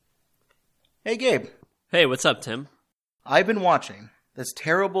Hey, Gabe. Hey, what's up, Tim? I've been watching this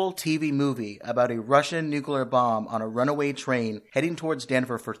terrible TV movie about a Russian nuclear bomb on a runaway train heading towards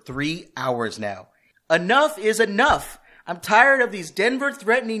Denver for 3 hours now. Enough is enough! I'm tired of these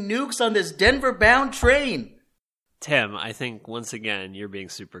Denver-threatening nukes on this Denver-bound train! Tim, I think once again you're being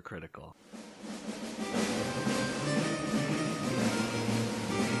super critical.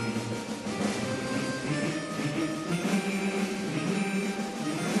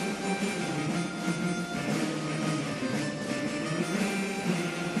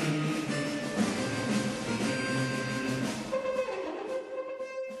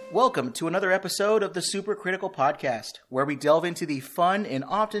 Welcome to another episode of the Super Critical Podcast, where we delve into the fun and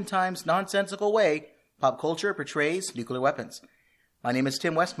oftentimes nonsensical way pop culture portrays nuclear weapons. My name is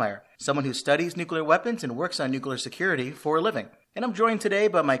Tim Westmeyer, someone who studies nuclear weapons and works on nuclear security for a living. And I'm joined today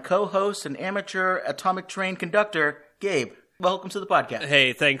by my co-host and amateur atomic train conductor, Gabe. Welcome to the podcast.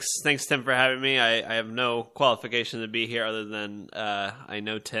 Hey, thanks Tim, for having me. I have no qualification to be here other than I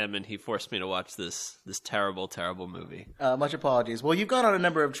know Tim, and he forced me to watch this terrible, terrible movie. Much apologies. Well, you've gone on a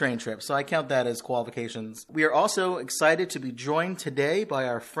number of train trips, so I count that as qualifications. We are also excited to be joined today by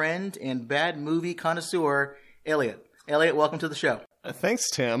our friend and bad movie connoisseur, Elliot. Elliot, welcome to the show. Thanks,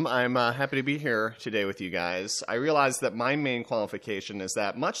 Tim. I'm happy to be here today with you guys. I realize that my main qualification is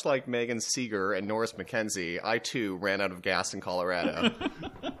that, much like Megan Seeger and Norris McKenzie, I too ran out of gas in Colorado.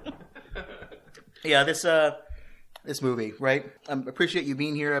 Yeah, this movie, right? I appreciate you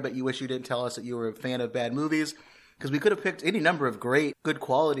being here. I bet you wish you didn't tell us that you were a fan of bad movies, because we could have picked any number of great, good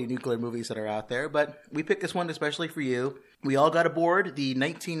quality nuclear movies that are out there, but we picked this one especially for you. We all got aboard the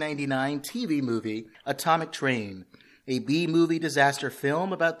 1999 TV movie Atomic Train, a B-movie disaster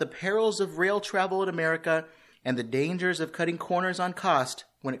film about the perils of rail travel in America and the dangers of cutting corners on cost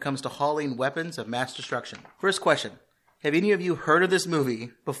when it comes to hauling weapons of mass destruction. First question. Have any of you heard of this movie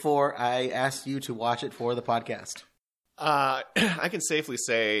before I asked you to watch it for the podcast? I can safely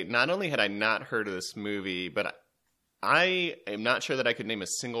say, not only had I not heard of this movie, but I am not sure that I could name a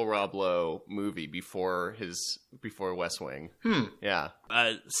single Rob Lowe movie before West Wing. Yeah.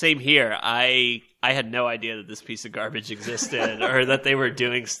 Same here. I had no idea that this piece of garbage existed or that they were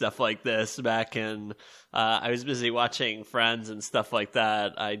doing stuff like this back in... I was busy watching Friends and stuff like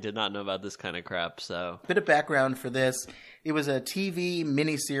that. I did not know about this kind of crap, so... Bit of background for this. It was a TV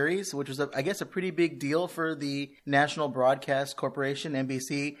miniseries, which was, I guess, a pretty big deal for the National Broadcast Corporation,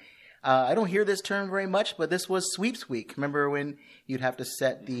 NBC. I don't hear this term very much, but this was Sweeps Week. Remember when you'd have to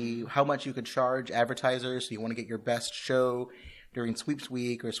set how much you could charge advertisers, so you want to get your best show during Sweeps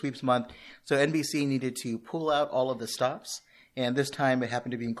Week or Sweeps Month. So NBC needed to pull out all of the stops, and this time it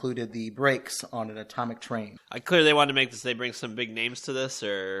happened to be included the brakes on an atomic train. Clearly they wanted to make this, they bring some big names to this,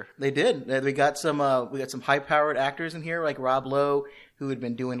 or... They did. We got some high-powered actors in here, like Rob Lowe, who had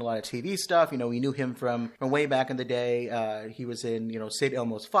been doing a lot of TV stuff. You know, we knew him from way back in the day. He was in, St.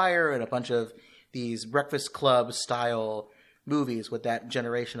 Elmo's Fire and a bunch of these Breakfast Club-style movies with that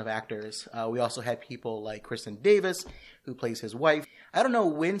generation of actors. We also had people like Kristen Davis, who plays his wife. I don't know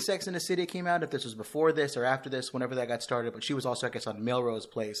when Sex and the City came out, if this was before this or after this, whenever that got started, but she was also, I guess, on Melrose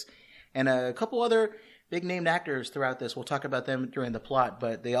Place. And a couple other big-named actors throughout this. We'll talk about them during the plot,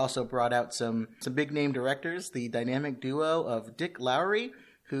 but they also brought out some big-name directors, the dynamic duo of Dick Lowry,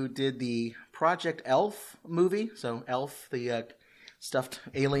 who did the Project Elf movie. So Elf, the stuffed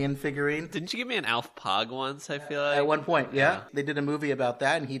alien figurine. Didn't you give me an Alf Pog once, I feel like? At one point, yeah. They did a movie about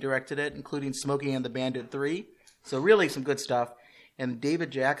that, and he directed it, including Smokey and the Bandit 3. So really some good stuff. And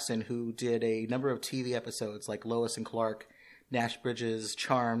David Jackson, who did a number of TV episodes like Lois and Clark, Nash Bridges,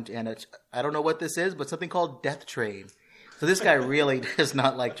 Charmed, and I don't know what this is, but something called Death Train. So this guy really does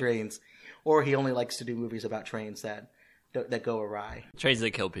not like trains, or he only likes to do movies about trains that go awry. Trains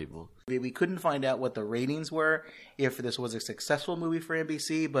that kill people. We couldn't find out what the ratings were, if this was a successful movie for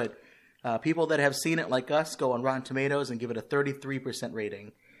NBC, but people that have seen it like us go on Rotten Tomatoes and give it a 33%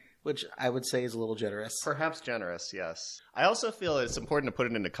 rating, which I would say is a little generous. Perhaps generous, yes. I also feel it's important to put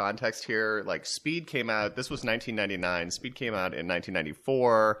it into context here. Like, Speed came out, this was 1999. Speed came out in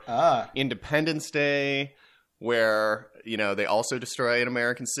 1994. Independence Day, where, they also destroy an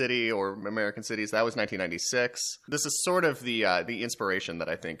American city or American cities. That was 1996. This is sort of the inspiration that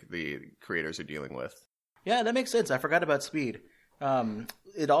I think the creators are dealing with. Yeah, that makes sense. I forgot about Speed.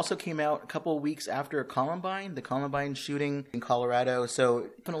 It also came out a couple of weeks after Columbine, the Columbine shooting in Colorado. So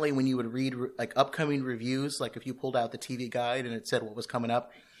definitely when you would read like upcoming reviews, like if you pulled out the TV guide and it said what was coming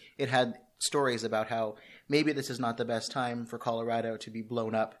up, it had stories about how maybe this is not the best time for Colorado to be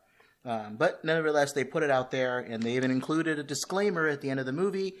blown up. But nevertheless, they put it out there, and they even included a disclaimer at the end of the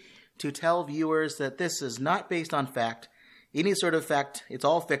movie to tell viewers that this is not based on fact. any sort of fact. It's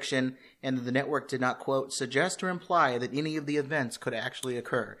all fiction, and the network did not, quote, suggest or imply that any of the events could actually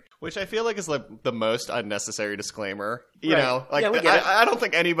occur. Which I feel like is like the most unnecessary disclaimer. You Right. know, like Yeah, we get it. I don't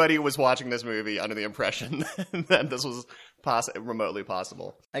think anybody was watching this movie under the impression that this was remotely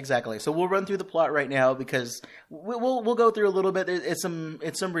possible. Exactly. So we'll run through the plot right now because we'll go through a little bit. It's some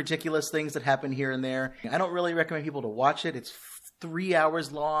ridiculous things that happen here and there. I don't really recommend people to watch it. It's 3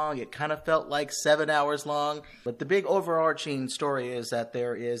 hours long. It kind of felt like 7 hours long. But the big overarching story is that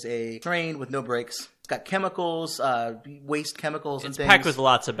there is a train with no brakes. It's got chemicals, waste chemicals and It's things. packed with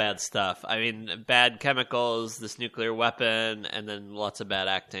lots of bad stuff. I mean, bad chemicals, this nuclear weapon, and then lots of bad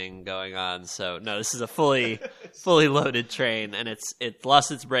acting going on. So, no, this is a fully loaded train, and it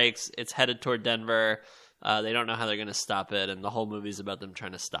lost its brakes. It's headed toward Denver. They don't know how they're going to stop it, and the whole movie's about them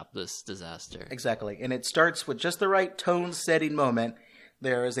trying to stop this disaster. Exactly. And it starts with just the right tone-setting moment.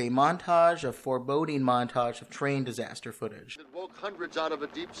 There is a foreboding montage of train disaster footage. It woke hundreds out of a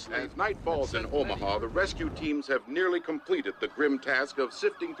deep sleep. As night falls in Omaha, the rescue teams have nearly completed the grim task of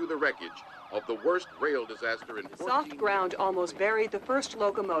sifting through the wreckage of the worst rail disaster in 14 Soft ground almost buried the first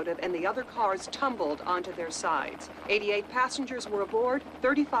locomotive, and the other cars tumbled onto their sides. 88 passengers were aboard,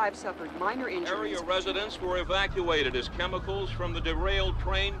 35 suffered minor injuries. Area residents were evacuated as chemicals from the derailed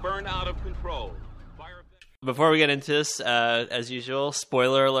train burned out of control. Before we get into this, as usual,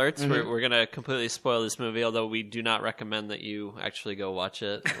 spoiler alerts. We're going to completely spoil this movie, although we do not recommend that you actually go watch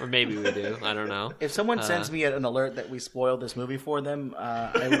it. Or maybe we do. I don't know. If someone sends me an alert that we spoiled this movie for them,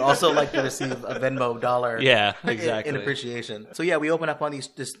 I would also like to receive a Venmo dollar Yeah, exactly. in appreciation. So yeah, we open up on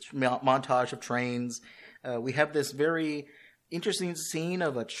this montage of trains. We have this very interesting scene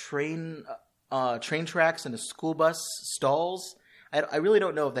of a train tracks and a school bus stalls. I really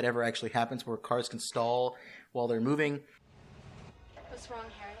don't know if that ever actually happens where cars can stall while they're moving. What's wrong,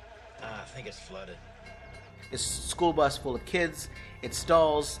 Harry? I think it's flooded. It's a school bus full of kids. It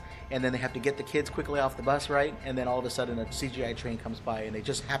stalls, and then they have to get the kids quickly off the bus, right? And then all of a sudden a CGI train comes by, and it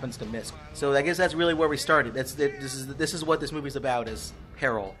just happens to miss. So I guess that's really where we started. This is what this movie's about, is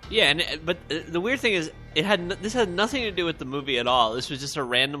peril. Yeah, but the weird thing is, this had nothing to do with the movie at all. This was just a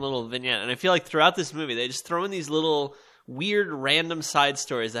random little vignette, and I feel like throughout this movie they just throw in these little weird random side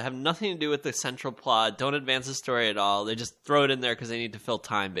stories that have nothing to do with the central plot, don't advance the story at all. They just throw it in there because they need to fill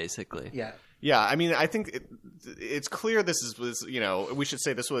time, basically. Yeah, I mean, I think it's clear this was, you know, we should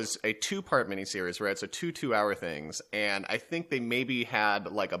say this was a 2-part miniseries, right? So 2-hour things. And I think they maybe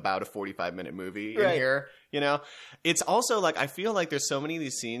had like about a 45-minute movie in here, you know? It's also like, I feel like there's so many of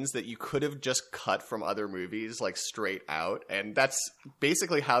these scenes that you could have just cut from other movies, like straight out. And that's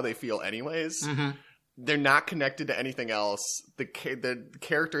basically how they feel anyways. Mm-hmm. They're not connected to anything else. The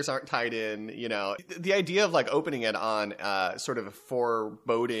characters aren't tied in, you know. The idea of like opening it on sort of a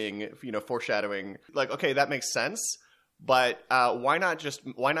foreboding, you know, foreshadowing, like, okay, that makes sense. But why not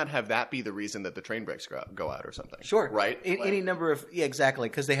have that be the reason that the train brakes go out or something? Sure. Right? Any number of, yeah, exactly.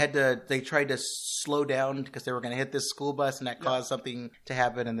 Because they tried to slow down because they were going to hit this school bus and that caused something to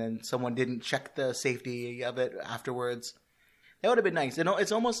happen. And then someone didn't check the safety of it afterwards. That would have been nice.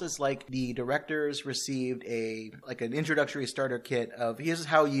 It's almost as like the directors received an introductory starter kit of here's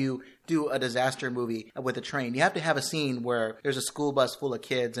how you do a disaster movie with a train. You have to have a scene where there's a school bus full of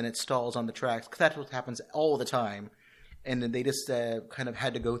kids and it stalls on the tracks because that's what happens all the time. And then they just kind of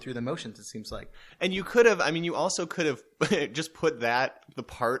had to go through the motions, it seems like. And you also could have just put the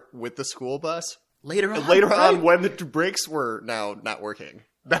part with the school bus later on when the brakes were now not working.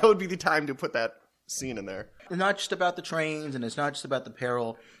 That would be the time to put that scene in there. It's not just about the trains and it's not just about the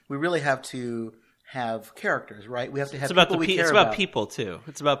peril. We really have to have characters, right? We have to have people we care about. It's about people too.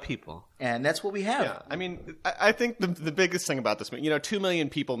 It's about people. And that's what we have. Yeah. I mean, I think the biggest thing about this, you know, 2 million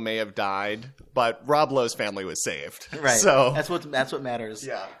people may have died, but Rob Lowe's family was saved. Right. So that's what matters.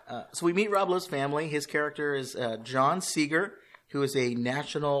 Yeah. So we meet Rob Lowe's family. His character is John Seeger, who is a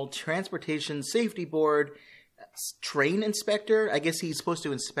National Transportation Safety Board train inspector. I guess he's supposed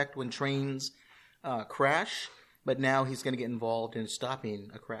to inspect when trains crash, but now he's going to get involved in stopping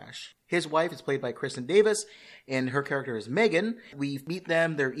a crash. His wife is played by Kristen Davis, and her character is Megan. We meet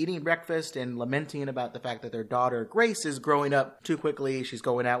them. They're eating breakfast and lamenting about the fact that their daughter, Grace, is growing up too quickly. She's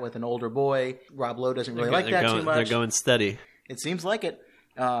going out with an older boy. Rob Lowe doesn't really like that too much. They're going steady. It seems like it.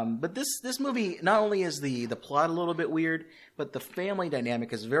 But this movie, not only is the plot a little bit weird, but the family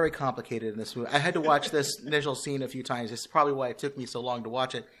dynamic is very complicated in this movie. I had to watch this initial scene a few times. It's probably why it took me so long to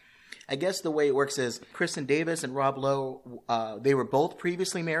watch it. I guess the way it works is Kristen Davis and Rob Lowe, they were both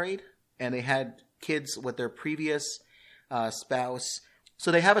previously married, and they had kids with their previous spouse.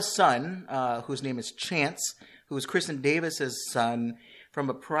 So they have a son whose name is Chance, who is Kristen Davis's son, from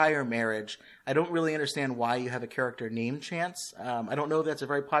a prior marriage. I don't really understand why you have a character named Chance. I don't know if that's a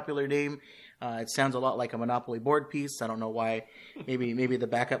very popular name. It sounds a lot like a Monopoly board piece. I don't know why. Maybe the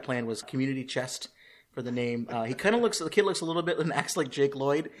backup plan was Community Chest for the name. The kid looks a little bit and acts like Jake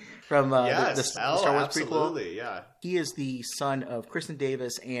Lloyd from the Star Wars absolutely, prequel. Yeah. He is the son of Kristen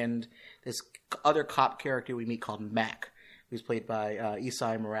Davis and this other cop character we meet called Mac, who's played by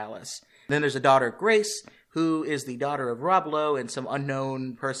Isai Morales. And then there's a daughter, Grace, who is the daughter of Rob Lowe and some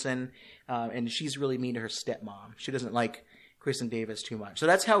unknown person, and she's really mean to her stepmom. She doesn't like Kristen Davis too much. So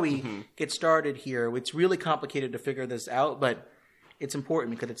that's how we get started here. It's really complicated to figure this out, but it's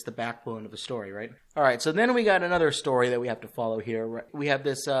important because it's the backbone of the story, right? All right, so then we got another story that we have to follow here. We have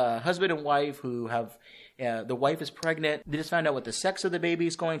this husband and wife who have... the wife is pregnant. They just found out what the sex of the baby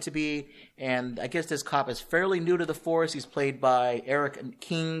is going to be. And I guess this cop is fairly new to the force. He's played by Eric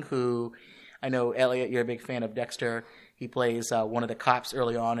King, who I know, Elliot, you're a big fan of Dexter. He plays one of the cops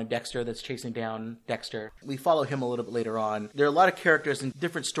early on in Dexter that's chasing down Dexter. We follow him a little bit later on. There are a lot of characters and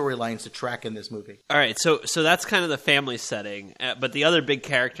different storylines to track in this movie. All right, so that's kind of the family setting. But the other big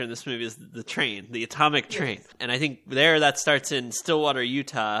character in this movie is the train, the atomic train. Yes. And I think that starts in Stillwater,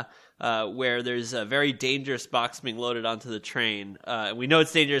 Utah, where there's a very dangerous box being loaded onto the train. We know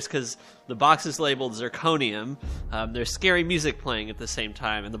it's dangerous because the box is labeled zirconium. There's scary music playing at the same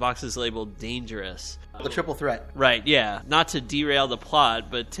time, and the box is labeled dangerous. The triple threat. Right, yeah. Not to derail the plot,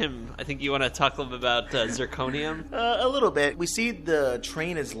 but Tim, I think you want to talk a little bit about zirconium? A little bit. We see the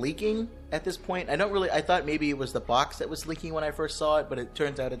train is leaking at this point. I thought maybe it was the box that was leaking when I first saw it, but it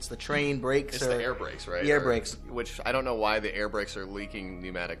turns out it's the train brakes. It's the air brakes, right? The air brakes. Which I don't know why the air brakes are leaking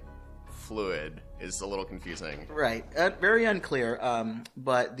pneumatic fluid is a little confusing. Right. Very unclear.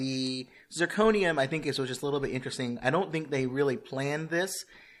 But the zirconium, I think, was just a little bit interesting. I don't think they really planned this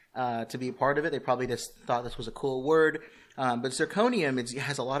to be a part of it. They probably just thought this was a cool word. But zirconium, it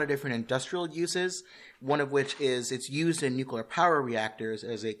has a lot of different industrial uses, one of which is it's used in nuclear power reactors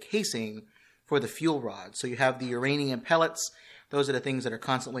as a casing for the fuel rods. So you have the uranium pellets. Those are the things that are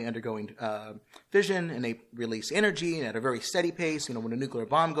constantly undergoing fission, and they release energy at a very steady pace. When a nuclear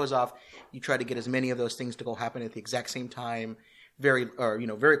bomb goes off, you try to get as many of those things to go happen at the exact same time, very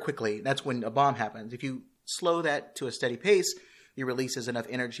quickly. That's when a bomb happens. If you slow that to a steady pace, it releases enough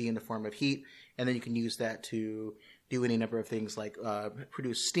energy in the form of heat, and then you can use that to do any number of things like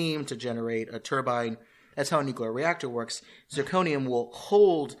produce steam to generate a turbine. That's how a nuclear reactor works. Zirconium will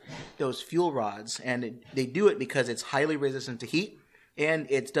hold those fuel rods, and they do it because it's highly resistant to heat, and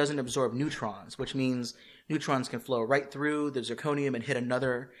it doesn't absorb neutrons, which means neutrons can flow right through the zirconium and hit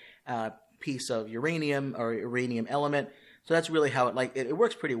another piece of uranium or uranium element. So that's really how it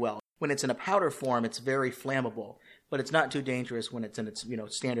works pretty well. When it's in a powder form, it's very flammable, but it's not too dangerous when it's in its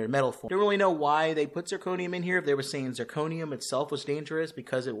standard metal form. Don't really know why they put zirconium in here. If they were saying zirconium itself was dangerous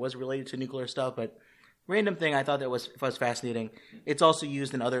because it was related to nuclear stuff, but random thing, I thought that was fascinating. It's also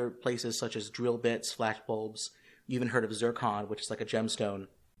used in other places such as drill bits, flash bulbs. You even heard of zircon, which is like a gemstone.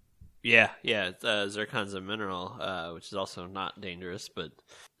 Yeah. Zircon's a mineral, which is also not dangerous. But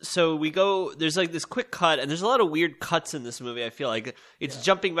so we go. There's this quick cut, and there's a lot of weird cuts in this movie. I feel like it's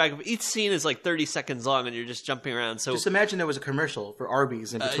jumping back. Each scene is 30 seconds long, and you're just jumping around. So just imagine there was a commercial for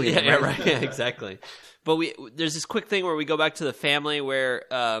Arby's in between. Right. Yeah, exactly. But there's this quick thing where we go back to the family where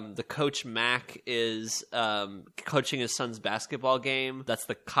the coach Mac is coaching his son's basketball game. That's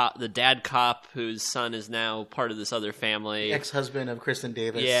the dad cop whose son is now part of this other family. The ex-husband of Kristen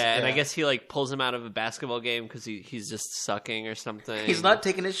Davis. Yeah, and I guess he pulls him out of a basketball game because he's just sucking or something. He's not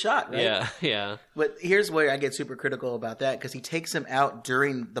taking his shot, right? Yeah. But here's where I get super critical about that, because he takes him out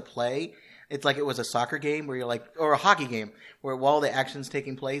during the play. It's like it was a soccer game where or a hockey game where while the action's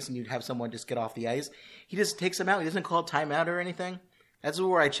taking place and you'd have someone just get off the ice. He just takes him out. He doesn't call timeout or anything. That's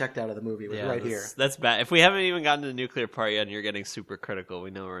where I checked out of the movie, here. That's bad. If we haven't even gotten to the nuclear part yet and you're getting super critical, we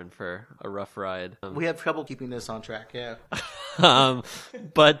know we're in for a rough ride. We have trouble keeping this on track, yeah.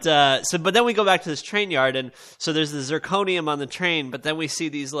 But then we go back to this train yard, and so there's the zirconium on the train, but then we see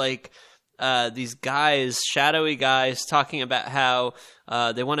these these guys, shadowy guys, talking about how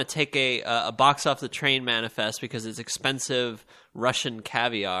they want to take a box off the train manifest because it's expensive Russian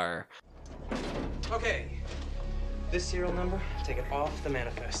caviar. Okay, this serial number, take it off the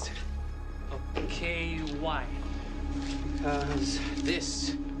manifest. Okay, why? Because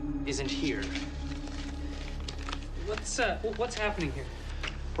this isn't here. What's happening here?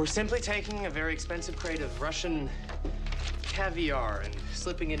 We're simply taking a very expensive crate of Russian caviar and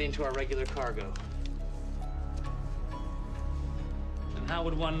slipping it into our regular cargo. And how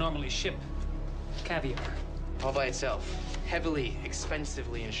would one normally ship caviar? All by itself, heavily,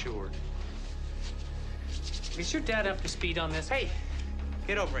 expensively insured. Is your dad up to speed on this? Hey,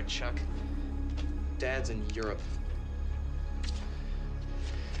 Get over it, Chuck. Dad's in Europe.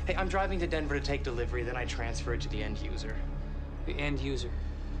 Hey, I'm driving to Denver to take delivery, then I transfer it to the end user. The end user.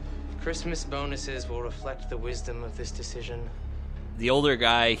 Christmas bonuses will reflect the wisdom of this decision. The older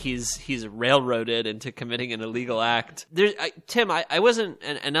guy, he's railroaded into committing an illegal act. Tim, I wasn't,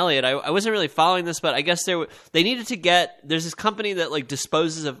 and Elliot, I wasn't really following this, but I guess they needed to there's this company that like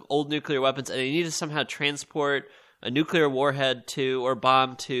disposes of old nuclear weapons, and they needed to somehow transport a nuclear warhead or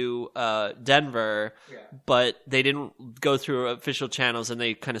bomb to Denver, but they didn't go through official channels, and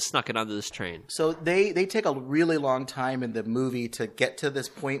they kind of snuck it onto this train. So they take a really long time in the movie to get to this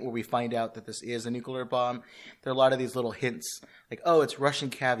point where we find out that this is a nuclear bomb. There are a lot of these little hints, like, oh, it's Russian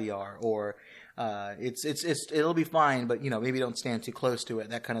caviar, or it'll be fine, but maybe don't stand too close to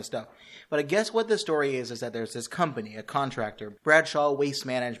it, that kind of stuff. But I guess what the story is that there's this company, a contractor, Bradshaw Waste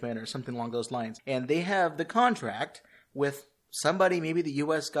Management or something along those lines, and they have the contract with somebody, maybe the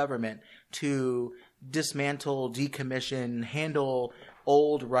U.S. government, to dismantle, decommission, handle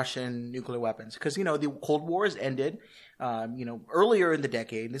old Russian nuclear weapons. Because, the Cold War has ended, earlier in the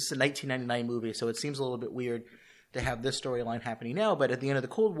decade. This is a 1999 movie, so it seems a little bit weird to have this storyline happening now. But at the end of the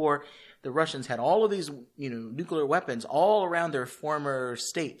Cold War, the Russians had all of these, nuclear weapons all around their former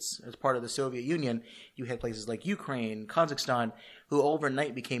states as part of the Soviet Union. You had places like Ukraine, Kazakhstan, who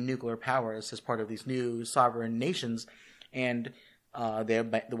overnight became nuclear powers as part of these new sovereign nations. And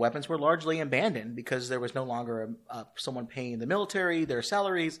the weapons were largely abandoned because there was no longer someone paying the military their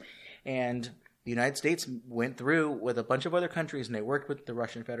salaries. And the United States went through with a bunch of other countries, and they worked with the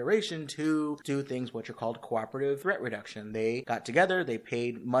Russian Federation to do things which are called cooperative threat reduction. They got together, they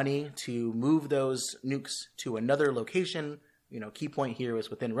paid money to move those nukes to another location. Key point here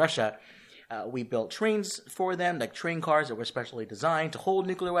is within Russia. We built trains for them, like train cars that were specially designed to hold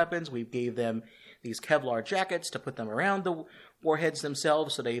nuclear weapons. We gave them these Kevlar jackets to put them around the warheads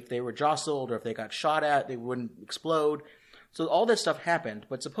themselves so that if they were jostled or if they got shot at, they wouldn't explode. So all this stuff happened,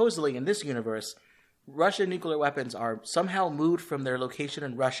 but supposedly in this universe, Russian nuclear weapons are somehow moved from their location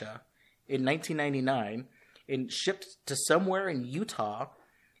in Russia in 1999 and shipped to somewhere in Utah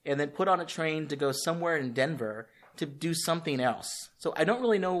and then put on a train to go somewhere in Denver to do something else. So I don't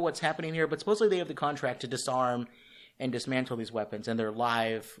really know what's happening here, but supposedly they have the contract to disarm and dismantle these weapons, and they're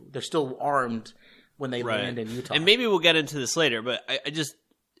live. They're still armed when they land in Utah. And maybe we'll get into this later, but I just...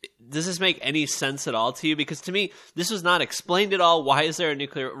 Does this make any sense at all to you? Because to me, this was not explained at all. Why is there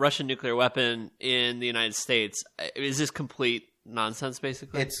a Russian nuclear weapon in the United States? Is this complete nonsense,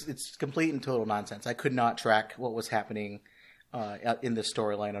 basically? It's complete and total nonsense. I could not track what was happening in this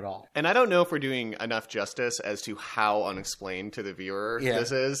storyline at all. And I don't know if we're doing enough justice as to how unexplained to the viewer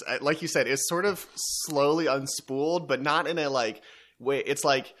this is. Like you said, it's sort of slowly unspooled, but not in a way. It's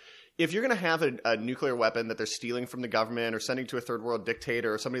like, if you're going to have a nuclear weapon that they're stealing from the government or sending to a third world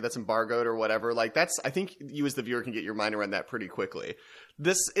dictator or somebody that's embargoed or whatever, I think you as the viewer can get your mind around that pretty quickly.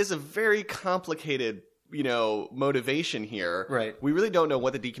 This is a very complicated, motivation here. Right. We really don't know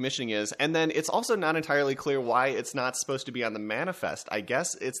what the decommissioning is. And then it's also not entirely clear why it's not supposed to be on the manifest. I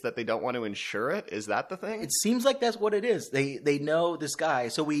guess it's that they don't want to insure it. Is that the thing? It seems like that's what it is. They know this guy.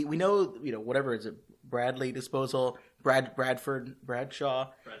 So we know, whatever is it, Bradley Disposal, Bradshaw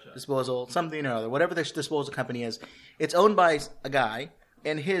Disposal, something or other, whatever this disposal company is. It's owned by a guy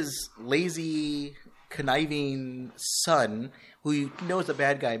and his lazy, conniving son, who knows a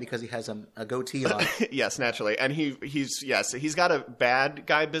bad guy because he has a goatee on. Yes, naturally. And he's got a bad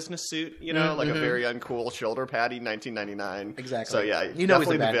guy business suit, like a very uncool shoulder paddy, 1999. Exactly. So yeah,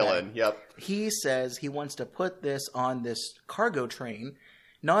 definitely he's the villain. Guy. Yep. He says he wants to put this on this cargo train,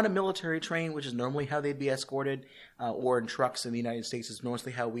 not a military train, which is normally how they'd be escorted, or in trucks in the United States is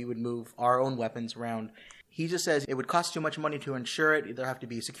mostly how we would move our own weapons around. He just says it would cost too much money to insure it. There'll have to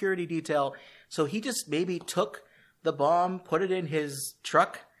be a security detail. So he just maybe took the bomb, put it in his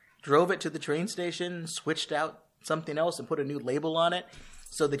truck, drove it to the train station, switched out something else and put a new label on it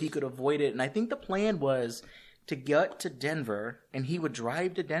so that he could avoid it. And I think the plan was to get to Denver, and he would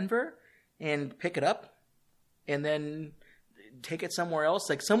drive to Denver and pick it up and then take it somewhere else.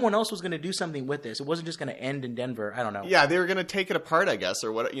 Like someone else was going to do something with this. It wasn't just going to end in Denver. I don't know. Yeah, they were going to take it apart, I guess,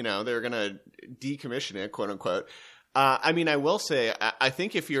 or what, they were going to decommission it, quote unquote. I will say, I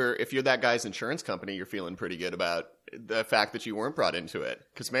think if you're that guy's insurance company, you're feeling pretty good about the fact that you weren't brought into it.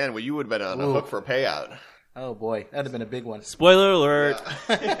 Because, man, you would have been on the hook for a payout. Oh, boy. That'd have been a big one. Spoiler alert.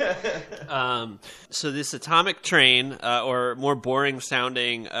 Yeah. So this atomic train, or more boring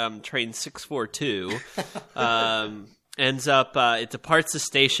sounding train 642, ends up, it departs the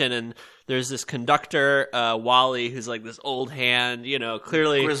station, and there's this conductor, Wally, who's like this old hand,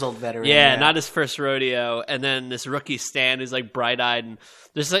 clearly grizzled veteran. Yeah, not his first rodeo. And then this rookie Stan, who's like bright-eyed. And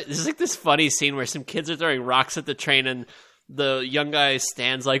there's this funny scene where some kids are throwing rocks at the train, and the young guy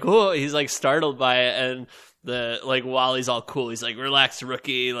Stan's like, oh, he's like startled by it, and Wally's all cool. He's like, relax,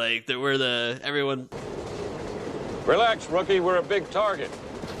 rookie. Like, everyone. Relax, rookie. We're a big target.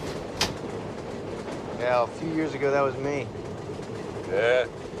 Yeah, a few years ago, that was me. Yeah,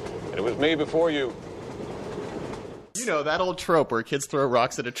 and it was me before you. That old trope where kids throw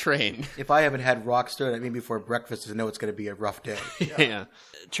rocks at a train. If I haven't had rocks thrown at me before breakfast, I know it's going to be a rough day. Yeah.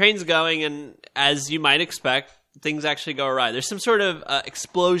 Train's going, and as you might expect, things actually go awry. There's some sort of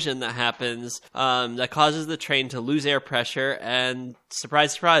explosion that happens that causes the train to lose air pressure, and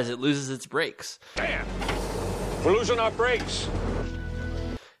surprise, surprise, it loses its brakes. Damn! We're losing our brakes.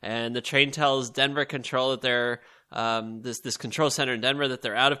 And the train tells Denver Control that they're this control center in Denver that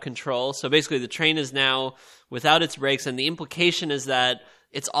they're out of control. So basically, the train is now without its brakes, and the implication is that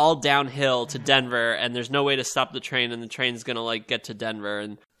it's all downhill to Denver, and there's no way to stop the train, and the train's gonna get to Denver.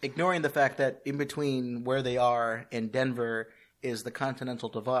 And ignoring the fact that in between where they are and Denver is the Continental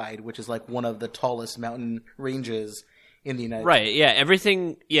Divide, which is like one of the tallest mountain ranges in the United States. Right, yeah,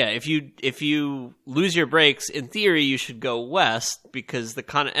 everything, yeah, if you lose your brakes, in theory, you should go west, because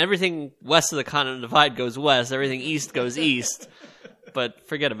everything west of the Continental Divide goes west, everything east goes east, but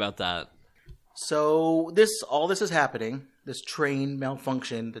forget about that. So all this is happening, this train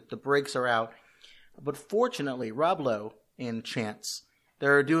malfunction, that the brakes are out, but fortunately, Rob Lowe and Chance,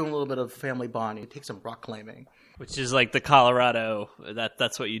 they're doing a little bit of family bonding, take some rock climbing. Which is like the Colorado,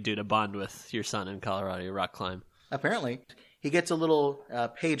 that's what you do to bond with your son in Colorado, you rock climb. Apparently. He gets a little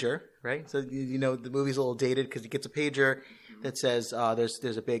pager, right? So, the movie's a little dated because he gets a pager that says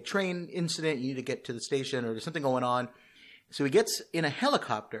there's a big train incident, you need to get to the station, or there's something going on. So he gets in a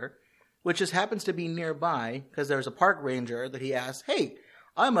helicopter, which just happens to be nearby because there's a park ranger that he asks, hey,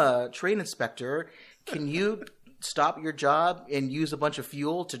 I'm a train inspector. Can you stop your job and use a bunch of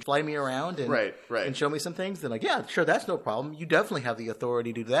fuel to fly me around and, right. and show me some things? They're like, yeah, sure, that's no problem. You definitely have the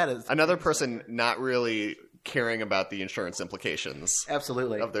authority to do that. Another person not really caring about the insurance implications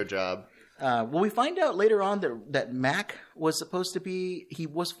of their job. Well, we find out later on that Mac was supposed to be, he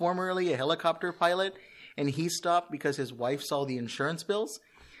was formerly a helicopter pilot, and he stopped because his wife saw the insurance bills.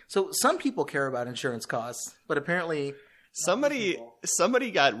 So some people care about insurance costs, but apparently somebody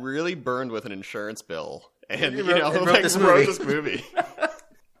got really burned with an insurance bill and wrote this movie.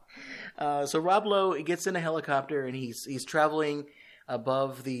 So Rob Lowe gets in a helicopter and he's traveling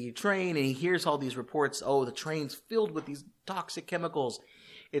above the train, and he hears all these reports. Oh, the train's filled with these toxic chemicals.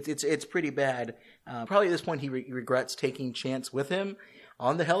 It's pretty bad. Probably at this point he regrets taking Chance with him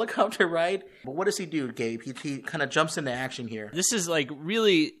on the helicopter ride. But what does he do, Gabe? He kind of jumps into action here. This is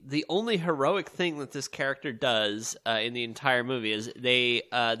really the only heroic thing that this character does in the entire movie is they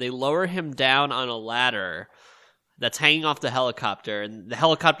lower him down on a ladder that's hanging off the helicopter, and the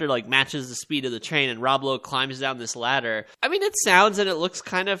helicopter matches the speed of the train, and Rob Lowe climbs down this ladder. I mean, it sounds and it looks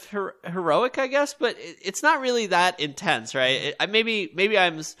kind of heroic, I guess, but it's not really that intense, right? Maybe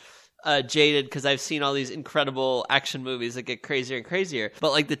I'm jaded because I've seen all these incredible action movies that get crazier and crazier,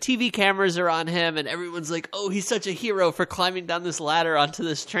 but the TV cameras are on him, and everyone's like, "Oh, he's such a hero for climbing down this ladder onto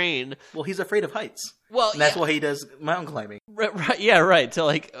this train." Well, he's afraid of heights. Well, and that's why he does mountain climbing. Right, yeah, right.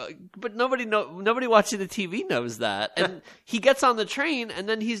 So but nobody watching the TV knows that. And he gets on the train, and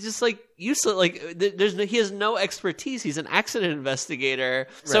then he's just useless. He has no expertise. He's an accident investigator,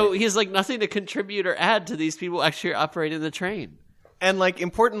 so he has nothing to contribute or add to these people actually operating the train. And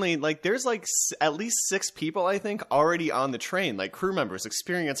importantly, there's at least 6 people, I think, already on the train, crew members,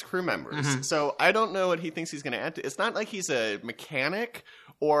 experienced crew members. Mm-hmm. So I don't know what he thinks he's going to add to. It's not like he's a mechanic,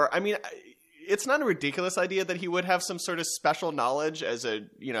 or it's not a ridiculous idea that he would have some sort of special knowledge as a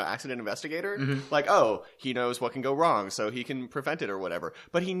accident investigator. Mm-hmm. He knows what can go wrong, so he can prevent it or whatever.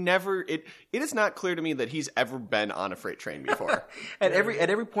 But he never. It is not clear to me that he's ever been on a freight train before. At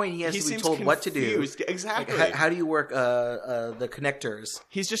every point, he has to be told confused. What to do. Exactly. How do you work the connectors?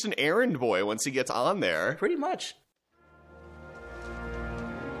 He's just an errand boy once he gets on there. Pretty much.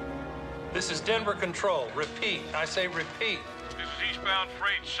 This is Denver Control. Repeat. I say repeat. This is eastbound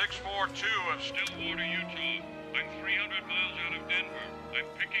freight 642 of Stillwater, Utah. I'm 300 miles out of Denver. I'm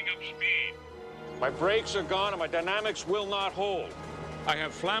picking up speed. My brakes are gone and my dynamics will not hold. I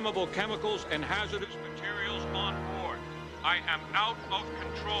have flammable chemicals and hazardous materials on board. I am out of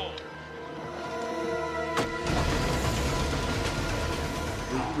control.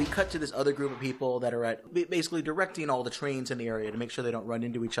 We cut to this other group of people that are basically directing all the trains in the area to make sure they don't run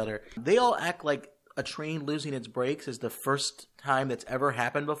into each other. They all act like a train losing its brakes is the first time that's ever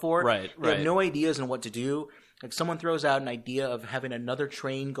happened before. Right. They have no ideas on what to do. Like someone throws out an idea of having another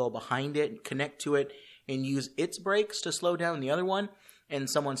train go behind it, connect to it, and use its brakes to slow down the other one. And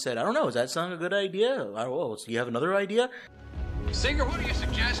someone said, I don't know, does that sound a good idea? Oh, so you have another idea? Singer, what do you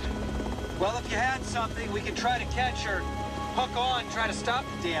suggest? Well, if you had something, we could try to catch or hook on, try to stop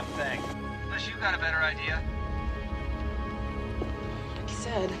the damn thing. Unless you've got a better idea. Like you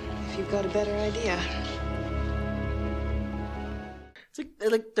said, if you've got a better idea.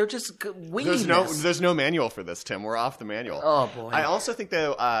 It's like they're just winging this. There's no manual for this, Tim. We're off the manual. Oh, boy. I also think,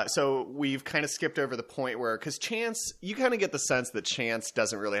 though, so we've kind of skipped over the point where, because Chance, you kind of get the sense that Chance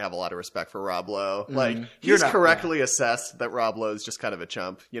doesn't really have a lot of respect for Rob Lowe. Like, he's correctly assessed that Rob Lowe's just kind of a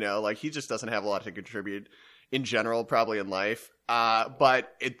chump, you know? Like, he just doesn't have a lot to contribute in general, probably in life.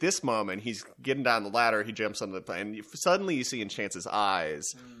 But at this moment, he's getting down the ladder, he jumps on the plane, and suddenly you see in Chance's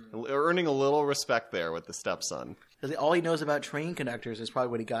eyes, earning a little respect there with the stepson. Because all he knows about train conductors is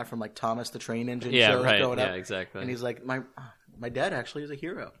probably what he got from like Thomas the Train Engine shows growing up. Yeah, exactly. And he's like, my dad actually is a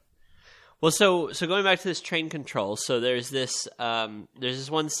hero. Well, so going back to this train control, so there's this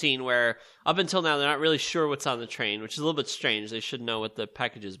one scene where up until now they're not really sure what's on the train, which is a little bit strange. They should know what the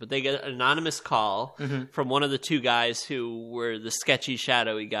package is, but they get an anonymous call from one of the two guys who were the sketchy,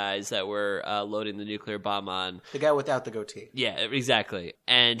 shadowy guys that were loading the nuclear bomb on. The guy without the goatee. Yeah, exactly.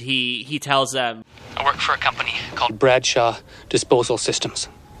 And he tells them, I work for a company called Bradshaw Disposal Systems.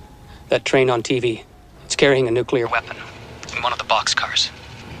 That train on TV, it's carrying a nuclear weapon in one of the boxcars.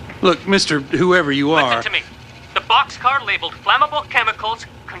 Look, Mr. Whoever you are. Listen to me. The boxcar labeled flammable chemicals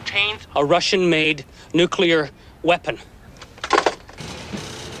contains a Russian-made nuclear weapon.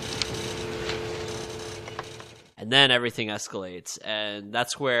 and then everything escalates, and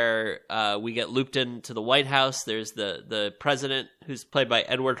that's where we get looped into the White House. There's the president, who's played by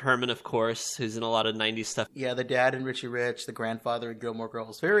Edward Herrmann, of course, who's in a lot of 90s stuff. Yeah, the dad in Richie Rich, the grandfather in Gilmore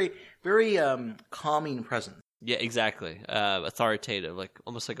Girls. Very, very calming presence. Yeah, exactly. Authoritative, like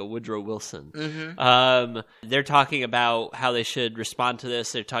almost like a Woodrow Wilson. Mm-hmm. They're talking about how they should respond to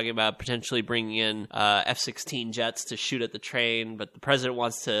this. They're talking about potentially bringing in F-16 jets to shoot at the train, but the president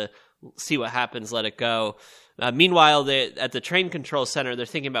wants to see what happens, let it go. Meanwhile, at the train control center, they're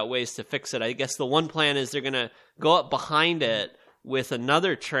thinking about ways to fix it. I guess the one plan is they're going to go up behind it with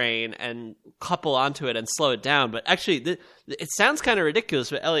another train and couple onto it and slow it down. But actually, it sounds kind of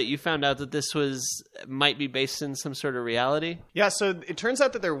ridiculous. But Elliot, you found out that this might be based in some sort of reality? Yeah, so it turns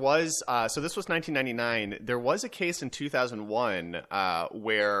out that there was, so this was 1999, there was a case in 2001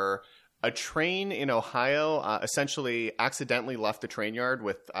 where a train in Ohio essentially accidentally left the train yard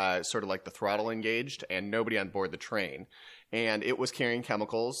with sort of like the throttle engaged and nobody on board the train. And it was carrying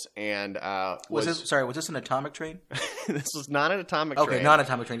chemicals and was this an atomic train? This was not an atomic train. Okay, not an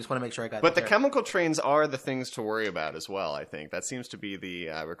atomic train. Just want to make sure I got But that the chemical trains are the things to worry about as well, I think. That seems to be the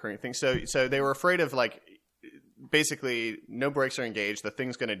recurring thing. So they were afraid of, like, basically no brakes are engaged. The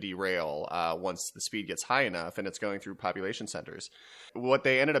thing's going to derail once the speed gets high enough and it's going through population centers. What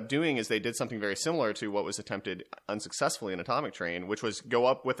they ended up doing is they did something very similar to what was attempted unsuccessfully in Atomic Train, which was go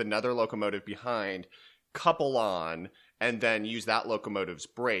up with another locomotive behind, couple on, and then use that locomotive's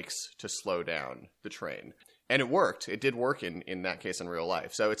brakes to slow down the train. And it worked. It did work in that case in real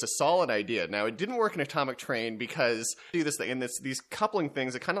life. So it's a solid idea. Now, it didn't work in Atomic Train because do this thing, and these coupling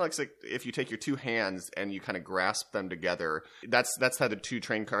things, it kind of looks like if you take your two hands and you kind of grasp them together, that's how the two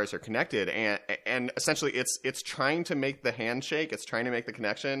train cars are connected. And essentially it's trying to make the handshake, it's trying to make the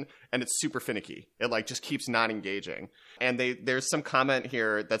connection, and it's super finicky. It like just keeps not engaging. And there's some comment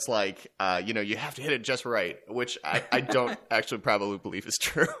here that's like, you have to hit it just right, which I don't actually probably believe is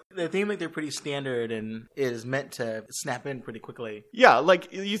true. They seem like they're pretty standard and is meant to snap in pretty quickly. Yeah,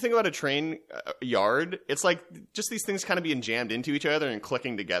 like you think about a train yard, it's like just these things kind of being jammed into each other and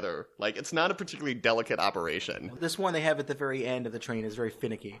clicking together. Like it's not a particularly delicate operation. This one they have at the very end of the train is very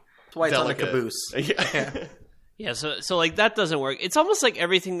finicky. That's why it's delicate. On the caboose. Yeah. Yeah, so like that doesn't work. It's almost like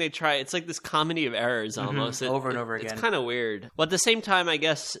everything they try, it's like this comedy of errors almost. Over and over again. It's kind of weird. Well, at the same time, I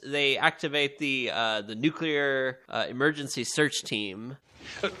guess they activate the nuclear emergency search team.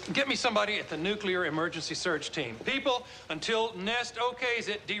 Get me somebody at the nuclear emergency search team. People, until NEST okays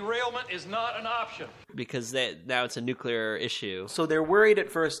it, derailment is not an option. Because now it's a nuclear issue. So they're worried at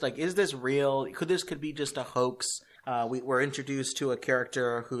first, like, is this real? Could be just a hoax? We're introduced to a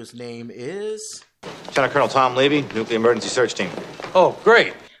character whose name is... Lieutenant Colonel Tom Levy, Nuclear Emergency Search Team. Oh,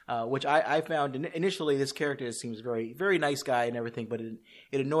 great. Which I found initially this character seems very, very nice guy and everything, but it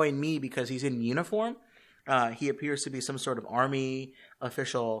annoyed me because he's in uniform. He appears to be some sort of army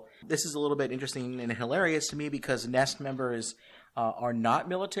official. This is a little bit interesting and hilarious to me because NEST members are not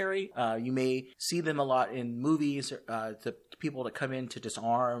military. You may see them a lot in movies, the people that come in to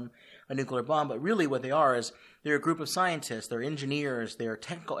disarm a nuclear bomb, but really what they are is they're a group of scientists, they're engineers, they're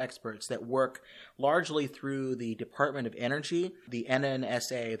technical experts that work largely through the Department of Energy, the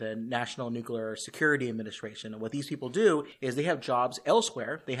NNSA, the National Nuclear Security Administration. And what these people do is they have jobs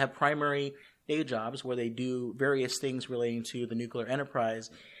elsewhere. They have primary day jobs where they do various things relating to the nuclear enterprise,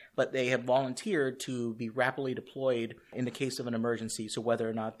 but they have volunteered to be rapidly deployed in the case of an emergency. So whether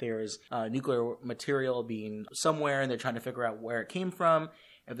or not there is nuclear material being somewhere and they're trying to figure out where it came from,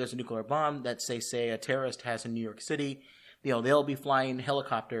 if there's a nuclear bomb that say a terrorist has in New York City, they'll be flying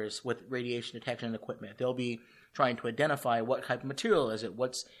helicopters with radiation detection equipment. They'll be trying to identify what type of material is it,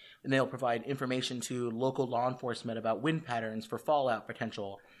 and they'll provide information to local law enforcement about wind patterns for fallout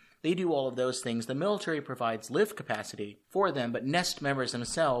potential. They do all of those things. The military provides lift capacity for them, but NEST members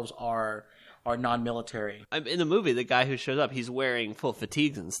themselves are non-military. In the movie, the guy who shows up, he's wearing full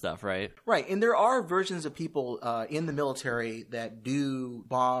fatigues and stuff, right? Right, and there are versions of people in the military that do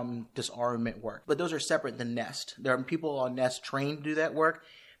bomb disarmament work, but those are separate than NEST. There are people on NEST trained to do that work,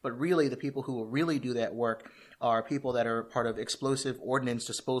 but really the people who will really do that work are people that are part of explosive ordnance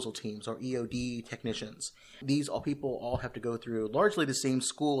disposal teams, or EOD technicians. These people all have to go through largely the same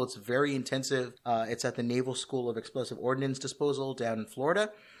school. It's very intensive. It's at the Naval School of Explosive Ordnance Disposal down in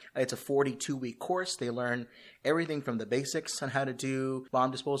Florida. It's a 42-week course. They learn everything from the basics on how to do bomb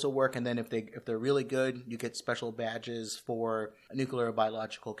disposal work, and then if they're really good, you get special badges for nuclear,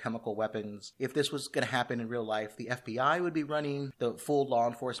 biological, chemical weapons. If this was going to happen in real life, the FBI would be running the full law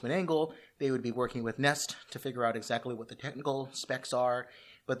enforcement angle. They would be working with NEST to figure out exactly what the technical specs are,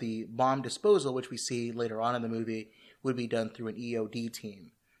 but the bomb disposal, which we see later on in the movie, would be done through an EOD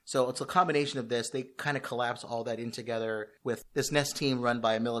team. So it's a combination of this. They kind of collapse all that in together with this NEST team run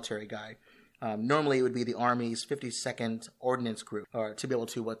by a military guy. Normally it would be the Army's 52nd Ordnance Group, to be able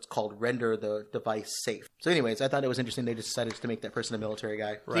to what's called render the device safe. So anyways, I thought it was interesting they decided to make that person a military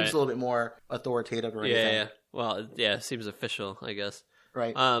guy. Right. Seems a little bit more authoritative or anything. Yeah. Well, yeah, it seems official, I guess.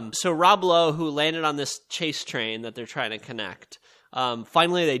 Right. So Rob Lowe, who landed on this chase train that they're trying to connect,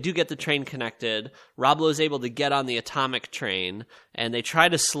 finally they do get the train connected. Rob Lowe is able to get on the atomic train, and they try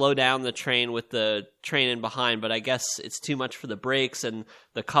to slow down the train with the train in behind, but I guess it's too much for the brakes, and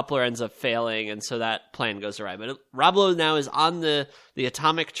the coupler ends up failing, and so that plan goes awry. But Rob Lowe now is on the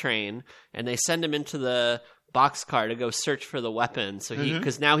atomic train, and they send him into the boxcar to go search for the weapon. So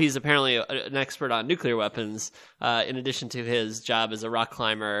because now he's apparently an expert on nuclear weapons, in addition to his job as a rock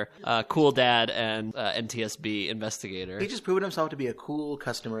climber, cool dad, and NTSB investigator. He just proven himself to be a cool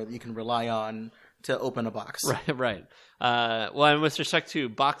customer that you can rely on to open a box. Right. Well, and with respect to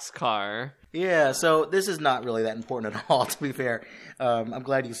boxcar... Yeah, so this is not really that important at all, to be fair. I'm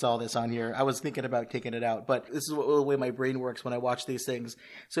glad you saw this on here. I was thinking about taking it out, but this is the way my brain works when I watch these things.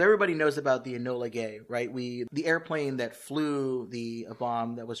 So everybody knows about the Enola Gay, right? The airplane that flew the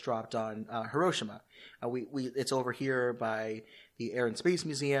bomb that was dropped on Hiroshima. It's over here by the Air and Space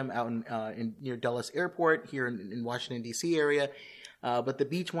Museum out in near Dulles Airport here in Washington, D.C. area. But the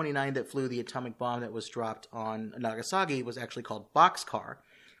B-29 that flew the atomic bomb that was dropped on Nagasaki was actually called Boxcar.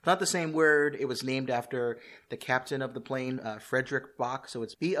 It's not the same word. It was named after the captain of the plane, Frederick Bok. So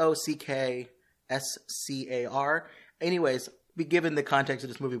it's Bockscar. Anyways, given the context of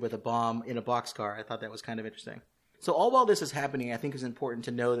this movie with a bomb in a boxcar, I thought that was kind of interesting. So all while this is happening, I think it's important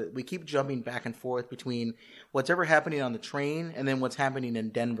to know that we keep jumping back and forth between what's ever happening on the train and then what's happening in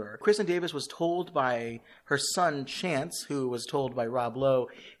Denver. Kristen Davis was told by her son, Chance, who was told by Rob Lowe,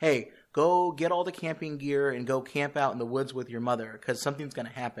 hey, go get all the camping gear and go camp out in the woods with your mother because something's going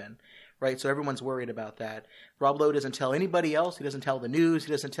to happen, right? So everyone's worried about that. Rob Lowe doesn't tell anybody else. He doesn't tell the news.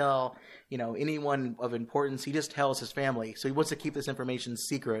 He doesn't tell, anyone of importance. He just tells his family. So he wants to keep this information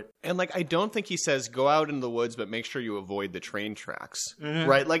secret. And, I don't think he says, go out into the woods, but make sure you avoid the train tracks,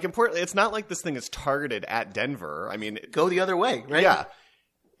 right? Importantly, it's not like this thing is targeted at Denver. I mean... Go the other way, right? Yeah.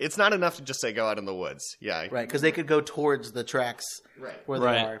 It's not enough to just say go out in the woods. Yeah. Right, because they could go towards the tracks where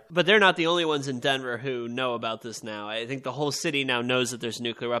they are. But they're not the only ones in Denver who know about this now. I think the whole city now knows that there's a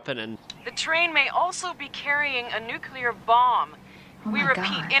nuclear weapon. And the train may also be carrying a nuclear bomb. Oh we repeat,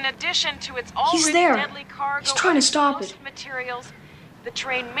 God. In addition to its already deadly cargo He's trying to stop it. materials, the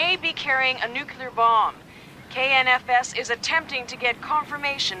train may be carrying a nuclear bomb. KNFS is attempting to get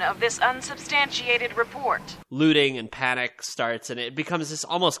confirmation of this unsubstantiated report. Looting and panic starts, and it becomes this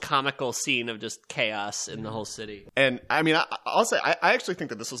almost comical scene of just chaos in the whole city. And, I mean, I'll say, I actually think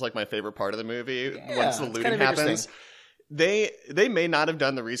that this was, my favorite part of the movie once the looting happens. They may not have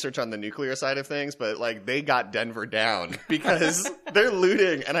done the research on the nuclear side of things, but like they got Denver down because they're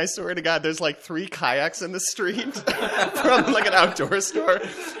looting, and I swear to God, there's like 3 kayaks in the street from like an outdoor store,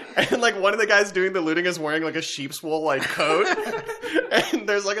 and like one of the guys doing the looting is wearing like a sheep's wool like coat, and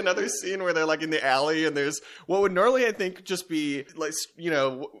there's like another scene where they're like in the alley, and there's what would normally I think just be like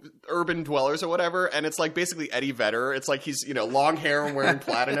urban dwellers or whatever, and it's like basically Eddie Vedder. It's like he's long hair and wearing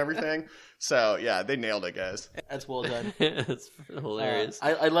plaid and everything. So, yeah, they nailed it, guys. That's well done. That's hilarious.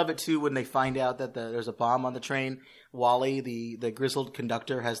 I love it, too, when they find out that there's a bomb on the train. Wally, the grizzled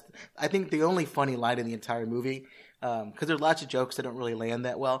conductor, has, I think, the only funny line in the entire movie. Because there's lots of jokes that don't really land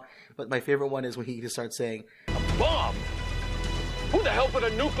that well. But my favorite one is when he just starts saying, "A bomb? Who the hell put a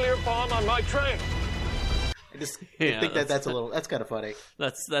nuclear bomb on my train?" I think that's kind of funny.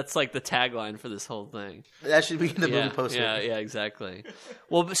 That's like the tagline for this whole thing. That should be in the movie poster. Yeah, exactly.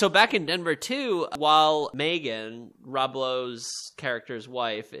 Well, so back in Denver too, while Megan, Rob Lowe's character's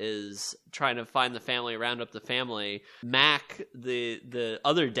wife, is trying to find the family, round up the family, Mac, the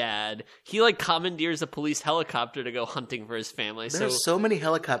other dad, he like commandeers a police helicopter to go hunting for his family. There's so many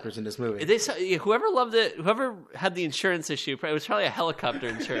helicopters in this movie. Whoever loved it, whoever had the insurance issue, it was probably a helicopter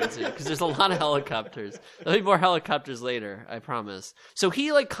insurance issue because there's a lot of helicopters. There'll be more helicopters later, I promise. So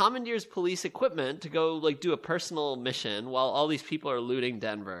he like commandeers police equipment to go like do a personal mission while all these people are looting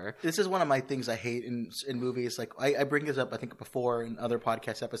Denver. This is one of my things I hate in movies. Like I bring this up I think before in other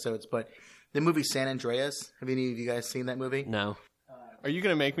podcast episodes, but the movie San Andreas. Have any of you guys seen that movie? No. Are you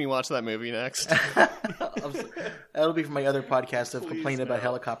going to make me watch that movie next? That'll be for my other podcast of complaining about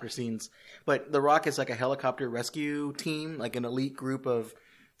helicopter scenes. But The Rock is like a helicopter rescue team, like an elite group of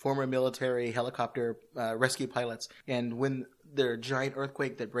former military helicopter rescue pilots. And when their giant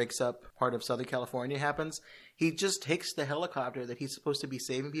earthquake that breaks up part of Southern California happens, he just takes the helicopter that he's supposed to be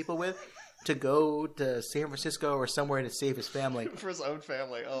saving people with to go to San Francisco or somewhere to save his family. For his own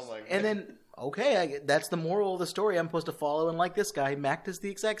family. Oh, my God. And then, okay, that's the moral of the story I'm supposed to follow. And like this guy, Mac does the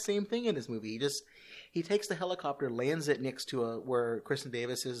exact same thing in this movie. He takes the helicopter, lands it next to where Kristen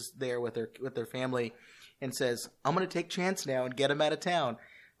Davis is there with their family, and says, "I'm going to take chance now and get him out of town.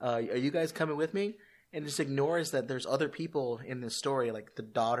 Are you guys coming with me?" And just ignores that there's other people in this story, like the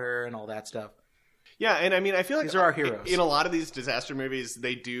daughter and all that stuff. Yeah, and I mean, I feel like these are our heroes. In a lot of these disaster movies,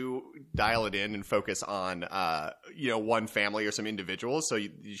 they do dial it in and focus on, one family or some individuals, so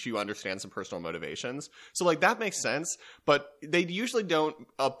you understand some personal motivations. So, like, that makes sense, but they usually don't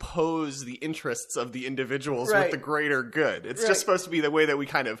oppose the interests of the individuals with the greater good. It's just supposed to be the way that we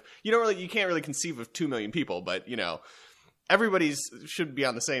kind of you can't really conceive of 2 million people, but everybody's should be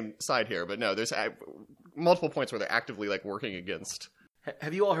on the same side here. But no, there's multiple points where they're actively like working against.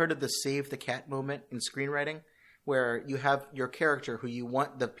 Have you all heard of the save the cat moment in screenwriting? Where you have your character who you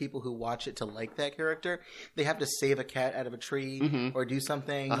want the people who watch it to like that character. They have to save a cat out of a tree or do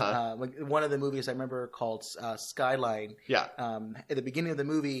something. Like one of the movies I remember called Skyline. Yeah. At the beginning of the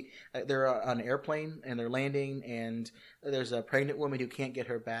movie, they're on an airplane and they're landing, and there's a pregnant woman who can't get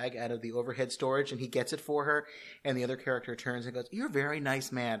her bag out of the overhead storage, and he gets it for her, and the other character turns and goes, "You're a very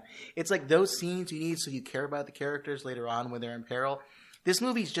nice man." It's like those scenes you need so you care about the characters later on when they're in peril. This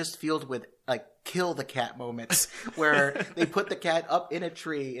movie's just filled with like kill the cat moments where they put the cat up in a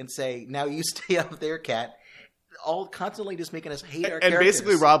tree and say, "Now you stay up there, cat." All constantly just making us hate our characters. And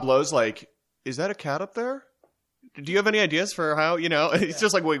basically Rob Lowe's like, "Is that a cat up there? Do you have any ideas for how, He's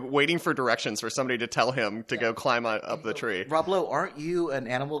just like waiting for directions for somebody to tell him to go climb up the tree. Rob Lowe, aren't you an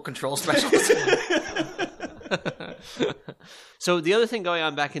animal control specialist? So the other thing going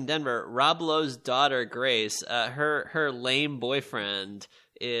on back in Denver, Rob Lowe's daughter, Grace, her lame boyfriend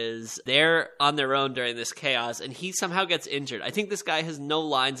is there on their own during this chaos, and he somehow gets injured. I think this guy has no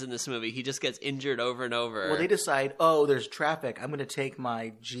lines in this movie. He just gets injured over and over. Well, they decide, there's traffic. I'm going to take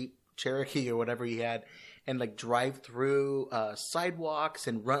my Jeep Cherokee or whatever he had and like drive through sidewalks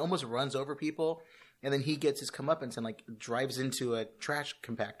and almost runs over people. And then he gets his comeuppance and like drives into a trash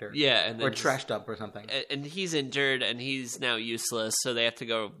compactor, or a trash dump or something. And he's injured and he's now useless, so they have to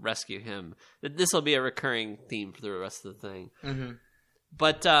go rescue him. This will be a recurring theme for the rest of the thing. Mm-hmm.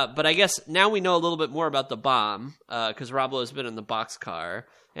 But I guess now we know a little bit more about the bomb because Rob Lowe's been in the boxcar,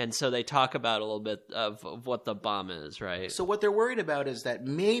 and so they talk about a little bit of what the bomb is, right? So what they're worried about is that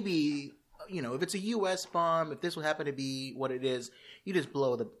maybe, if it's a U.S. bomb, if this will happen to be what it is, you just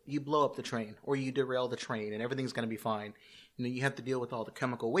blow up the train, or you derail the train, and everything's going to be fine. You have to deal with all the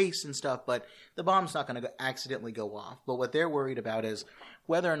chemical waste and stuff, but the bomb's not going to accidentally go off. But what they're worried about is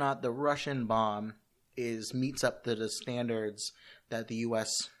whether or not the Russian bomb meets up to the standards that the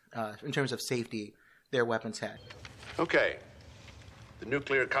U.S., in terms of safety, their weapons had. Okay. The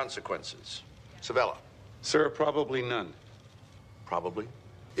nuclear consequences. Sabella. Sir, probably none. Probably?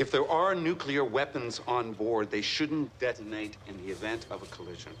 If there are nuclear weapons on board, they shouldn't detonate in the event of a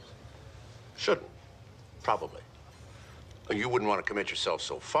collision. Shouldn't. Probably. You wouldn't want to commit yourself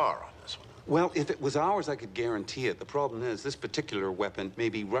so far on this one. Well, if it was ours, I could guarantee it. The problem is, this particular weapon may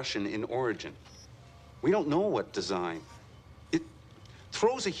be Russian in origin. We don't know what design. It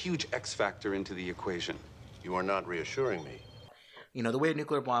throws a huge X factor into the equation. You are not reassuring me. You know, the way a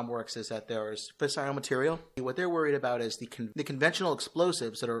nuclear bomb works is that there's fissile material. What they're worried about is the conventional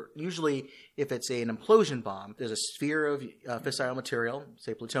explosives that are usually, if it's an implosion bomb, there's a sphere of fissile material,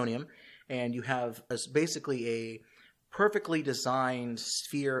 say plutonium, and you have basically a perfectly designed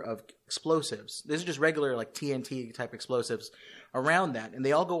sphere of explosives. These are just regular like TNT type explosives around that, and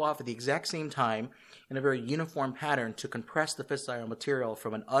they all go off at the exact same time in a very uniform pattern to compress the fissile material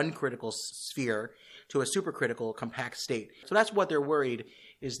from an uncritical sphere to a supercritical compact state. So that's what they're worried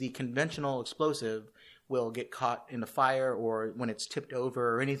is the conventional explosive will get caught in the fire or when it's tipped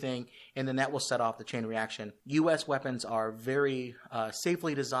over or anything, and then that will set off the chain reaction. U.S. weapons are very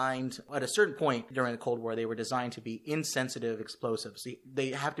safely designed. At a certain point during the Cold War, they were designed to be insensitive explosives. They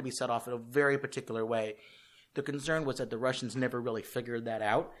have to be set off in a very particular way. The concern was that the Russians never really figured that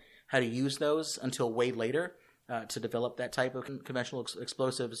out, how to use those until way later. To develop that type of conventional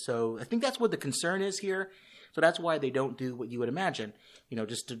explosive. So I think that's what the concern is here. So that's why they don't do what you would imagine,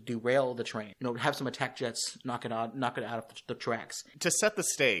 just to derail the train. Have some attack jets knock it out of the tracks. To set the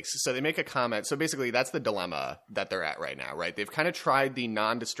stakes, so they make a comment. So basically that's the dilemma that they're at right now, right? They've kind of tried the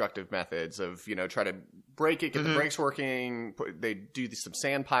non-destructive methods of, try to break it, get the brakes working. They do some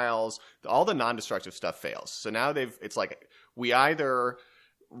sand piles. All the non-destructive stuff fails. So now it's like we either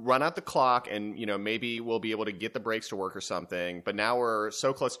run out the clock and, maybe we'll be able to get the brakes to work or something. But now we're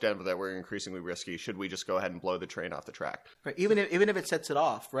so close to Denver that we're increasingly risky. Should we just go ahead and blow the train off the track? Right. Even if it sets it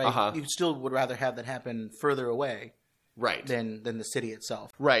off, right? You still would rather have that happen further away. Right. Than the city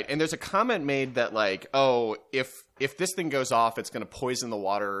itself. Right. And there's a comment made that like, oh, if this thing goes off, it's going to poison the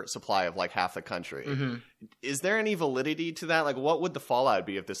water supply of like half the country. Mm-hmm. Is there any validity to that? Like, what would the fallout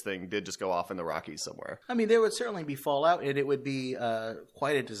be if this thing did just go off in the Rockies somewhere? I mean, there would certainly be fallout, and it would be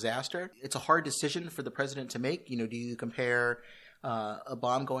quite a disaster. It's a hard decision for the president to make. Do you compare a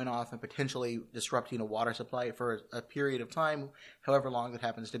bomb going off and potentially disrupting a water supply for a period of time, however long that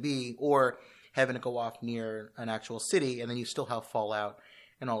happens to be, or having it go off near an actual city, and then you still have fallout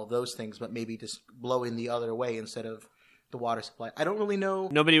and all of those things, but maybe just blowing the other way instead of the water supply. I don't really know.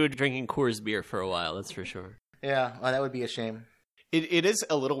 Nobody would be drinking Coors beer for a while, that's for sure. Yeah, well, that would be a shame. It is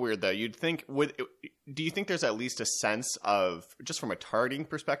a little weird, though. You'd think, do you think there's at least a sense of, just from a targeting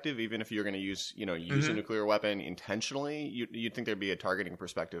perspective, even if you're going to use a nuclear weapon intentionally, you'd think there'd be a targeting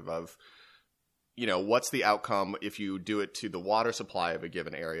perspective of, what's the outcome if you do it to the water supply of a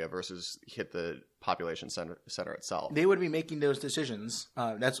given area versus hit the population center itself? They would be making those decisions.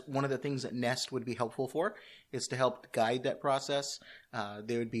 That's one of the things that NEST would be helpful for, is to help guide that process.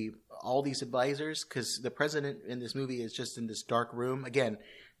 There would be all these advisors, because the president in this movie is just in this dark room. Again,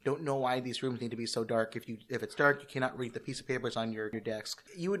 don't know why these rooms need to be so dark. If it's dark, you cannot read the piece of papers on your desk.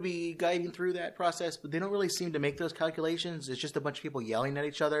 You would be guiding through that process, but they don't really seem to make those calculations. It's just a bunch of people yelling at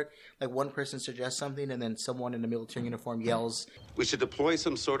each other. Like one person suggests something, and then someone in a military uniform yells. We should deploy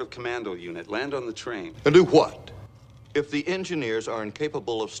some sort of commando unit, land on the train. And do what? If the engineers are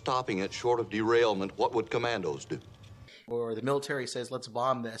incapable of stopping it short of derailment, what would commandos do? Or the military says, let's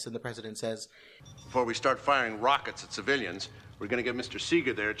bomb this, and the president says, before we start firing rockets at civilians, we're going to give Mr.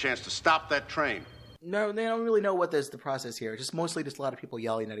 Seeger there a chance to stop that train. No, they don't really know what is the process here. Just mostly just a lot of people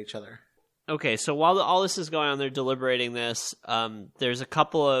yelling at each other. Okay, so while all this is going on, they're deliberating this. There's a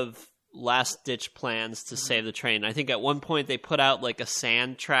couple of last-ditch plans to save the train. I think at one point they put out like a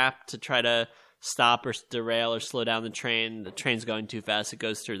sand trap to try to stop or derail or slow down the train. The train's going too fast. It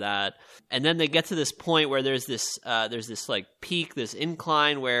goes through that. And then they get to this point where there's this like peak, this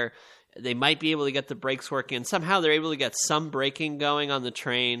incline where they might be able to get the brakes working. And somehow they're able to get some braking going on the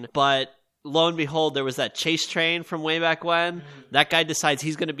train. But lo and behold, there was that chase train from way back when. That guy decides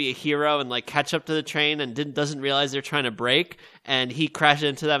he's going to be a hero and like catch up to the train and doesn't realize they're trying to brake. And he crashes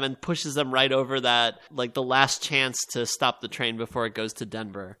into them and pushes them right over that, like the last chance to stop the train before it goes to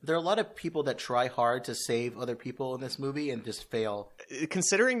Denver. There are a lot of people that try hard to save other people in this movie and just fail.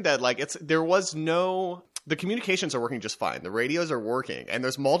 Considering that like the communications are working just fine. The radios are working. And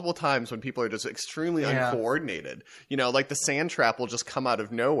there's multiple times when people are just extremely uncoordinated. Like the sand trap will just come out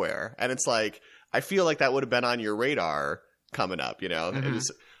of nowhere. And it's like, I feel like that would have been on your radar coming up, Mm-hmm.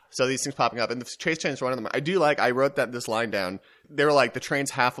 So these things popping up. And the chase train's one of them. I wrote this line down. They were like, the train's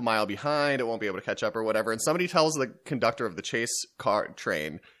half a mile behind. It won't be able to catch up or whatever. And somebody tells the conductor of the chase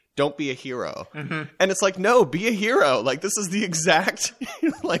train, don't be a hero. Mm-hmm. And it's like, no, be a hero. Like, this is the exact,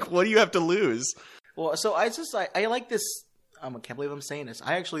 like, what do you have to lose? Well, so I like this. I can't believe I'm saying this.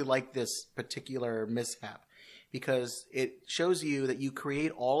 I actually like this particular mishap because it shows you that you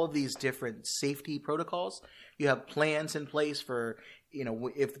create all of these different safety protocols. You have plans in place for,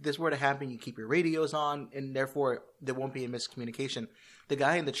 if this were to happen, you keep your radios on, and therefore there won't be a miscommunication. The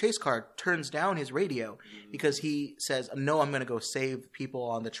guy in the chase car turns down his radio because he says, no, I'm going to go save people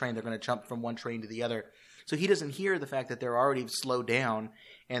on the train. They're going to jump from one train to the other. So he doesn't hear the fact that they're already slowed down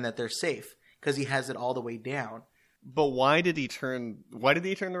and that they're safe because he has it all the way down. But why did he turn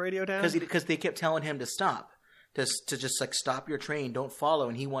the radio down? Because they kept telling him to stop. To just like stop your train, don't follow,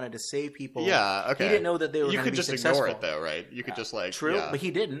 and he wanted to save people. Yeah, okay. He didn't know that they were going to be successful. You could just ignore it, though, right? You could just like true, but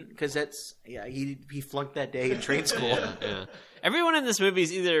he didn't because he flunked that day in train school. Yeah. Everyone in this movie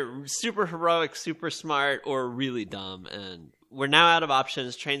is either super heroic, super smart, or really dumb. And we're now out of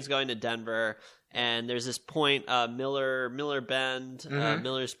options. Train's going to Denver, and there's this point, Miller Bend,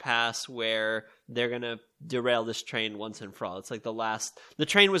 Miller's Pass, where they're going to derail this train once and for all. It's like the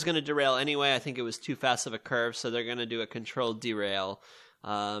train was going to derail anyway. I think it was too fast of a curve, so they're going to do a controlled derail.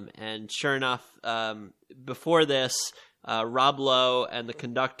 And sure enough, before this, Rob Lowe and the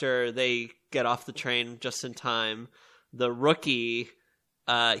conductor, they get off the train just in time. The rookie,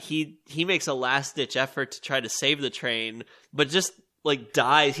 he makes a last-ditch effort to try to save the train, but just like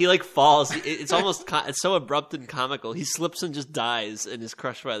dies. He like falls. It's almost it's so abrupt and comical. He slips and just dies and is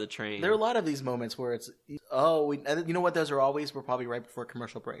crushed by the train. There are a lot of these moments where it's you know what? Those are always were probably right before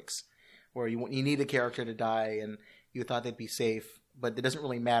commercial breaks, where you need a character to die and you thought they'd be safe, but it doesn't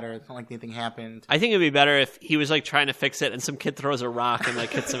really matter. It's not like anything happened. I think it'd be better if he was like trying to fix it and some kid throws a rock and like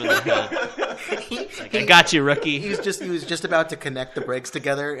hits him in the head. I got you, rookie. He was just about to connect the brakes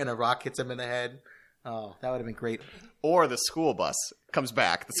together and a rock hits him in the head. Oh, that would have been great. Or the school bus comes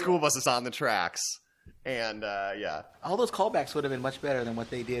back. The school bus is on the tracks. And, all those callbacks would have been much better than what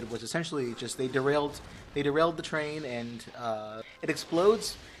they did. Was essentially just they derailed the train and it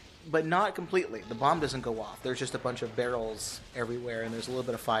explodes, but not completely. The bomb doesn't go off. There's just a bunch of barrels everywhere, and there's a little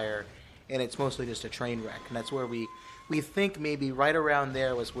bit of fire, and it's mostly just a train wreck. And that's where we think maybe right around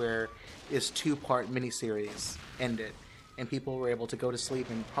there was where this 2-part miniseries ended. And people were able to go to sleep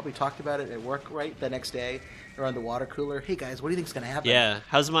and probably talked about it at work the next day around the water cooler. Hey guys, what do you think's going to happen? Yeah,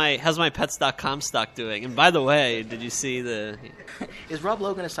 how's my Pets.com stock doing? And by the way, did you see the... Is Rob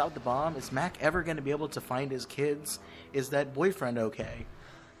Lowe going to stop the bomb? Is Mac ever going to be able to find his kids? Is that boyfriend okay?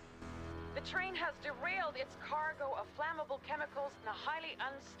 The train has derailed its cargo of flammable chemicals and a highly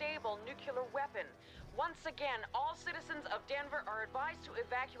unstable nuclear weapon. Once again, all citizens of Denver are advised to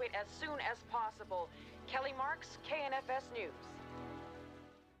evacuate as soon as possible. Kelly Marks, KNFS News.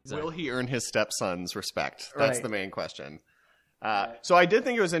 Will he earn his stepson's respect? That's the main question. So I did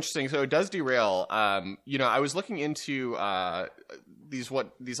think it was interesting. So it does derail. I was looking into these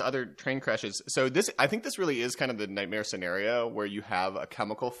other train crashes. So I think this really is kind of the nightmare scenario where you have a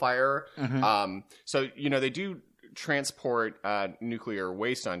chemical fire. Mm-hmm. So they do transport nuclear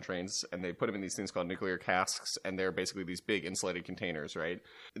waste on trains, and they put them in these things called nuclear casks, and they're basically these big insulated containers, right?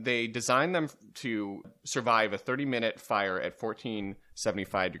 They design them to survive a 30-minute fire at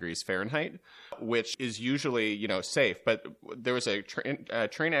 1475 degrees Fahrenheit, which is usually, safe. But there was a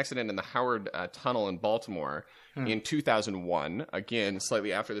train accident in the Howard Tunnel in Baltimore in 2001, again,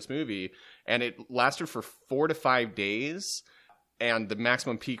 slightly after this movie, and it lasted for 4 to 5 days. And the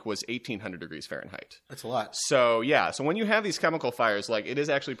maximum peak was 1,800 degrees Fahrenheit. That's a lot. So, so when you have these chemical fires, like, it is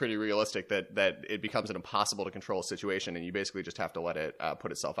actually pretty realistic that it becomes an impossible to control situation, and you basically just have to let it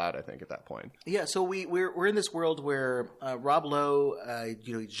put itself out, I think, at that point. Yeah, so we're in this world where Rob Lowe,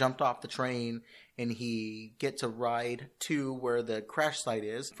 he jumped off the train, and he gets a ride to where the crash site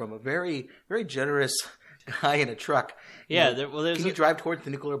is from a very, very generous guy in a truck. Yeah, can you drive towards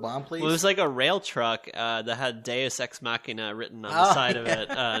the nuclear bomb, please? Well, it was like a rail truck that had Deus Ex Machina written on the side of it.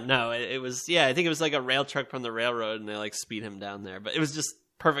 No, it was, I think it was like a rail truck from the railroad, and they like speed him down there. But it was just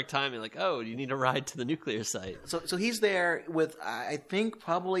perfect timing. Like, oh, you need a ride to the nuclear site. So he's there with, I think,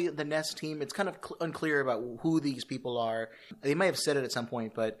 probably the Nest team. It's kind of unclear about who these people are. They might have said it at some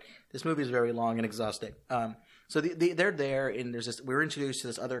point, but this movie is very long and exhausting. So they're there, and we're introduced to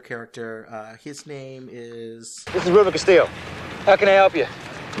this other character. His name is... This is Ruben Castillo. How can I help you?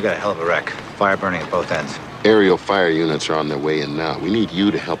 We got a hell of a wreck. Fire burning at both ends. Aerial fire units are on their way in now. We need you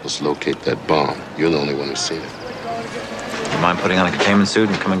to help us locate that bomb. You're the only one who's seen it. You mind putting on a containment suit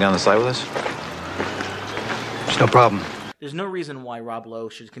and coming down the site with us? There's no problem. There's no reason why Rob Lowe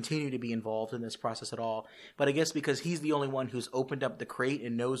should continue to be involved in this process at all. But I guess because he's the only one who's opened up the crate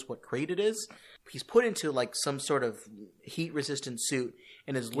and knows what crate it is, he's put into like some sort of heat-resistant suit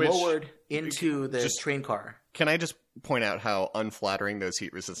and is lowered into the train car. Can I just point out how unflattering those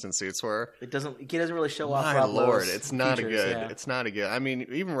heat-resistant suits were? He doesn't really show off My Rob Lord, Lowe's it's not features, a good. yeah. It's not a good. I mean,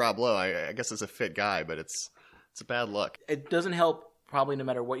 even Rob Lowe, I guess, is a fit guy, but it's a bad look. It doesn't help, probably no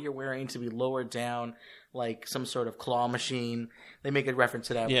matter what you're wearing, to be lowered down like some sort of claw machine. They make a reference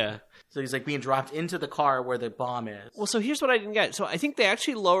to that. Yeah. So he's like being dropped into the car where the bomb is. Well, so here's what I didn't get. So I think they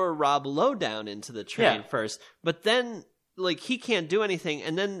actually lower Rob Lowe down into the train first, but then like he can't do anything,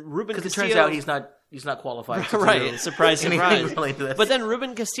 and then Ruben Castillo. Because it turns out he's not qualified to right. do Surprise. related to this. But then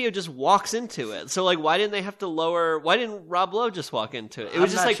Ruben Castillo just walks into it. So like, why didn't they have to lower? Why didn't Rob Lowe just walk into it? It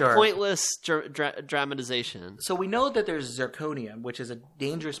was just like pointless dramatization. So we know that there's zirconium, which is a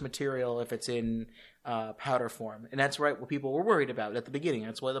dangerous material if it's in powder form, and that's right what people were worried about at the beginning.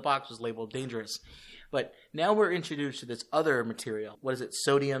 That's why the box was labeled dangerous. But now we're introduced to this other material. What is it?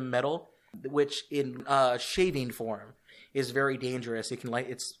 Sodium metal, which in shaving form is very dangerous. It can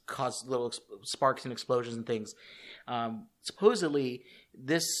it's cause little sparks and explosions and things. Supposedly,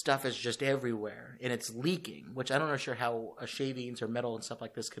 this stuff is just everywhere, and it's leaking, which I don't know sure how shavings or metal and stuff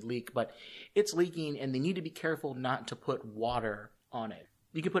like this could leak, but it's leaking, and they need to be careful not to put water on it.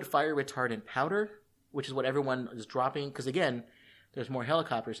 You can put fire retardant powder, which is what everyone is dropping, because again, there's more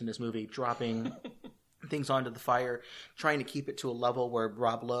helicopters in this movie dropping things onto the fire, trying to keep it to a level where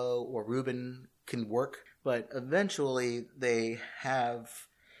Rob Lowe or Ruben can work. But eventually they have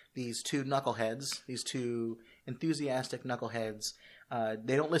these two knuckleheads, these two enthusiastic knuckleheads.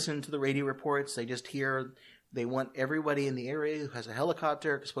 They don't listen to the radio reports. They just hear they want everybody in the area who has a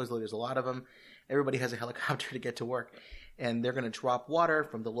helicopter, because supposedly there's a lot of them. Everybody has a helicopter to get to work. And they're going to drop water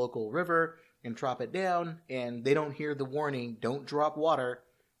from the local river and drop it down. And they don't hear the warning, don't drop water.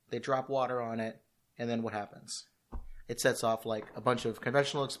 They drop water on it. And then what happens? It sets off like a bunch of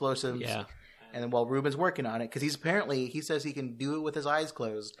conventional explosives. Yeah. And then while Ruben's working on it, because he says he can do it with his eyes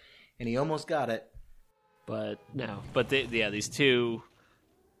closed, and he almost got it. But no. But these two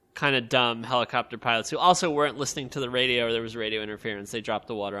kind of dumb helicopter pilots who also weren't listening to the radio, or there was radio interference. They dropped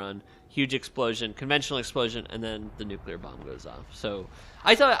the water on. Huge explosion, conventional explosion, and then the nuclear bomb goes off. So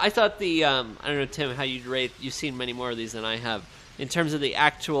I thought the I don't know, Tim, how you'd rate. You've seen many more of these than I have. In terms of the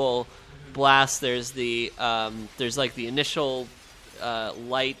actual blast, there's like the initial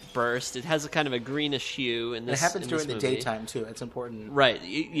light burst. It has a kind of a greenish hue in this. It happens during the movie. daytime too. It's important, right?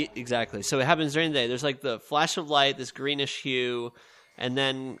 Exactly. So it happens during the day. There's like the flash of light, this greenish hue, and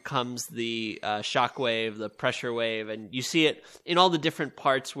then comes the shock wave, the pressure wave, and you see it in all the different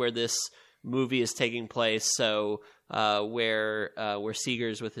parts where this movie is taking place. So where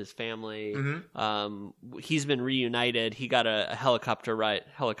Seeger's with his family, he's been reunited. He got a helicopter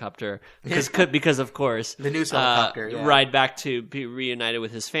because of course the news helicopter ride back to be reunited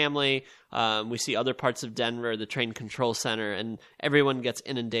with his family. We see other parts of Denver, the train control center, and everyone gets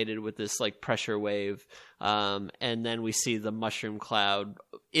inundated with this like pressure wave. And then we see the mushroom cloud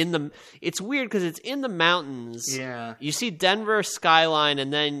it's weird because it's in the mountains. Yeah. You see Denver skyline,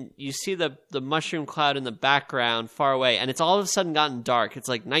 and then you see the mushroom cloud in the background far away, and it's all of a sudden gotten dark. It's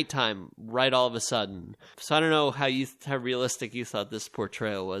like nighttime right all of a sudden. So I don't know how realistic you thought this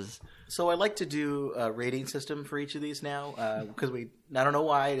portrayal was. So I like to do a rating system for each of these now, because I don't know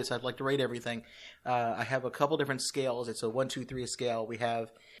why, I'd like to rate everything. I have a couple different scales. It's a 1, 2, 3 scale. We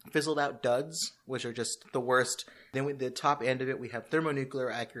have fizzled out duds, which are just the worst. Then with the top end of it, we have thermonuclear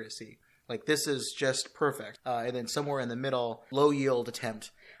accuracy. Like, this is just perfect. And then somewhere in the middle, low yield attempt.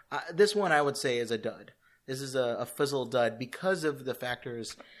 This one I would say is a dud. This is a fizzled dud because of the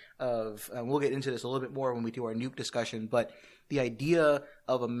factors of, we'll get into this a little bit more when we do our nuke discussion, but the idea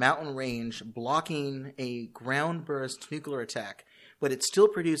of a mountain range blocking a ground burst nuclear attack, but it still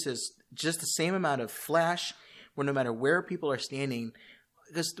produces just the same amount of flash where no matter where people are standing,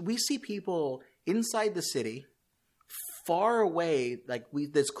 because we see people inside the city, far away, like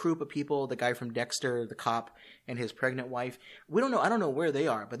this group of people, the guy from Dexter, the cop, and his pregnant wife. I don't know where they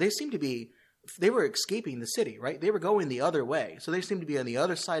are, but they were escaping the city, right? They were going the other way. So they seem to be on the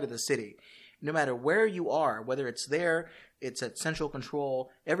other side of the city. No matter where you are, whether it's there, it's at central control,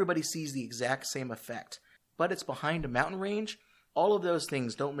 everybody sees the exact same effect. But it's behind a mountain range. All of those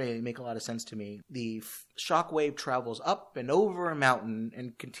things don't really make a lot of sense to me. The shockwave travels up and over a mountain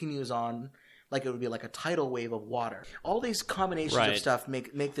and continues on like it would be like a tidal wave of water. All these combinations of stuff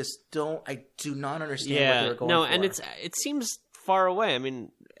make this. I do not understand what they're going for. No, and it seems far away. I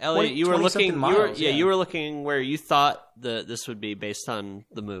mean, Elliot, you were looking. You were looking where you thought this would be based on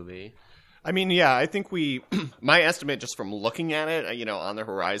the movie. I mean, yeah, I think my estimate just from looking at it, on the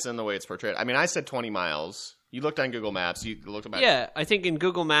horizon, the way it's portrayed, I mean, I said 20 miles. You looked on Google Maps. You looked about. Yeah, I think in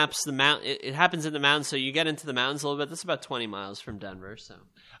Google Maps, it happens in the mountains, so you get into the mountains a little bit. That's about 20 miles from Denver. So,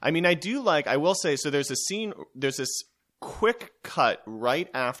 I mean, I will say, so there's this quick cut right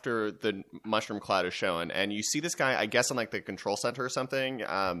after the mushroom cloud is shown, and you see this guy, I guess, on like the control center or something.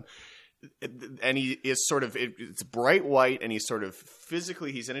 And he is sort of, it's bright white, and he's sort of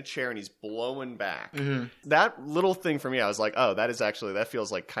physically, he's in a chair and he's blowing back. Mm-hmm. That little thing for me, I was like, oh, that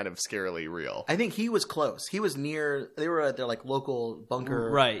feels like kind of scarily real. I think he was close. He was near, they were at their like local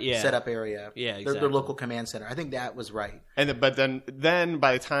bunker setup area. Yeah, exactly. Their local command center. I think that was right. But then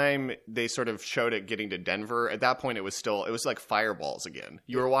by the time they sort of showed it getting to Denver, at that point it was like fireballs again.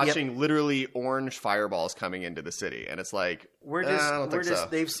 You were watching literally orange fireballs coming into the city, and it's like,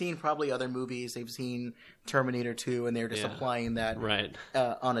 they've seen probably other movies. They've seen Terminator 2, and they're just applying that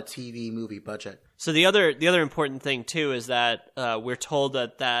on a TV movie budget. So the other important thing too is that we're told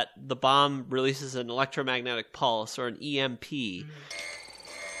that the bomb releases an electromagnetic pulse, or an EMP.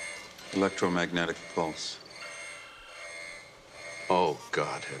 Electromagnetic pulse. Oh,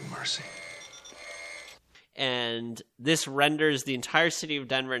 God have mercy. And this renders the entire city of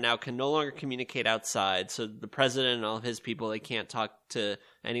Denver now can no longer communicate outside. So the president and all of his people, they can't talk to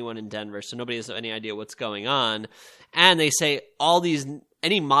anyone in Denver. So nobody has any idea what's going on. And they say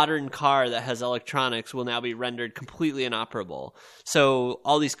any modern car that has electronics will now be rendered completely inoperable. So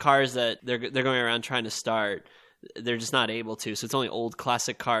all these cars that they're going around trying to start, they're just not able to. So it's only old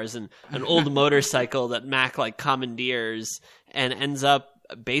classic cars and an old motorcycle that Mac like commandeers and ends up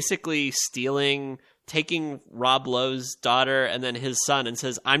basically taking Rob Lowe's daughter and then his son, and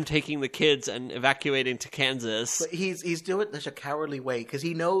says, I'm taking the kids and evacuating to Kansas. But he's doing it in such a cowardly way, because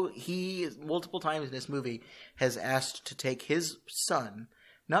he multiple times in this movie has asked to take his son,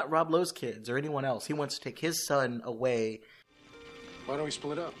 not Rob Lowe's kids or anyone else. He wants to take his son away. Why don't we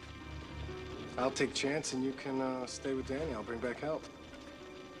split up? I'll take Chance and you can stay with Danny. I'll bring back help.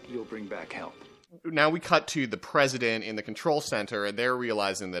 You'll bring back help. Now we cut to the president in the control center, and they're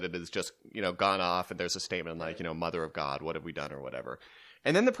realizing that it has just, gone off, and there's a statement like, Mother of God, what have we done, or whatever.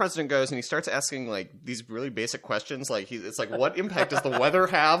 And then the president goes and he starts asking like these really basic questions. Like it's like, what impact does the weather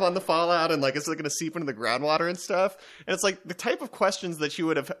have on the fallout? And like, is it going to seep into the groundwater and stuff? And it's like the type of questions that you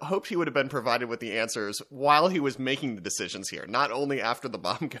would have hoped he would have been provided with the answers while he was making the decisions here, not only after the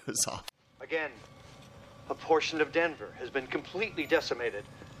bomb goes off. Again, a portion of Denver has been completely decimated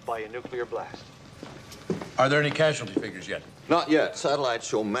by a nuclear blast. Are there any casualty figures yet? Not yet. Satellites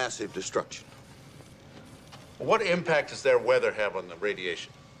show massive destruction. What impact does their weather have on the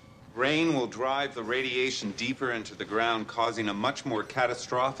radiation? Rain will drive the radiation deeper into the ground, causing a much more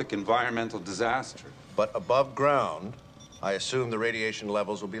catastrophic environmental disaster. But above ground, I assume the radiation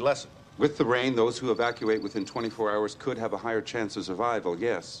levels will be lessened. With the rain, those who evacuate within 24 hours could have a higher chance of survival,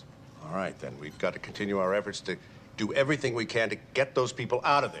 yes. All right, then we've got to continue our efforts to do everything we can to get those people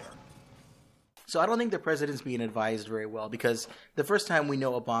out of there. So I don't think the president's being advised very well, because the first time we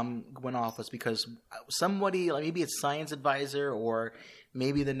know a bomb went off was because somebody, like maybe it's science advisor or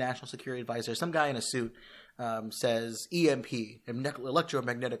maybe the national security advisor, some guy in a suit says EMP,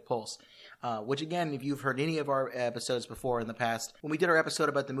 electromagnetic pulse, which again, if you've heard any of our episodes before in the past, when we did our episode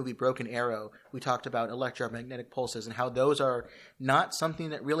about the movie Broken Arrow, we talked about electromagnetic pulses and how those are not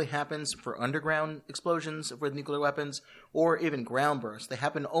something that really happens for underground explosions with nuclear weapons or even ground bursts. They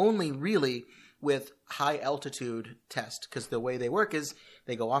happen only really with high altitude test, because the way they work is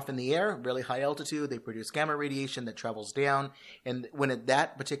they go off in the air, really high altitude, they produce gamma radiation that travels down, and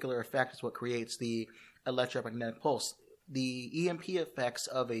that particular effect is what creates the electromagnetic pulse. The EMP effects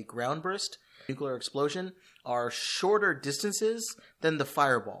of a ground burst, nuclear explosion, are shorter distances than the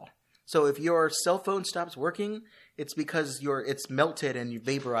fireball. So if your cell phone stops working, it's because it's melted and you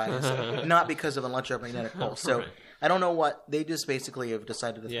vaporize, not because of an electromagnetic pulse. So I don't know what they just basically have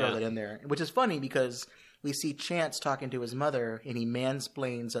decided to throw that in there, which is funny because we see Chance talking to his mother and he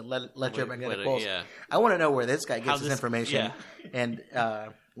mansplains electromagnetic pulse. Yeah. I want to know where this guy gets his information and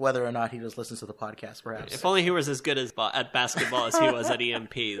whether or not he just listens to the podcast, perhaps. If only he was as good at basketball as he was at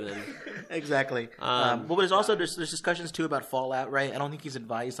EMP, then. Exactly. But there's also there's discussions too about fallout, right? I don't think he's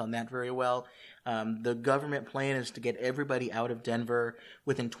advised on that very well. The government plan is to get everybody out of Denver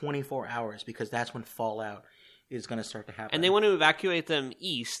within 24 hours because that's when fallout is going to start to happen. And they want to evacuate them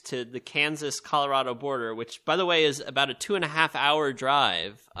east to the Kansas-Colorado border, which, by the way, is about a 2.5-hour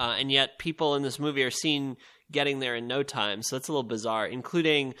drive. And yet people in this movie are seen getting there in no time. So that's a little bizarre,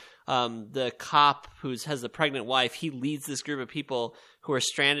 including the cop who has the pregnant wife. He leads this group of people who are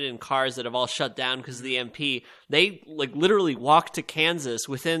stranded in cars that have all shut down because of the MP. They like literally walk to Kansas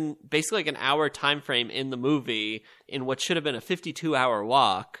within basically like an hour time frame in the movie in what should have been a 52-hour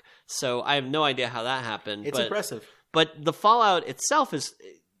walk. So I have no idea how that happened. It's impressive. But the fallout itself is,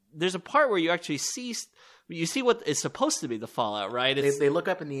 there's a part where you actually see what is supposed to be the fallout, right? They look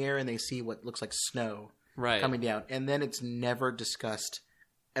up in the air and they see what looks like snow coming down. And then it's never discussed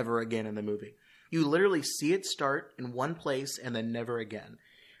ever again in the movie. You literally see it start in one place and then never again.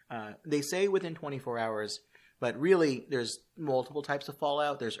 They say within 24 hours, but really there's multiple types of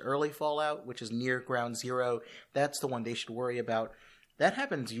fallout. There's early fallout, which is near ground zero. That's the one they should worry about. That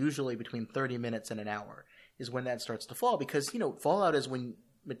happens usually between 30 minutes and an hour is when that starts to fall. Because, fallout is when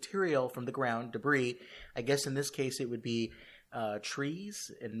material from the ground, debris, I guess in this case it would be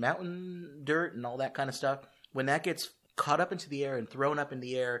trees and mountain dirt and all that kind of stuff. When that gets caught up into the air and thrown up in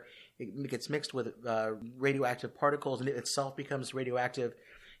the air, it gets mixed with radioactive particles and it itself becomes radioactive.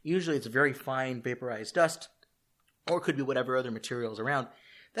 Usually it's very fine vaporized dust, or it could be whatever other materials around.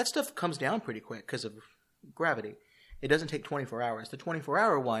 That stuff comes down pretty quick because of gravity. It doesn't take 24 hours. The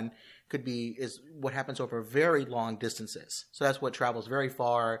 24-hour one is what happens over very long distances. So that's what travels very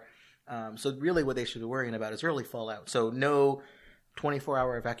far. So really what they should be worrying about is early fallout. So no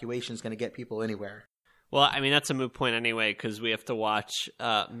 24-hour evacuation is going to get people anywhere. Well, I mean, that's a moot point anyway, because we have to watch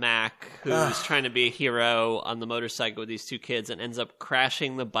Mac, who's trying to be a hero on the motorcycle with these two kids and ends up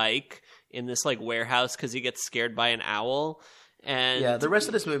crashing the bike in this like warehouse because he gets scared by an owl. And yeah, the rest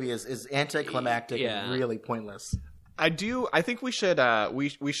of this movie is anticlimactic and really pointless. I think we should. I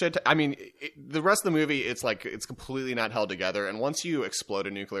mean, the rest of the movie, it's completely not held together. And once you explode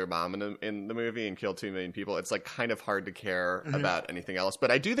a nuclear bomb in the movie and kill 2 million people, it's like kind of hard to care about anything else. But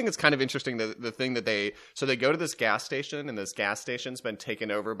I do think it's kind of interesting the thing that they go to this gas station, and this gas station's been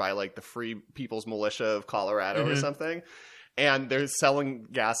taken over by like the Free People's Militia of Colorado or something, and they're selling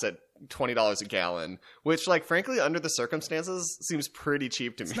gas at $20 a gallon, which, like, frankly, under the circumstances, seems pretty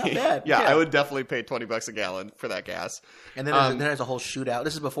cheap to me. It's not bad. Yeah, I would definitely pay $20 a gallon for that gas. And then there's a whole shootout.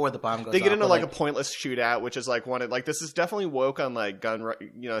 This is before the bomb goes off. They get into like a pointless shootout, which is like this is definitely woke on like gun,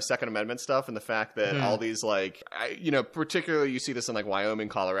 Second Amendment stuff, and the fact that all these particularly you see this in like Wyoming,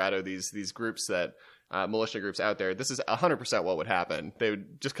 Colorado, these groups that. Militia groups out there, this is 100% what would happen. They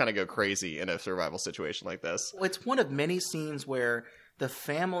would just kind of go crazy in a survival situation like this. Well, it's one of many scenes where the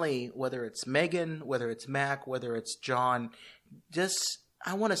family, whether it's Megan, whether it's Mac, whether it's John, just,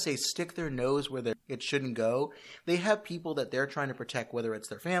 I want to say, stick their nose where it shouldn't go. They have people that they're trying to protect, whether it's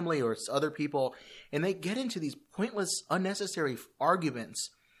their family or it's other people, and they get into these pointless, unnecessary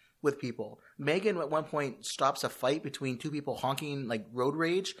arguments with people. Megan at one point stops a fight between two people honking like road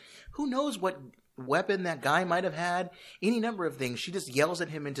rage. Who knows what weapon that guy might have had? Any number of things. She just yells at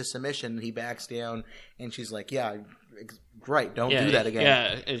him into submission. He backs down, and she's like, "Yeah, right. Don't do that again."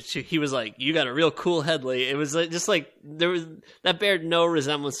 Yeah, and he was like, "You got a real cool headlight." It was just like that bared no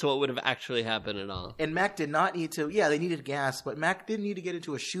resemblance to what would have actually happened at all. And Mac did not need to. Yeah, they needed gas, but Mac didn't need to get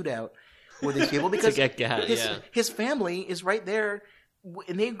into a shootout with these people because to get gas, his family is right there,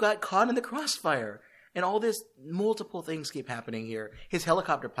 and they got caught in the crossfire. And all this, multiple things keep happening here. His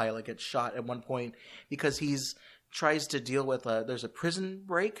helicopter pilot gets shot at one point because tries to deal with there's a prison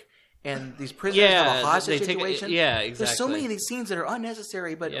break, and these prisoners have a hostage situation. Exactly. There's so many of these scenes that are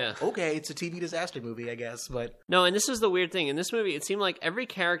unnecessary, but okay, it's a TV disaster movie, I guess. But no, and this is the weird thing. In this movie, it seemed like every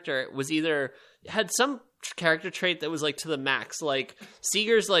character was either had some character trait that was like to the max. Like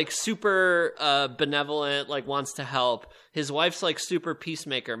Seeger's like super benevolent, like wants to help. His wife's like super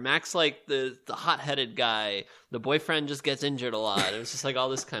peacemaker. Mac's like the hot-headed guy. The boyfriend just gets injured a lot. It was just like all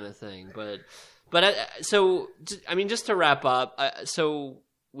this kind of thing. But so I mean, just to wrap up, so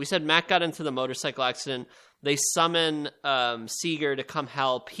we said Mac got into the motorcycle accident. They summon Seeger to come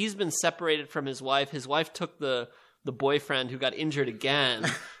help. He's been separated from his wife. His wife took the boyfriend who got injured again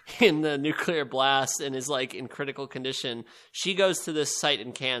in the nuclear blast and is like in critical condition. She goes to this site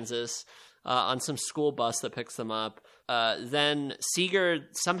in Kansas on some school bus that picks them up. Then Seeger,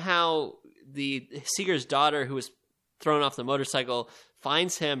 somehow Seeger's daughter, who was thrown off the motorcycle,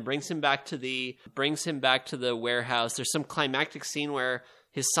 finds him, brings him back to the warehouse. There's some climactic scene where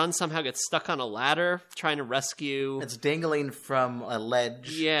his son somehow gets stuck on a ladder trying to rescue. It's dangling from a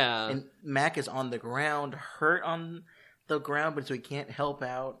ledge. Yeah. And Mac is on the ground, hurt on the ground, but so he can't help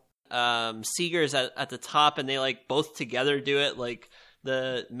out. Seeger's at the top, and they like both together do it. Like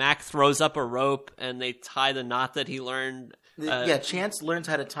the Mac throws up a rope, and they tie the knot that he learned. Chance learns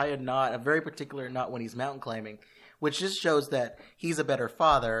how to tie a knot, a very particular knot when he's mountain climbing, which just shows that he's a better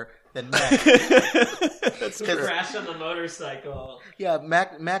father than Mac. That's crash on the motorcycle. Yeah,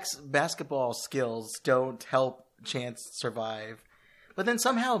 Mac's basketball skills don't help Chance survive. But then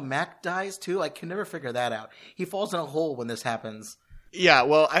somehow Mac dies too. I can never figure that out. He falls in a hole when this happens. Yeah,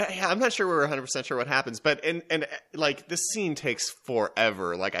 well, I'm not sure we're 100% sure what happens, but and like this scene takes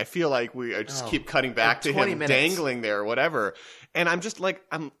forever. Like I feel like we just keep cutting back to him dangling there or whatever. And I'm just like,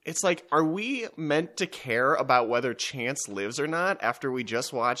 it's like, are we meant to care about whether Chance lives or not after we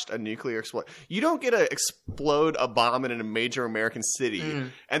just watched a nuclear explosion? You don't get to explode a bomb in a major American city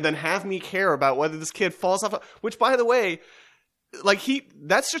and then have me care about whether this kid falls off. Which, by the way, like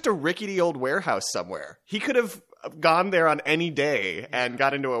that's just a rickety old warehouse somewhere. He could have gone there on any day and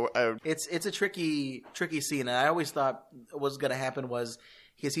got into a... It's a tricky scene. And I always thought what was going to happen was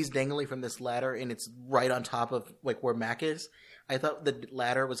because he's dangling from this ladder and it's right on top of like where Mac is. I thought the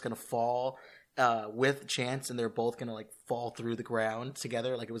ladder was going to fall with Chance and they're both going to like fall through the ground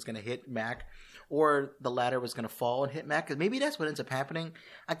together, like it was going to hit Mac, or the ladder was going to fall and hit Mac. Because maybe that's what ends up happening.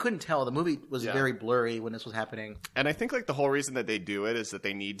 I couldn't tell. The movie was very blurry when this was happening. And I think like the whole reason that they do it is that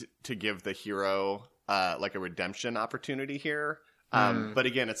they need to give the hero like a redemption opportunity here. But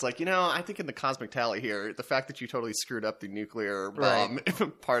again, it's like, I think in the cosmic tally here, the fact that you totally screwed up the nuclear bomb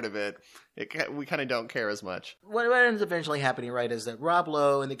part of it, we kind of don't care as much. What ends up eventually happening, right, is that Rob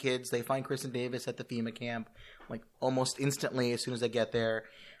Lowe and the kids, they find Kristen Davis at the FEMA camp, like almost instantly as soon as they get there.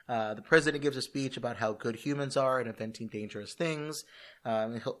 The president gives a speech about how good humans are at inventing dangerous things.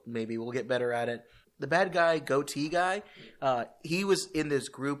 Maybe we'll get better at it. The bad guy, goatee guy, he was in this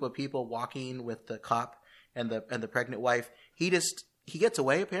group of people walking with the cop and the pregnant wife. He gets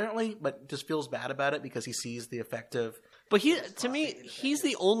away apparently, but just feels bad about it because he sees the effect of. But to me, he's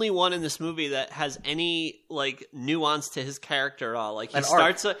the only one in this movie that has any like nuance to his character at all. Like he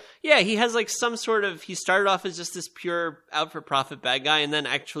he has like some sort of. He started off as just this pure out for profit bad guy, and then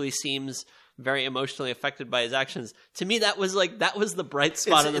actually seems very emotionally affected by his actions. To me, that was the bright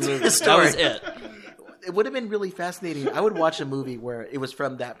spot of the movie. That was it. It would have been really fascinating. I would watch a movie where it was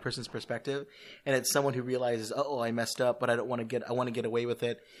from that person's perspective, and it's someone who realizes, "Oh, I messed up, but I want to get away with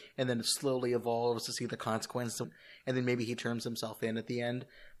it," and then it slowly evolves to see the consequence, and then maybe he turns himself in at the end.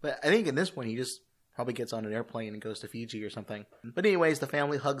 But I think in this one, he just probably gets on an airplane and goes to Fiji or something. But anyways, the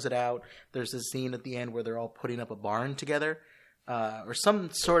family hugs it out. There's this scene at the end where they're all putting up a barn together. Or some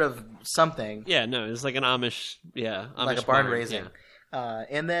sort of something. Yeah, no, it's like an Amish like a barn raising. Yeah.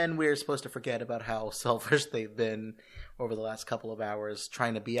 And then we're supposed to forget about how selfish they've been over the last couple of hours,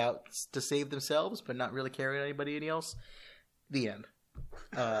 trying to be out to save themselves, but not really caring anybody else. The end.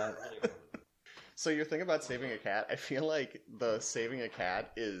 So you're thinking about saving a cat. I feel like the saving a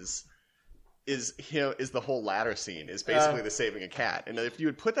cat is the whole ladder scene is basically the saving a cat. And if you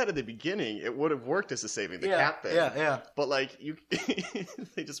had put that at the beginning, it would have worked as a saving the cat thing. Yeah. But like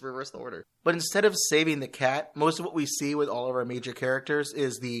they just reversed the order. But instead of saving the cat, most of what we see with all of our major characters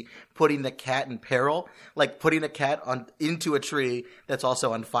is the putting the cat in peril, like putting a cat into a tree that's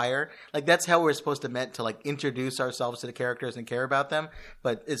also on fire. Like that's how we're supposed to meant to like introduce ourselves to the characters and care about them.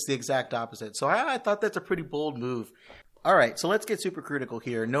 But it's the exact opposite. So I thought that's a pretty bold move. All right, so let's get super critical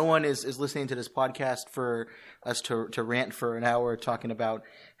here. No one is listening to this podcast for us to rant for an hour talking about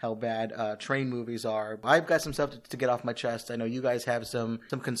how bad train movies are. I've got some stuff to get off my chest. I know you guys have some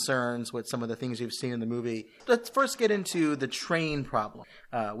concerns with some of the things you've seen in the movie. Let's first get into the train problem.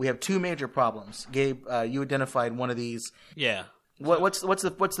 We have two major problems. Gabe, you identified one of these. Yeah. What's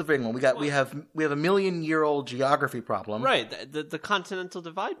the big one? We have a 1,000,000-year-old geography problem. Right, the continental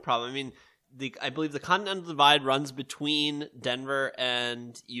divide problem. I mean, I believe the continental divide runs between Denver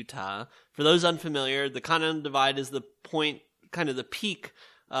and Utah. For those unfamiliar, the continental divide is the point, kind of the peak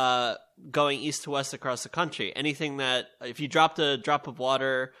going east to west across the country. Anything that, if you dropped a drop of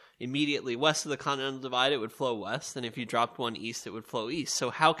water immediately west of the continental divide, it would flow west. And if you dropped one east, it would flow east. So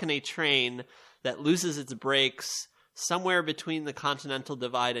how can a train that loses its brakes somewhere between the continental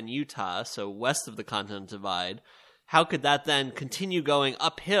divide and Utah, so west of the continental divide, how could that then continue going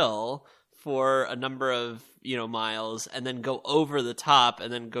uphill for a number of miles and then go over the top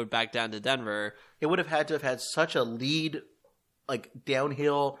and then go back down to Denver? It would have had to have had such a lead, like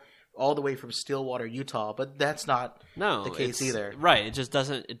downhill all the way from Stillwater, Utah, but that's not the case either. Right. It just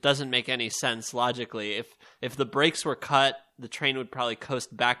doesn't make any sense logically. If the brakes were cut, the train would probably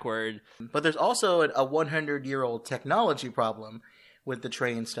coast backward. But there's also a 100-year-old technology problem with the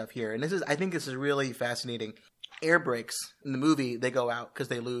train stuff here. And I think this is really fascinating. Air brakes in the movie, they go out because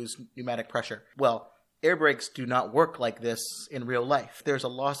they lose pneumatic pressure. Well, air brakes do not work like this in real life. There's a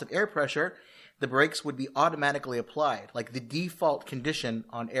loss of air pressure. The brakes would be automatically applied. Like the default condition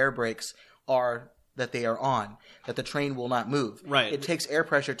on air brakes are that they are on, that the train will not move. Right. It takes air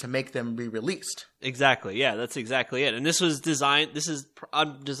pressure to make them be released. Exactly. Yeah, that's exactly it. And this is designed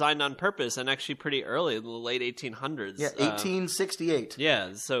on purpose, and actually pretty early, in the late 1800s. Yeah, 1868.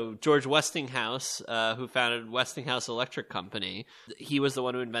 Yeah, so George Westinghouse, who founded Westinghouse Electric Company, he was the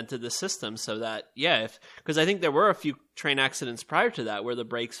one who invented the system so that, because I think there were a few train accidents prior to that where the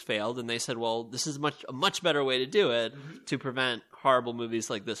brakes failed, and they said, well, this is a much better way to do it to prevent horrible movies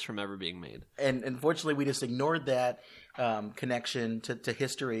like this from ever being made. And unfortunately, we just ignored that connection to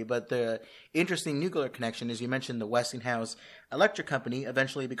history. But the interesting nuclear connection is, you mentioned the Westinghouse Electric Company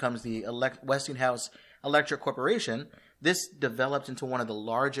eventually becomes the Westinghouse Electric Corporation. This developed into one of the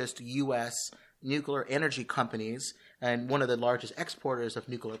largest U.S. nuclear energy companies and one of the largest exporters of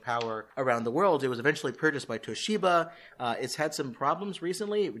nuclear power around the world. It was eventually purchased by Toshiba. It's had some problems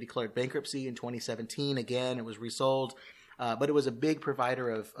recently. It declared bankruptcy in 2017. Again, it was resold. But it was a big provider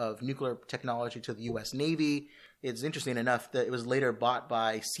of nuclear technology to the U.S. Navy. It's interesting enough that it was later bought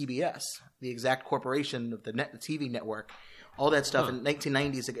by CBS, the exact corporation of the TV network. All that stuff in the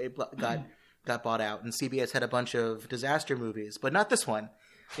 1990s it got bought out, and CBS had a bunch of disaster movies, but not this one.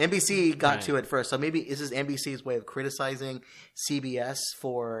 NBC got to it first, so maybe this is NBC's way of criticizing CBS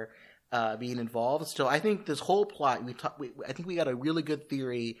for being involved. So I think this whole plot, I think we got a really good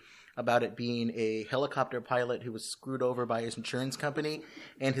theory about it being a helicopter pilot who was screwed over by his insurance company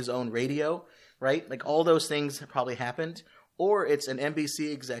and his own radio, right? Like all those things probably happened. Or it's an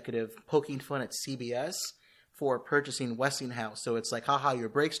NBC executive poking fun at CBS for purchasing Westinghouse. So it's like, haha, your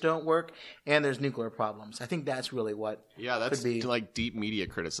brakes don't work and there's nuclear problems. I think that's really what that's could be. Like deep media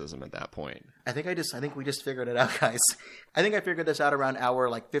criticism at that point. I think we just figured it out, guys. I think I figured this out around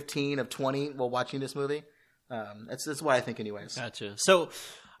hour 15 of 20 while watching this movie. That's what I think anyways. Gotcha. So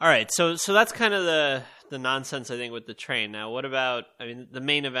all right, so that's kind of the nonsense, I think, with the train. Now, what about, the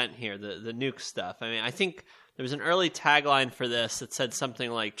main event here, the nuke stuff? I think there was an early tagline for this that said something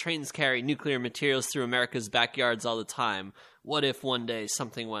like, trains carry nuclear materials through America's backyards all the time. What if one day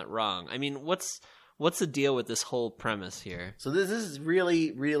something went wrong? What's the deal with this whole premise here? So this is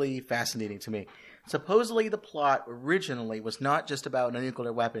really, really fascinating to me. Supposedly the plot originally was not just about a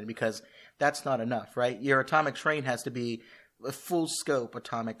nuclear weapon, because that's not enough, right? Your atomic train has to be a full scope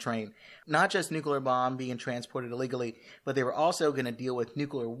atomic train. Not just nuclear bomb being transported illegally, but they were also going to deal with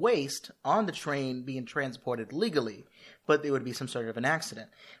nuclear waste on the train being transported legally. But there would be some sort of an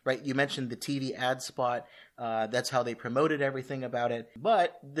accident, right? You mentioned the TV ad spot. That's how they promoted everything about it.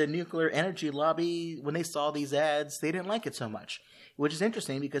 But the nuclear energy lobby, when they saw these ads, they didn't like it so much, which is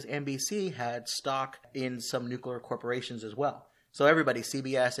interesting because NBC had stock in some nuclear corporations as well. So everybody,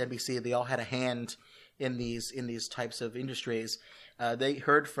 CBS, NBC, they all had a hand in these types of industries. They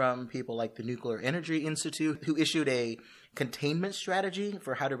heard from people like the Nuclear Energy Institute, who issued a containment strategy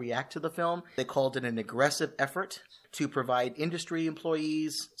for how to react to the film. They called it an aggressive effort to provide industry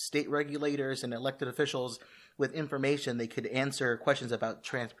employees, state regulators, and elected officials with information they could answer questions about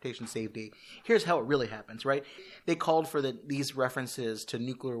transportation safety. Here's how it really happens, right? They called for these references to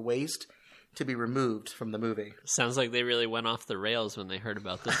nuclear waste to be removed from the movie. Sounds like they really went off the rails when they heard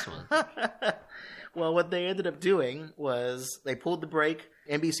about this one. Well, what they ended up doing was they pulled the brake.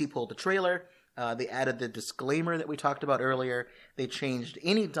 NBC pulled the trailer. They added the disclaimer that we talked about earlier. They changed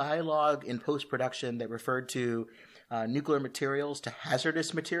any dialogue in post-production that referred to nuclear materials to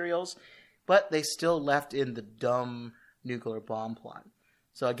hazardous materials, but they still left in the dumb nuclear bomb plot.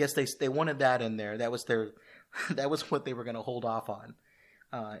 So I guess they wanted that in there. That was what they were going to hold off on.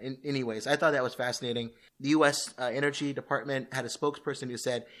 Anyways, I thought that was fascinating. The U.S. Energy Department had a spokesperson who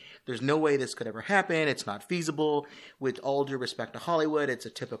said, there's no way this could ever happen. It's not feasible. With all due respect to Hollywood, it's a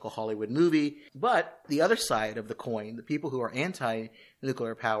typical Hollywood movie. But the other side of the coin, the people who are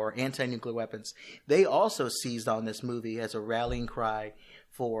anti-nuclear power, anti-nuclear weapons, they also seized on this movie as a rallying cry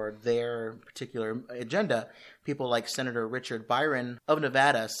for their particular agenda. People like Senator Richard Byron of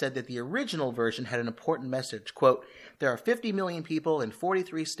Nevada said that the original version had an important message. Quote, there are 50 million people in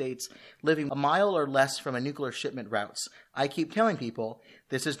 43 states living a mile or less from a nuclear shipment routes. I keep telling people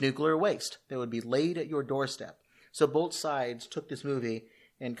this is nuclear waste that would be laid at your doorstep. So both sides took this movie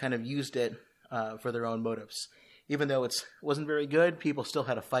and kind of used it for their own motives. Even though it wasn't very good, people still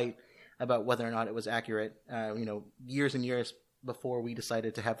had a fight about whether or not it was accurate, years and years before we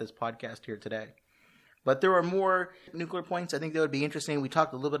decided to have this podcast here today. But there are more nuclear points I think that would be interesting. We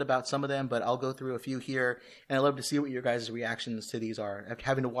talked a little bit about some of them, but I'll go through a few here, and I'd love to see what your guys' reactions to these are. After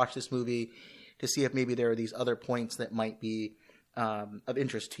having to watch this movie to see if maybe there are these other points that might be of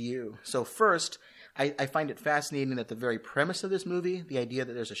interest to you. So first, I find it fascinating that the very premise of this movie, the idea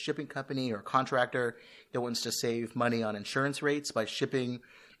that there's a shipping company or contractor that wants to save money on insurance rates by shipping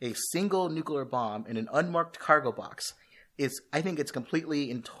a single nuclear bomb in an unmarked cargo box I think it's completely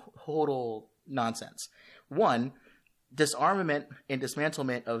in total nonsense. One, disarmament and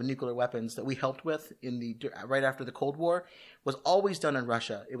dismantlement of nuclear weapons that we helped with right after the Cold War was always done in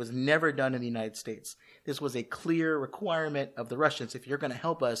Russia. It was never done in the United States. This was a clear requirement of the Russians. If you're going to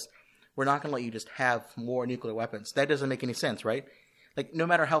help us, we're not going to let you just have more nuclear weapons. That doesn't make any sense, right? Like, no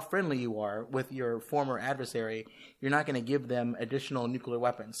matter how friendly you are with your former adversary, you're not going to give them additional nuclear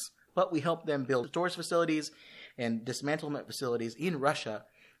weapons. But we helped them build storage facilities and dismantlement facilities in Russia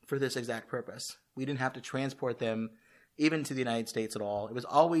for this exact purpose. We didn't have to transport them even to the United States at all. It was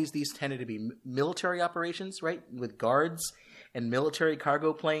always, these tended to be military operations, right? With guards and military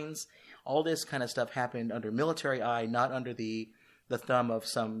cargo planes. All this kind of stuff happened under military eye, not under the thumb of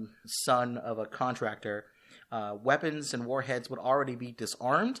some son of a contractor. Weapons and warheads would already be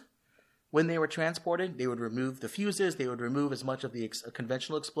disarmed when they were transported. They would remove the fuses. They would remove as much of the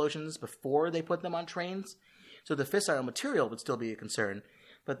conventional explosions before they put them on trains. So the fissile material would still be a concern,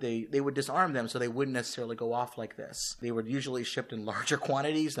 but they would disarm them so they wouldn't necessarily go off like this. They were usually shipped in larger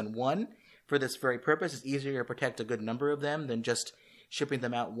quantities than one. For this very purpose, it's easier to protect a good number of them than just shipping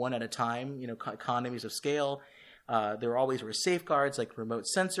them out one at a time, economies of scale. There always were safeguards like remote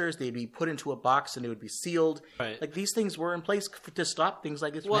sensors. They'd be put into a box and it would be sealed. Right. Like, these things were in place to stop things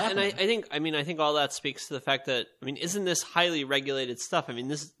like this from Well, happening. and I think all that speaks to the fact that, isn't this highly regulated stuff?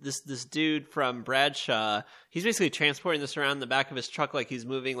 This dude from Bradshaw, he's basically transporting this around the back of his truck like he's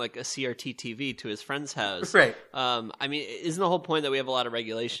moving like a CRT TV to his friend's house. Right. Isn't the whole point that we have a lot of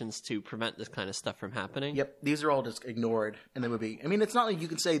regulations to prevent this kind of stuff from happening? Yep. These are all just ignored in the movie. It's not like you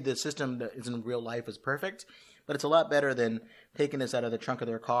can say the system that is in real life is perfect, but it's a lot better than taking this out of the trunk of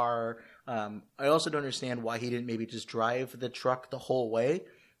their car. I also don't understand why he didn't maybe just drive the truck the whole way.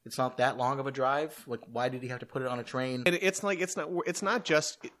 It's not that long of a drive. Like, why did he have to put it on a train? And it's not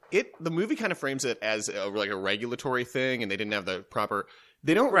just it. The movie kind of frames it as a regulatory thing, and they didn't have the proper.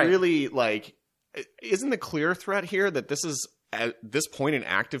 They don't really like. Isn't the clear threat here that this is at this point an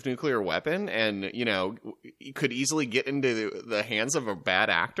active nuclear weapon, and it could easily get into the hands of a bad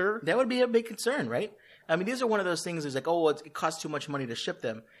actor? That would be a big concern, right? These are one of those things. Is like, it costs too much money to ship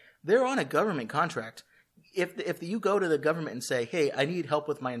them. They're on a government contract. If you go to the government and say, hey, I need help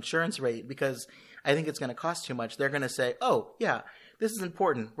with my insurance rate because I think it's going to cost too much, they're going to say, oh, yeah, this is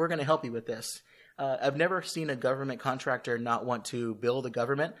important. We're going to help you with this. I've never seen a government contractor not want to bill the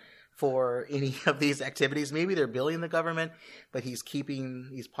government for any of these activities. Maybe they're billing the government, but he's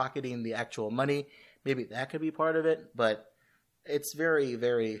pocketing the actual money. Maybe that could be part of it, but it's very,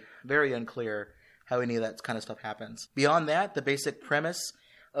 very, very unclear how any of that kind of stuff happens. Beyond that, the basic premise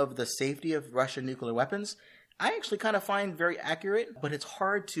of the safety of Russian nuclear weapons, I actually kind of find very accurate, but it's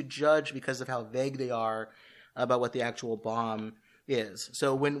hard to judge because of how vague they are about what the actual bomb is.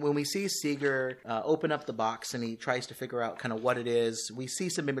 So when we see Seeger open up the box and he tries to figure out kind of what it is, we see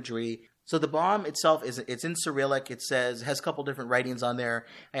some imagery. So the bomb itself it's in Cyrillic. It has a couple different writings on there.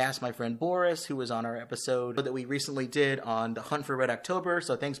 I asked my friend Boris, who was on our episode that we recently did on the Hunt for Red October.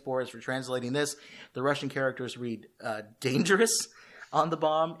 So thanks, Boris, for translating this. The Russian characters read dangerous on the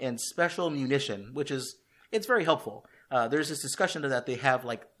bomb and special munition, it's very helpful. There's this discussion that they have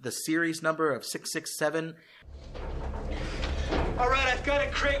like the series number of 667. All right, I've got a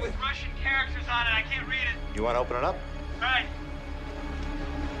crate with Russian characters on it. I can't read it. You want to open it up? All right.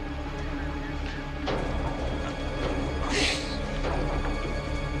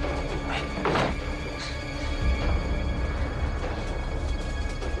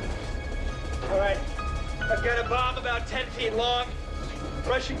 All right, I've got a bomb about 10 feet long.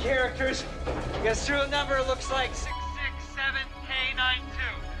 Russian characters. You got a serial number, it looks like 667K92.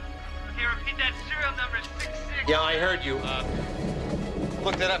 Okay, repeat that serial number, 66. Yeah, I heard you.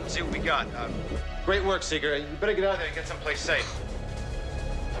 Look that up and see what we got. Great work, Seeger. You better get out there and get someplace safe.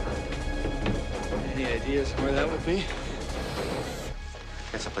 Any ideas where that would be?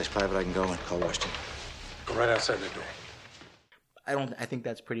 Got someplace private I can go and call Washington. Go right outside the door. I think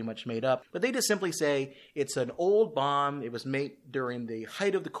that's pretty much made up. But they just simply say it's an old bomb. It was made during the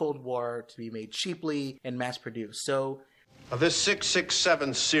height of the Cold War to be made cheaply and mass-produced. So, This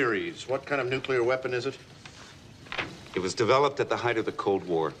 667 series, what kind of nuclear weapon is it? It was developed at the height of the Cold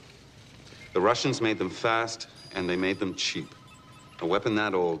War. The Russians made them fast, and they made them cheap. A weapon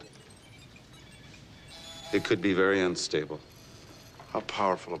that old, it could be very unstable. How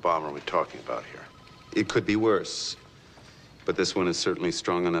powerful a bomb are we talking about here? It could be worse. But this one is certainly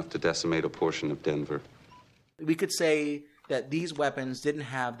strong enough to decimate a portion of Denver. we could say that these weapons didn't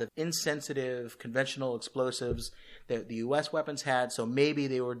have the insensitive conventional explosives that the U.S. weapons had. So maybe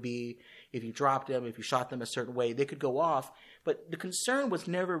they would be, if you dropped them, if you shot them a certain way, they could go off. But the concern was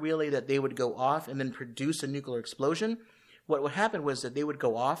never really that they would go off and then produce a nuclear explosion. What would happen was that they would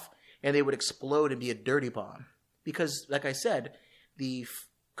go off and they would explode and be a dirty bomb. Because, like I said, the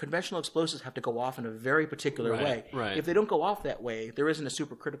conventional explosives have to go off in a very particular way. Right. If they don't go off that way, there isn't a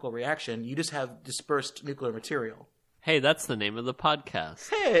supercritical reaction. You just have dispersed nuclear material. Hey, that's the name of the podcast.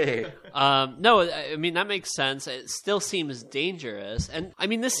 Hey! No, I mean, that makes sense. It still seems dangerous. And, I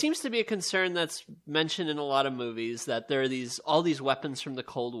mean, this seems to be a concern that's mentioned in a lot of movies, that there are all these weapons from the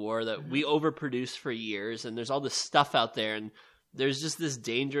Cold War that we overproduced for years, and there's all this stuff out there, and there's just this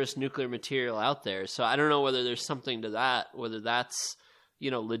dangerous nuclear material out there. So I don't know whether there's something to that, whether that's,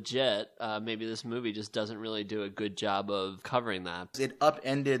 legit. Maybe this movie just doesn't really do a good job of covering that. It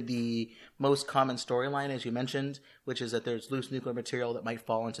upended the most common storyline, as you mentioned, which is that there's loose nuclear material that might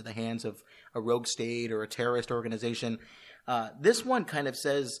fall into the hands of a rogue state or a terrorist organization. This one kind of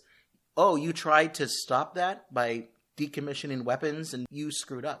says, oh, you tried to stop that by decommissioning weapons and you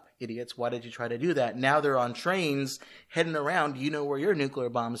screwed up, idiots. Why did you try to do that? Now they're on trains heading around. You know where your nuclear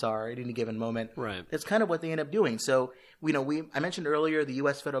bombs are at any given moment. Right. That's kind of what they end up doing. So, I mentioned earlier the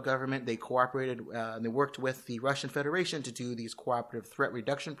U.S. federal government, they cooperated, they worked with the Russian Federation to do these cooperative threat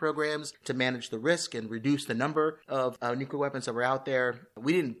reduction programs to manage the risk and reduce the number of nuclear weapons that were out there.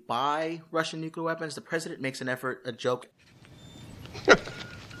 We didn't buy Russian nuclear weapons. The president makes an effort, a joke.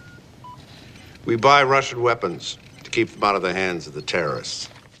 We buy Russian weapons to keep them out of the hands of the terrorists.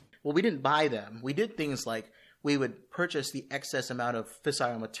 Well, we didn't buy them. We did things like we would purchase the excess amount of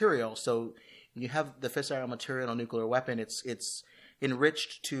fissile material. So you have the fissile material in a nuclear weapon, it's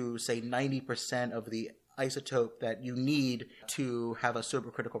enriched to, say, 90% of the isotope that you need to have a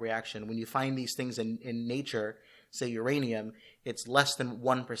supercritical reaction. When you find these things in nature, say uranium, it's less than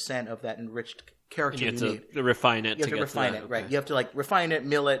 1% of that enriched character you need. To refine it. You have to refine it, right. You have to refine it,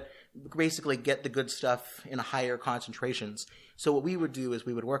 mill it, basically get the good stuff in higher concentrations. So what we would do is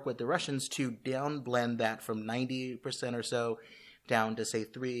we would work with the Russians to downblend that from 90% or so down to, say,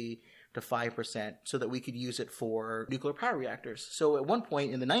 3 to 5% so that we could use it for nuclear power reactors. So at one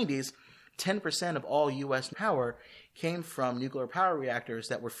point in the 90s, 10% of all U.S. power came from nuclear power reactors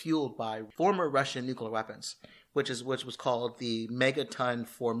that were fueled by former Russian nuclear weapons, which was called the Megaton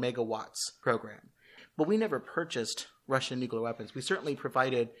for Megawatts program. But we never purchased Russian nuclear weapons. We certainly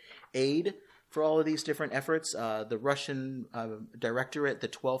provided aid for all of these different efforts. The Russian Directorate, the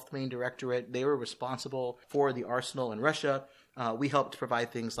 12th Main Directorate, they were responsible for the arsenal in Russia. We helped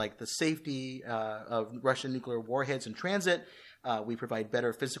provide things like the safety of Russian nuclear warheads in transit. We provide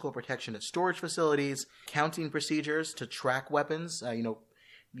better physical protection at storage facilities, counting procedures to track weapons.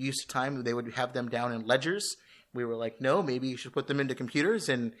 Use of time, they would have them down in ledgers. We were like, no, maybe you should put them into computers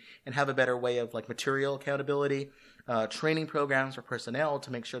and have a better way of material accountability. Training programs for personnel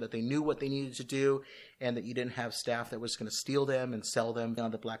to make sure that they knew what they needed to do and that you didn't have staff that was going to steal them and sell them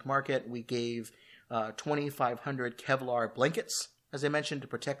on the black market. We gave 2,500 Kevlar blankets, as I mentioned, to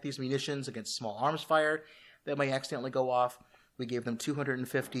protect these munitions against small arms fire that may accidentally go off. We gave them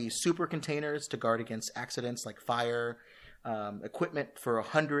 250 super containers to guard against accidents like fire, equipment for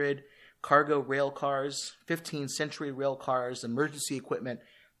 100 cargo rail cars, 15 Century rail cars, emergency equipment,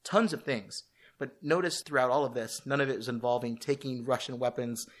 tons of things. But notice throughout all of this, none of it was involving taking Russian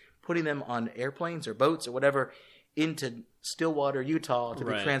weapons, putting them on airplanes or boats or whatever into Stillwater, Utah to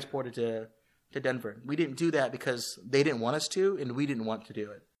be transported to Denver. We didn't do that because they didn't want us to, and we didn't want to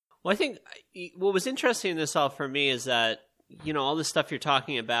do it. Well, I think what was interesting in this all for me is that, all this stuff you're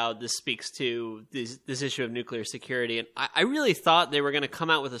talking about, this speaks to this issue of nuclear security. And I really thought they were going to come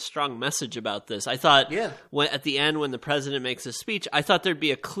out with a strong message about this. I thought at the end when the president makes a speech, I thought there'd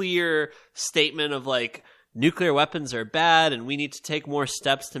be a clear statement of nuclear weapons are bad and we need to take more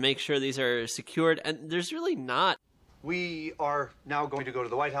steps to make sure these are secured. And there's really not. We are now going to go to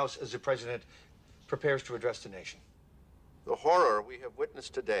the White House as the president prepares to address the nation. The horror we have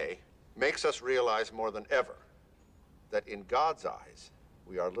witnessed today makes us realize more than ever that in God's eyes,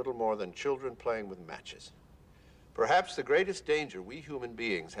 we are little more than children playing with matches. Perhaps the greatest danger we human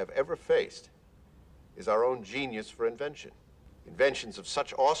beings have ever faced is our own genius for invention. Inventions of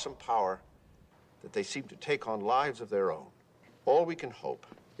such awesome power that they seem to take on lives of their own. All we can hope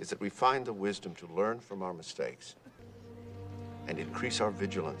is that we find the wisdom to learn from our mistakes and increase our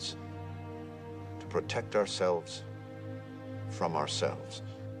vigilance to protect ourselves from ourselves.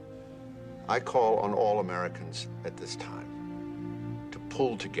 I call on all Americans at this time to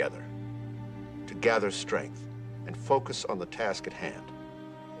pull together, to gather strength, and focus on the task at hand,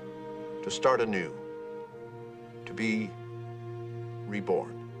 to start anew, to be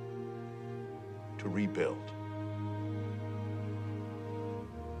reborn, to rebuild.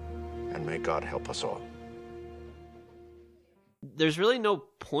 And may God help us all. There's really no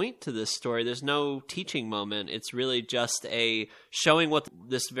point to this story. There's no teaching moment. It's really just a showing what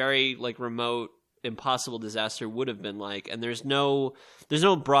this very remote, impossible disaster would have been like. And there's no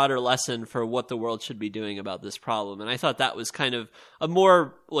broader lesson for what the world should be doing about this problem. And I thought that was kind of a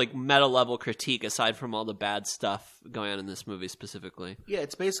more meta level critique aside from all the bad stuff going on in this movie specifically. Yeah,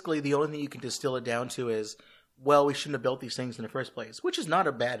 it's basically the only thing you can distill it down to is, well, we shouldn't have built these things in the first place, which is not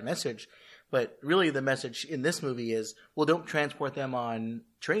a bad message. But really the message in this movie is, well, don't transport them on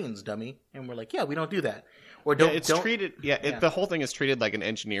trains, dummy. And we're like, yeah, we don't do that. Or don't. The whole thing is treated like an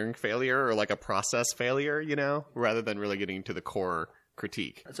engineering failure or like a process failure, rather than really getting to the core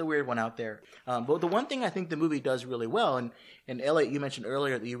critique. That's a weird one out there. But the one thing I think the movie does really well, and Elliot, you mentioned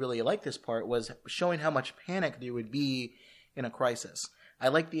earlier that you really liked this part, was showing how much panic there would be in a crisis. I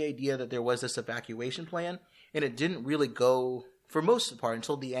like the idea that there was this evacuation plan, and it didn't really go, for most of the part,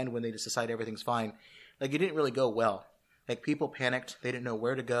 until the end when they just decide everything's fine. It didn't really go well. People panicked. They didn't know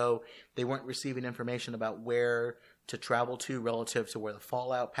where to go. They weren't receiving information about where to travel to relative to where the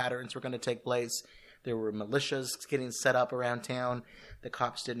fallout patterns were going to take place. There were militias getting set up around town. The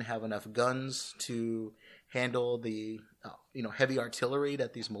cops didn't have enough guns to handle the heavy artillery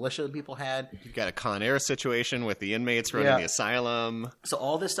that these militia people had. You've got a Con Air situation with the inmates running the asylum. So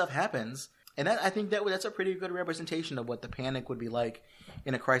all this stuff happens. And I think that's a pretty good representation of what the panic would be like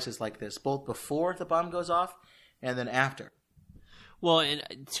in a crisis like this, both before the bomb goes off and then after. Well, and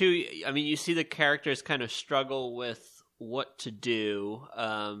two, you see the characters kind of struggle with what to do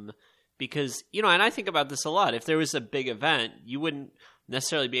because, and I think about this a lot. If there was a big event, you wouldn't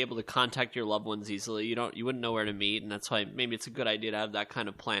necessarily be able to contact your loved ones easily. You wouldn't know where to meet, and that's why maybe it's a good idea to have that kind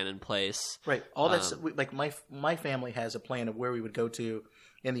of plan in place. Right. All that's my family has a plan of where we would go to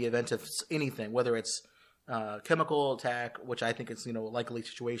in the event of anything, whether it's chemical attack, which I think is likely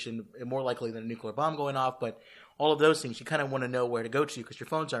situation, more likely than a nuclear bomb going off, but all of those things you kind of want to know where to go to because your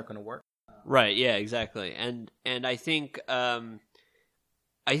phones aren't going to work. Right. Yeah. Exactly. And I think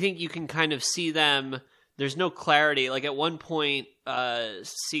you can kind of see them. There's no clarity. At one point,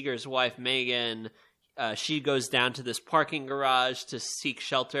 Seeger's wife Megan, she goes down to this parking garage to seek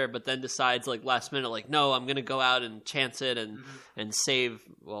shelter, but then decides last minute, no, I'm going to go out and chance it and save.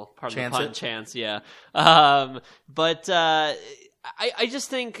 Well, pardon the pun, chance. Yeah. But I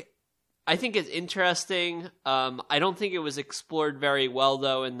just think. I think it's interesting. I don't think it was explored very well,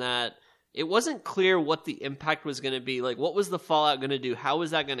 though, in that it wasn't clear what the impact was going to be. What was the fallout going to do? How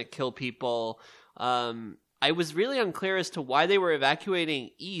was that going to kill people? I was really unclear as to why they were evacuating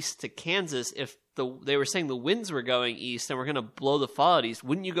east to Kansas if they were saying the winds were going east and we're going to blow the fallout east.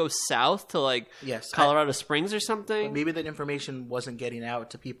 Wouldn't you go south to Colorado Springs or something? Maybe that information wasn't getting out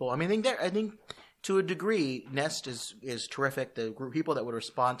to people. I think to a degree, Nest is terrific. The group people that would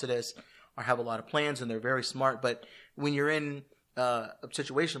respond to this have a lot of plans and they're very smart. But when you're in a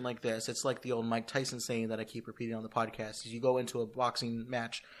situation like this, it's like the old Mike Tyson saying that I keep repeating on the podcast: is you go into a boxing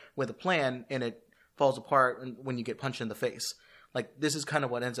match with a plan and it falls apart when you get punched in the face. This is kind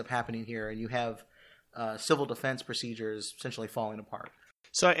of what ends up happening here, and you have civil defense procedures essentially falling apart.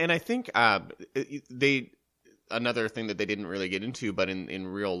 So, and I think another thing that they didn't really get into, but in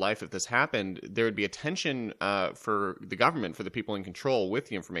real life, if this happened, there would be a tension for the government, for the people in control with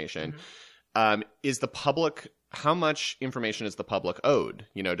the information. Mm-hmm. Is the public, how much information is the public owed?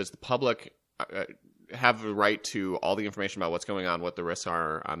 Does the public have the right to all the information about what's going on, what the risks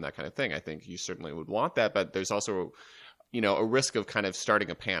are, that kind of thing? I think you certainly would want that, but there's also, a risk of kind of starting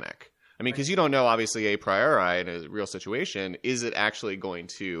a panic. Because you don't know, obviously, a priori in a real situation, is it actually going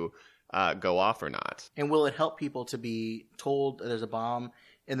to go off or not? And will it help people to be told there's a bomb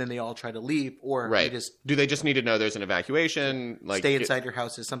and then they all try to leave, or do they just need to know there's an evacuation? Stay inside your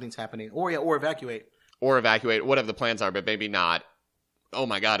house if something's happening, or evacuate. Or evacuate, whatever the plans are, but maybe not. Oh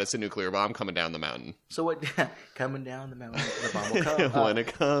my God, it's a nuclear bomb coming down the mountain. So what? Coming down the mountain, the bomb will come. When it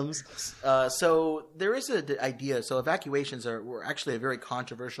comes. So there is an idea. So evacuations were actually a very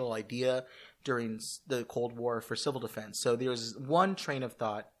controversial idea during the Cold War for civil defense. So there's one train of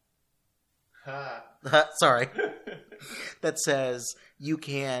thought. Sorry. That says you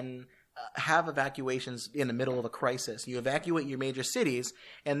can have evacuations in the middle of a crisis. You evacuate your major cities,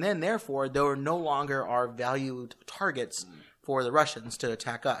 and then therefore there no longer are valued targets for the Russians to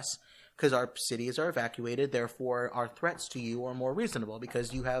attack us, because our cities are evacuated. Therefore, our threats to you are more reasonable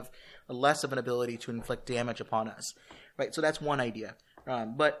because you have less of an ability to inflict damage upon us. Right. So that's one idea.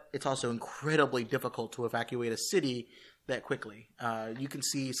 But it's also incredibly difficult to evacuate a city that quickly. You can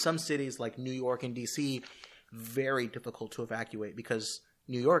see some cities like New York and D.C. very difficult to evacuate because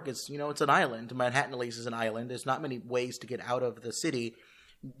New York is, it's an island. Manhattan, at least, is an island. There's not many ways to get out of the city.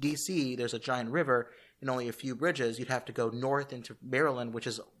 D.C., there's a giant river and only a few bridges. You'd have to go north into Maryland, which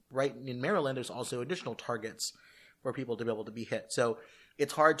is right in Maryland. There's also additional targets for people to be able to be hit. So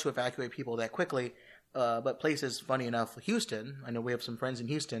it's hard to evacuate people that quickly. But places, funny enough, Houston, I know we have some friends in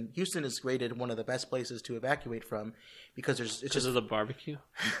Houston. Houston is rated one of the best places to evacuate from because it's just of the barbecue.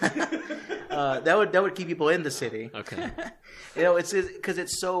 That would keep people in the city. Okay. It's because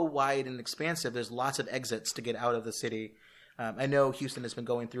it's so wide and expansive. There's lots of exits to get out of the city. I know Houston has been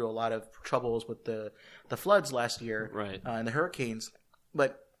going through a lot of troubles with the floods last year, right, and the hurricanes.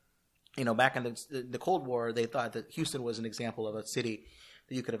 But back in the Cold War, they thought that Houston was an example of a city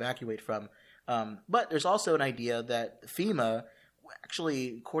that you could evacuate from. But there's also an idea that FEMA,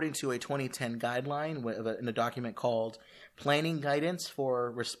 actually, according to a 2010 guideline in a document called Planning Guidance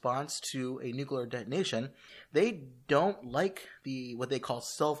for Response to a Nuclear Detonation, they don't like what they call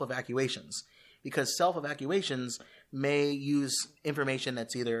self-evacuations, because self-evacuations may use information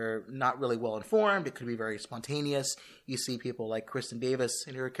that's either not really well informed, it could be very spontaneous. You see people like Kristen Davis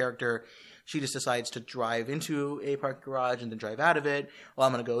in her character, she just decides to drive into a parking garage and then drive out of it. Well,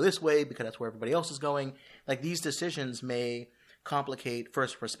 I'm going to go this way because that's where everybody else is going. Like, these decisions may complicate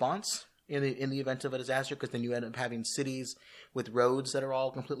first response in the event of a disaster, because then you end up having cities with roads that are all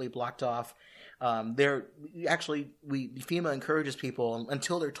completely blocked off. FEMA encourages people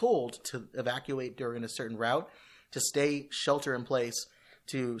until they're told to evacuate during a certain route to stay shelter in place,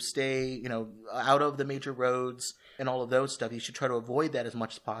 to stay, out of the major roads and all of those stuff. You should try to avoid that as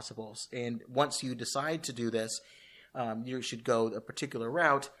much as possible. And once you decide to do this, you should go a particular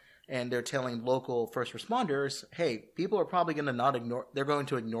route. And they're telling local first responders, hey, people are probably going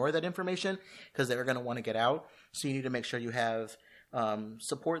to ignore that information because they're going to want to get out. So you need to make sure you have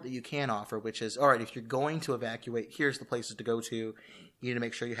support that you can offer, which is, all right, if you're going to evacuate, here's the places to go to. You need to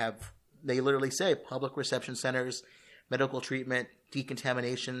make sure you have, they literally say, public reception centers, medical treatment,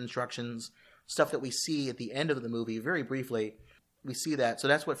 decontamination instructions, stuff that we see at the end of the movie very briefly. We see that. So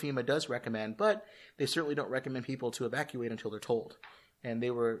that's what FEMA does recommend, but they certainly don't recommend people to evacuate until they're told. And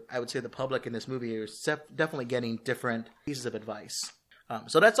I would say the public in this movie are definitely getting different pieces of advice.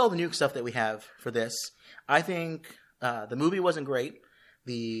 So that's all the nuke stuff that we have for this. I think the movie wasn't great.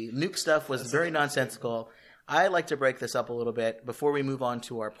 The nuke stuff was very nonsensical. I like to break this up a little bit. Before we move on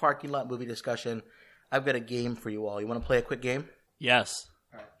to our parking lot movie discussion, I've got a game for you all. You want to play a quick game? Yes.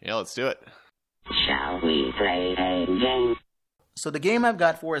 All right. Yeah, let's do it. Shall we play a game? So the game I've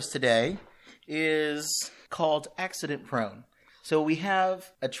got for us today is called Accident Prone. So we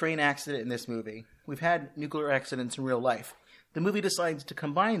have a train accident in this movie. We've had nuclear accidents in real life. The movie decides to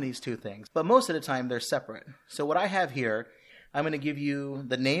combine these two things, but most of the time they're separate. So what I have here, I'm going to give you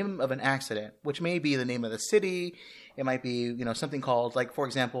the name of an accident, which may be the name of the city. It might be, something called, like, for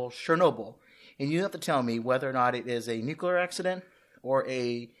example, Chernobyl. And you have to tell me whether or not it is a nuclear accident or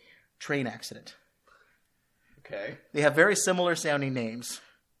a train accident. Okay. They have very similar sounding names.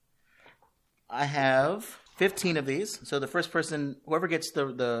 I have 15 of these. So the first person, whoever gets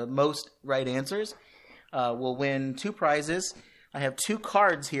the most right answers, will win 2 prizes. I have 2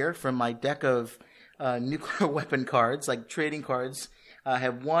 cards here from my deck of nuclear weapon cards, like trading cards. I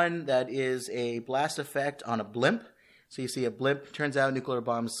have one that is a blast effect on a blimp. So you see a blimp. Turns out nuclear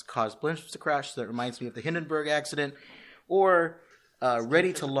bombs cause blimps to crash. So that reminds me of the Hindenburg accident. Or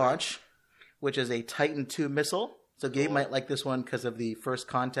ready to launch, which is a Titan II missile. So Gabe might like this one because of the First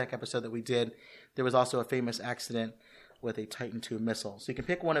Contact episode that we did. There was also a famous accident with a Titan II missile. So you can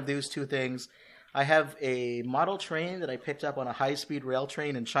pick one of those 2 things. I have a model train that I picked up on a high-speed rail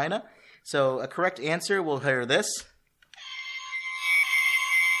train in China. So a correct answer will hear this.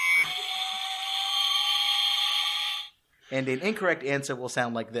 And an incorrect answer will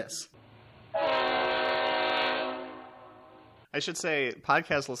sound like this. I should say,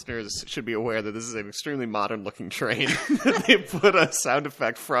 podcast listeners should be aware that this is an extremely modern-looking train. They put a sound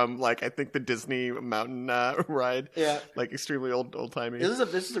effect from, I think the Disney mountain ride. Yeah. Extremely old-timey. This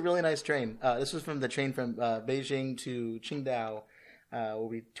is a really nice train. This was from the train from Beijing to Qingdao, where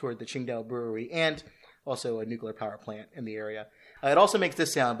we toured the Qingdao Brewery, and also a nuclear power plant in the area. It also makes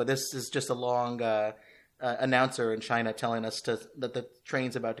this sound, but this is just a long announcer in China telling us that the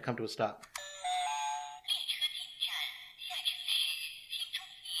train's about to come to a stop.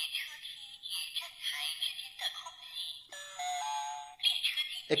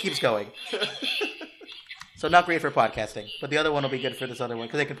 It keeps going. So not great for podcasting, but the other one will be good for this other one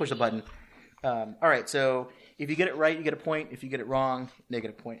because they can push a button. All right, so if you get it right, you get a point. If you get it wrong,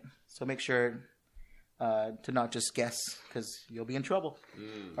 negative point. So make sure to not just guess because you'll be in trouble.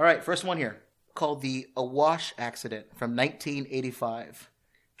 All right, first one here. called the Awash accident from 1985.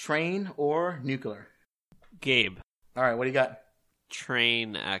 Train or nuclear? Gabe. All right, what do you got?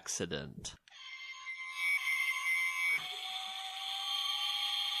 Train accident.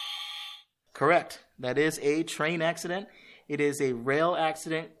 Correct. That is a train accident. It is a rail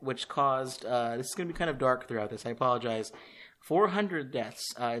accident which caused, this is going to be kind of dark throughout this, I apologize, 400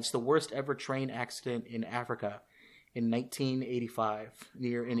 deaths. It's the worst ever train accident in Africa in 1985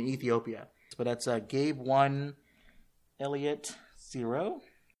 in Ethiopia. But that's Gabe 1, Elliot 0.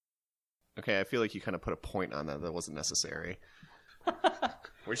 Okay, I feel like you kind of put a point on that wasn't necessary.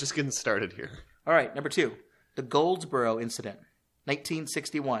 We're just getting started here. All right, number 2, the Goldsboro incident,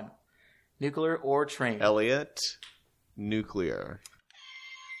 1961. Nuclear or train? Elliot, nuclear.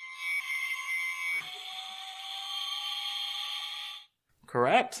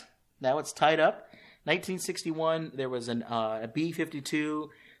 Correct. Now it's tied up. 1961, there was a B-52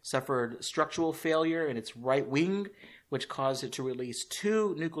 suffered structural failure in its right wing, which caused it to release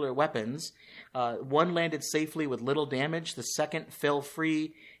 2 nuclear weapons. One landed safely with little damage. The second fell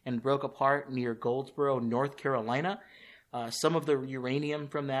free and broke apart near Goldsboro, North Carolina. Some of the uranium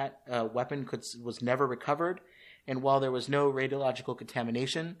from that weapon was never recovered. And while there was no radiological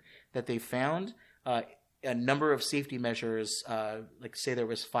contamination that they found, a number of safety measures, like say there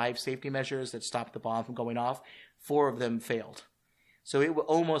was 5 safety measures that stopped the bomb from going off, 4 of them failed. So it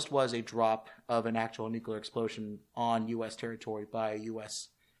almost was a drop of an actual nuclear explosion on U.S. territory by a U.S.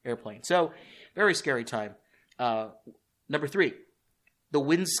 airplane. So very scary time. Number 3, the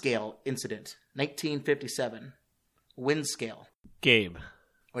Windscale incident, 1957. Windscale. Gabe.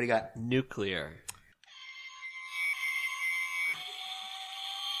 What do you got? Nuclear.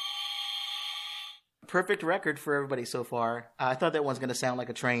 Perfect record for everybody so far. I thought that one's going to sound like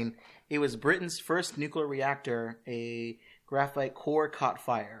a train. It was Britain's first nuclear reactor. A graphite core caught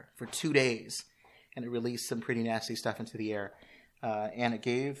fire for 2 days, and it released some pretty nasty stuff into the air. And it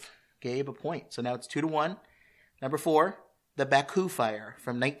gave Gabe a point. So now it's 2-1. Number 4, the Baku fire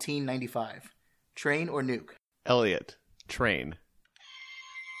from 1995. Train or nuke? Elliot, train.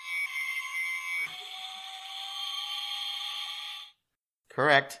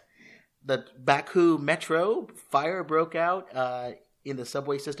 Correct. The Baku metro fire broke out in the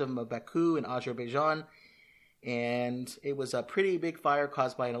subway system of Baku in Azerbaijan, and it was a pretty big fire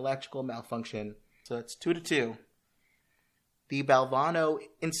caused by an electrical malfunction. So it's 2-2. The Balvano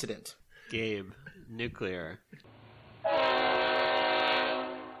incident. Gabe, nuclear.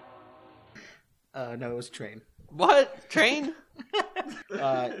 No, it was train. What? Train?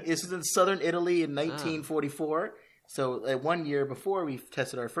 This is in southern Italy in 1944. So 1 year before we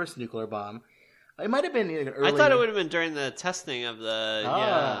tested our first nuclear bomb. It might have been early. I thought it would have been during the testing of the...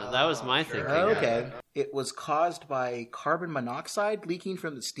 yeah, that was my thinking. Okay. It was caused by carbon monoxide leaking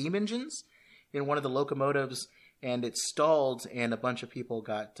from the steam engines in one of the locomotives, and it stalled, and a bunch of people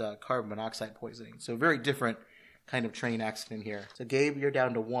got carbon monoxide poisoning. So very different kind of train accident here. So Gabe, you're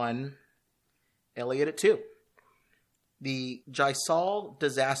down to 1. Elliot at 2. The Jysal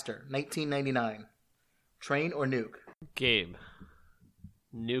disaster, 1999. Train or nuke? Gabe,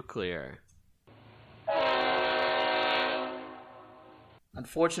 nuclear.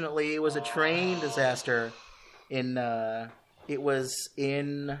 Unfortunately, it was a train disaster. It was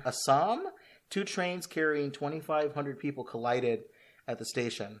in Assam. 2 trains carrying 2,500 people collided at the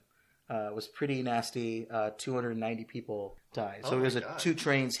station. It was pretty nasty. 290 people died. So it was 2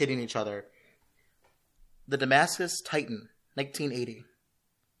 trains hitting each other. The Damascus Titan, 1980.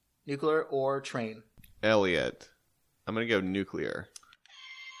 Nuclear or train? Elliot, I'm going to go nuclear.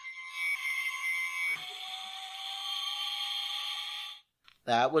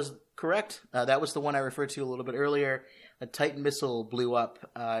 That was correct. That was the one I referred to a little bit earlier. A Titan missile blew up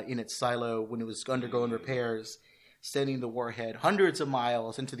in its silo when it was undergoing repairs, sending the warhead hundreds of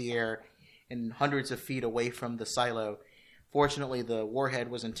miles into the air and hundreds of feet away from the silo. Fortunately, the warhead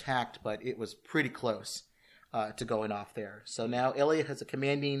was intact, but it was pretty close to going off there. So now Elliot has a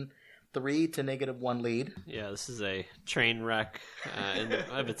commanding 3-1 lead. Yeah, this is a train wreck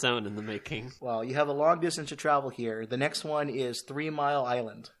of its own in the making. Well, you have a long distance to travel here. The next one is 3 Mile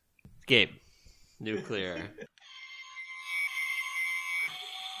Island. Gabe, nuclear.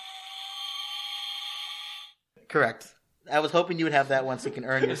 Correct. I was hoping you would have that one so you can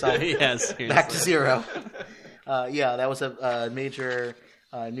earn yourself yes, back to 0. Yeah, that was a major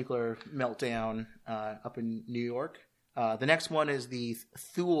nuclear meltdown up in New York. The next one is the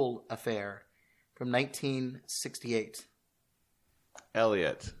Thule affair from 1968.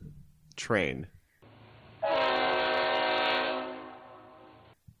 Elliot, train.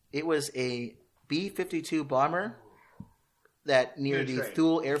 It was a B-52 bomber that near the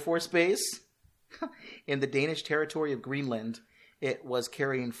Thule Air Force Base In the Danish territory of Greenland, it was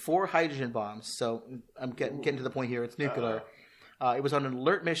carrying 4 hydrogen bombs. So I'm getting to the point here. It's nuclear. It was on an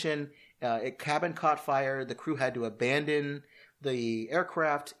alert mission. Cabin caught fire. The crew had to abandon the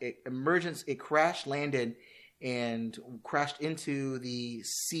aircraft. It crash landed and crashed into the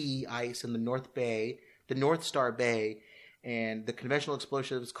sea ice in the North Star Bay, and the conventional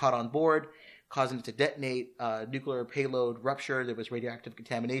explosives caught on board, causing it to detonate. Nuclear payload ruptured. There was radioactive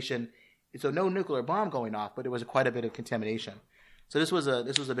contamination. So no nuclear bomb going off, but it was quite a bit of contamination. So this was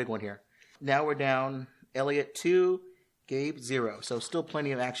a big one here. Now we're down Elliot 2, Gabe 0. So still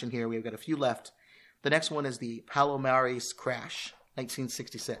plenty of action here. We've got a few left. The next one is the Palomares crash,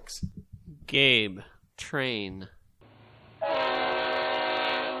 1966. Gabe, train.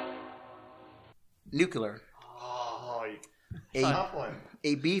 Nuclear. Oh, tough one.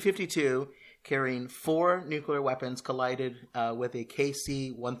 A B-52 carrying 4 nuclear weapons collided with a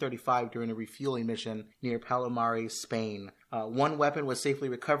KC-135 during a refueling mission near Palomares, Spain. One weapon was safely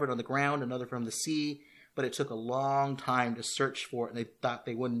recovered on the ground, another from the sea, but it took a long time to search for it, and they thought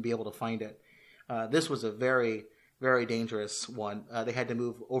they wouldn't be able to find it. This was a very, very dangerous one. They had to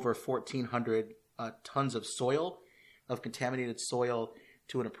move over 1,400 tons of soil, of contaminated soil,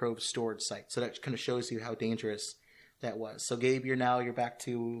 to an approved storage site. So that kind of shows you how dangerous that was. So Gabe, you're back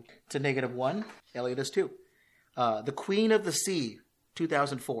to -1. Elliot is 2. The Queen of the Sea,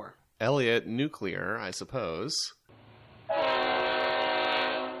 2004. Elliot, nuclear, I suppose.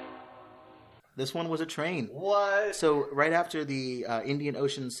 This one was a train. What? So right after the Indian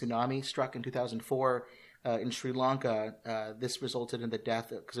Ocean tsunami struck in 2004 in Sri Lanka, this resulted in the death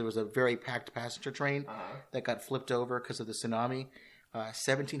because it was a very packed passenger train that got flipped over because of the tsunami.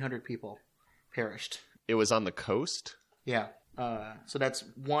 1,700 people perished. It was on the coast? Yeah. So that's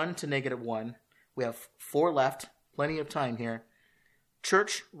 1 to -1. We have 4 left. Plenty of time here.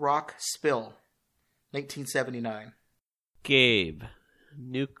 Church Rock Spill, 1979. Gabe,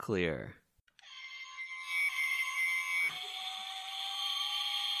 nuclear.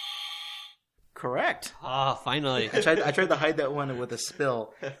 Correct. Finally. I tried to hide that one with a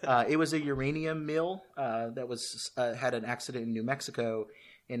spill. It was a uranium mill that was had an accident in New Mexico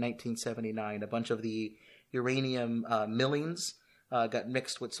in 1979. A bunch of the uranium millings got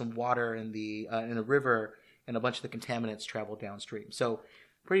mixed with some water in a river, and a bunch of the contaminants traveled downstream. So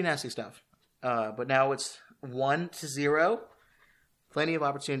pretty nasty stuff. But now it's 1 to 0. Plenty of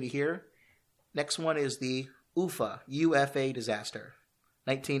opportunity here. Next one is the UFA disaster,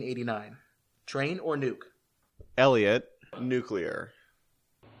 1989. Train or nuke? Elliot, nuclear.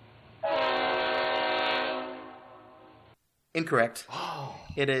 Incorrect.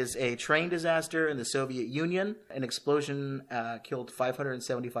 It is a train disaster in the Soviet Union. An explosion killed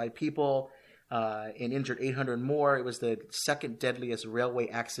 575 people and injured 800 more. It was the second deadliest railway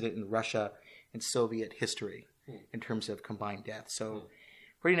accident in Russia in Soviet history in terms of combined deaths. So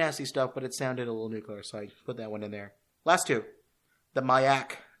pretty nasty stuff, but it sounded a little nuclear, so I put that one in there. Last two. The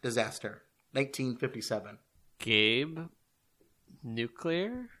Mayak disaster, 1957. Gabe,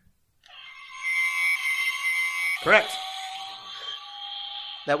 nuclear? Correct.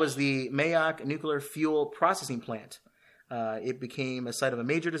 That was the Mayak nuclear fuel processing plant. It became a site of a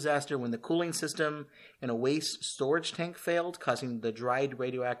major disaster when the cooling system in a waste storage tank failed, causing the dried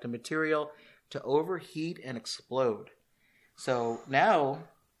radioactive material to overheat and explode. So now,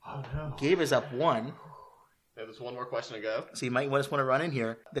 Gabe is up 1. There's one more question to go. So you might just want to run in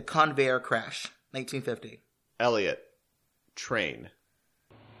here. The Convair crash, 1950. Elliot, train.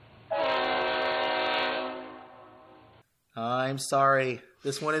 I'm sorry.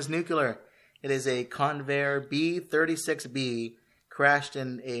 This one is nuclear. It is a Convair B-36B crashed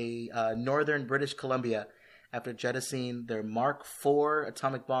in a northern British Columbia after jettisoning their Mark IV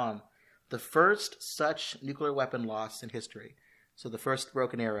atomic bomb, the first such nuclear weapon loss in history. So the first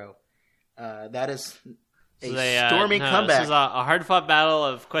broken arrow. That is a stormy comeback. This is a hard-fought battle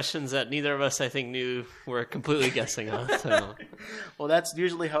of questions that neither of us, I think, knew we're completely guessing on. So. Well, that's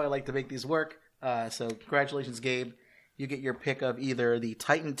usually how I like to make these work. So congratulations, Gabe. You get your pick of either the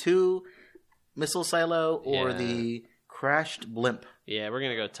Titan II missile silo or the crashed blimp. Yeah, we're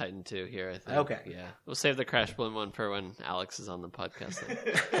going to go Titan II here, I think. Okay. Yeah. We'll save the crash blimp one for when Alex is on the podcast.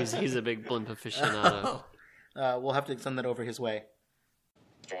 He's a big blimp aficionado. We'll have to send that over his way.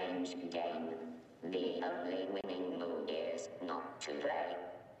 Strange game. The only winning move is not to play.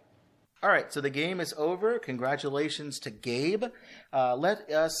 All right, so the game is over. Congratulations to Gabe. Let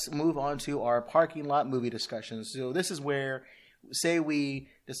us move on to our parking lot movie discussions. So this is where, say we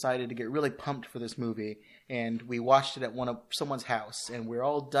decided to get really pumped for this movie, and we watched it at someone's house, and we're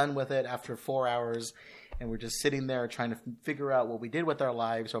all done with it after 4 hours, and we're just sitting there trying to figure out what we did with our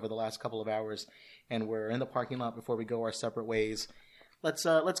lives over the last couple of hours, and we're in the parking lot before we go our separate ways. Let's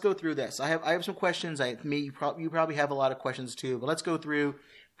go through this. I have some questions. You probably have a lot of questions too, but let's go through,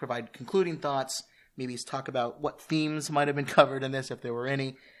 provide concluding thoughts, maybe talk about what themes might have been covered in this, if there were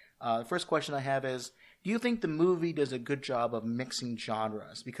any. The first question I have is, do you think the movie does a good job of mixing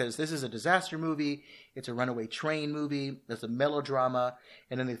genres? Because this is a disaster movie, it's a runaway train movie, there's a melodrama,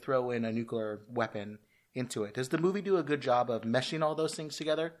 and then they throw in a nuclear weapon into it. Does the movie do a good job of meshing all those things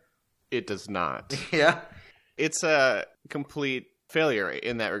together? It does not. Yeah? It's a complete failure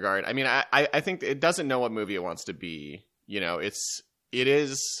in that regard. I mean, I think it doesn't know what movie it wants to be. You know, it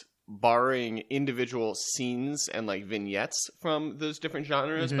is borrowing individual scenes and like vignettes from those different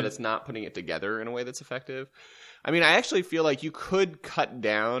genres, but it's not putting it together in a way that's effective. I mean, I actually feel like you could cut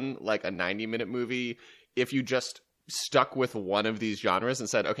down like a 90-minute movie if you just stuck with one of these genres and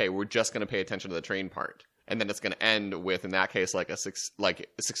said, okay, we're just going to pay attention to the train part. And then it's going to end with, in that case, like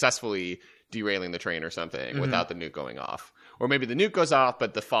successfully derailing the train or something without the nuke going off. Or maybe the nuke goes off,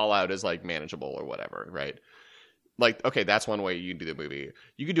 but the fallout is like manageable or whatever, right? Like, okay, that's one way you can do the movie.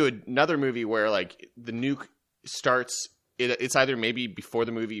 You could do another movie where like the nuke starts, it's either maybe before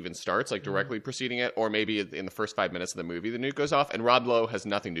the movie even starts, like directly preceding it, or maybe in the first 5 minutes of the movie the nuke goes off, and Rob Lowe has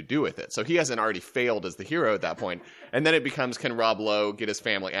nothing to do with it. So he hasn't already failed as the hero at that point. And then it becomes, can Rob Lowe get his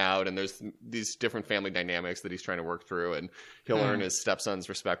family out? And there's these different family dynamics that he's trying to work through, and he'll earn his stepson's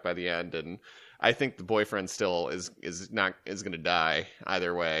respect by the end. And I think the boyfriend still is going to die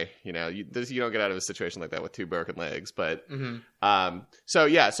either way. You know, you don't get out of a situation like that with two broken legs. But so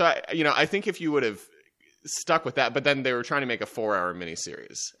I think if you would have stuck with that, but then they were trying to make a 4-hour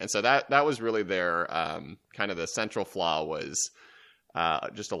miniseries, and so that was really their kind of the central flaw was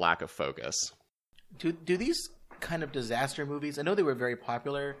just a lack of focus. Do these kind of disaster movies? I know they were very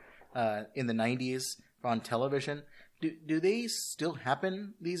popular in the 90s on television. Do they still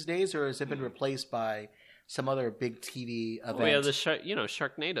happen these days, or has it been replaced by some other big TV event? Oh yeah,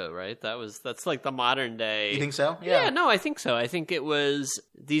 Sharknado, right? That's like the modern day. You think so? Yeah, no, I think so. I think it was,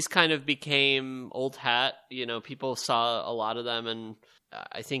 these kind of became old hat. You know, people saw a lot of them, and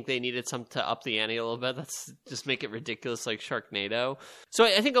I think they needed some to up the ante a little bit. That's just make it ridiculous, like Sharknado. So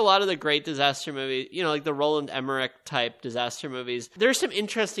I think a lot of the great disaster movies, you know, like the Roland Emmerich type disaster movies, there's some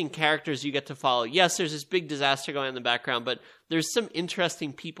interesting characters you get to follow. Yes, there's this big disaster going on in the background, but there's some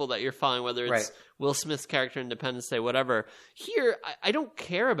interesting people that you're following, whether it's Will Smith's character in Independence Day, whatever. Here, I don't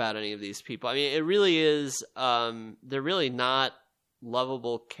care about any of these people. I mean, it really is, they're really not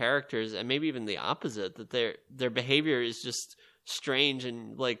lovable characters, and maybe even the opposite, that their behavior is just strange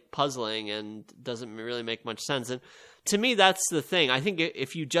and like puzzling and doesn't really make much sense. And to me, that's the thing. I think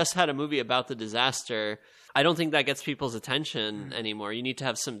if you just had a movie about the disaster, I don't think that gets people's attention anymore. You need to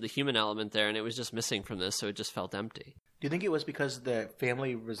have the human element there, and it was just missing from this, so it just felt empty. Do you think it was because the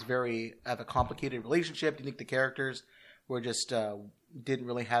family was have a complicated relationship? Do you think the characters were just didn't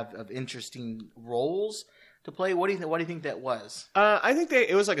really have interesting roles to play? What do you think that was? I think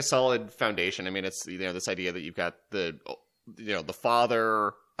it was like a solid foundation. I mean, it's this idea that you've got the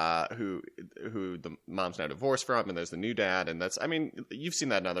father who the mom's now divorced from, and there's the new dad, and that's, I mean, you've seen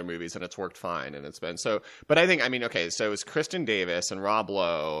that in other movies, and it's worked fine, and it's been so. But I think, I mean, okay, so it's Kristen Davis and Rob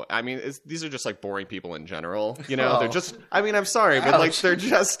Lowe. I mean, these are just like boring people in general, you know. They're just, I mean, I'm sorry, but like they're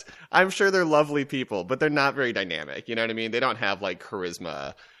just, I'm sure they're lovely people, but they're not very dynamic. You know what I mean? They don't have like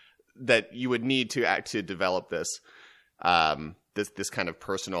charisma that you would need to develop this this kind of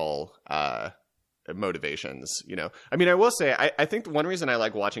personal motivations, you know. I mean, I will say, I think one reason I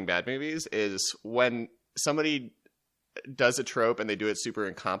like watching bad movies is when somebody does a trope and they do it super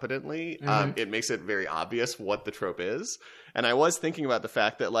incompetently, it makes it very obvious what the trope is. And I was thinking about the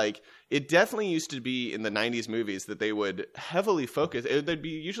fact that, like, it definitely used to be in the 90s movies that they would heavily focus. There'd be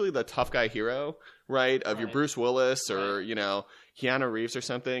usually the tough guy hero, right? Of your Bruce Willis or, you know, Keanu Reeves or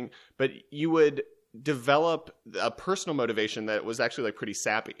something. But you would develop a personal motivation that was actually, like, pretty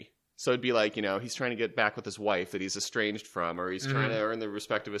sappy. So it'd be like, you know, he's trying to get back with his wife that he's estranged from, or he's trying to earn the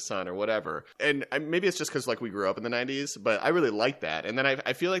respect of his son or whatever. And maybe it's just because, like, we grew up in the 90s, but I really like that. And then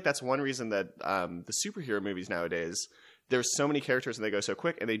I feel like that's one reason that the superhero movies nowadays, there's so many characters and they go so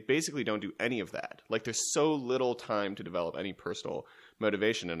quick, and they basically don't do any of that. Like, there's so little time to develop any personal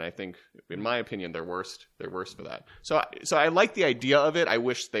motivation, and I think, in my opinion, they're worst for that. So I like the idea of it. I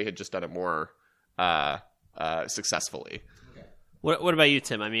wish they had just done it more successfully. What about you,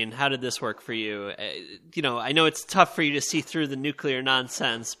 Tim? I mean, how did this work for you? You know, I know it's tough for you to see through the nuclear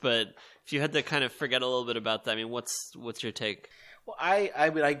nonsense, but if you had to kind of forget a little bit about that, I mean, what's your take? Well, I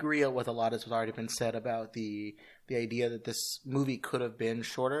agree with a lot of what's already been said about the idea that this movie could have been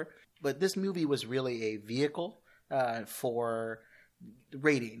shorter, but this movie was really a vehicle for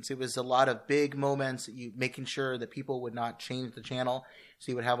ratings. It was a lot of big moments, making sure that people would not change the channel.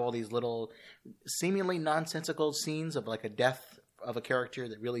 So you would have all these little seemingly nonsensical scenes of like a death of a character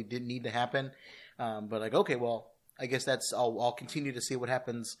that really didn't need to happen. But like, okay, well, I guess I'll continue to see what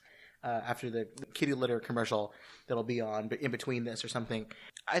happens after the kitty litter commercial that'll be on in between this or something.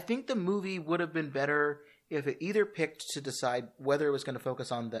 I think the movie would have been better if it either picked to decide whether it was going to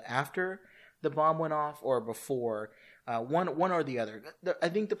focus on the after the bomb went off or before, one or the other. I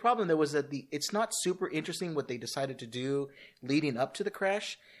think the problem there was that it's not super interesting what they decided to do leading up to the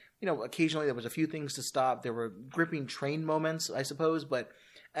crash. You know, occasionally there was a few things to stop. There were gripping train moments, I suppose, but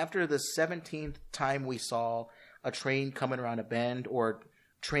after the 17th time we saw a train coming around a bend or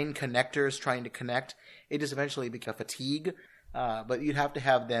train connectors trying to connect, it just eventually became fatigue. But you'd have to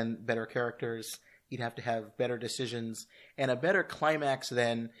have then better characters. You'd have to have better decisions and a better climax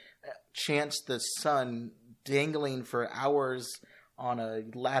than Chance the son dangling for hours on a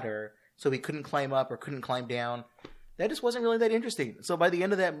ladder so he couldn't climb up or couldn't climb down. That just wasn't really that interesting. So by the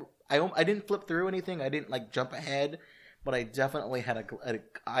end of that, I didn't flip through anything. I didn't like jump ahead, but I definitely had a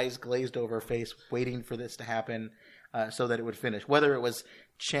eyes glazed over face waiting for this to happen so that it would finish. Whether it was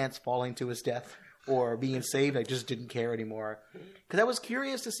Chance falling to his death or being saved, I just didn't care anymore. Because I was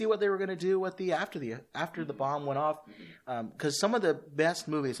curious to see what they were going to do with after the bomb went off. Because some of the best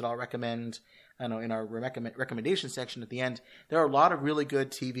movies that I'll recommend, I know in our recommendation section at the end, there are a lot of really good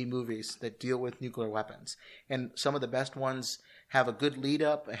TV movies that deal with nuclear weapons. And some of the best ones have a good lead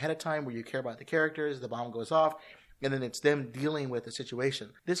up ahead of time where you care about the characters, the bomb goes off, and then it's them dealing with the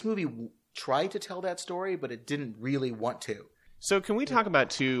situation. This movie tried to tell that story, but it didn't really want to. So can we talk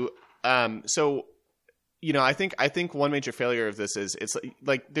about too? I think one major failure of this is it's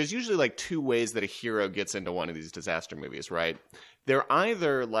like there's usually like two ways that a hero gets into one of these disaster movies, right? They're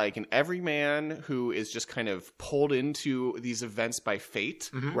either like an everyman who is just kind of pulled into these events by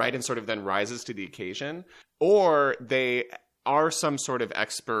fate, right, and sort of then rises to the occasion, or they are some sort of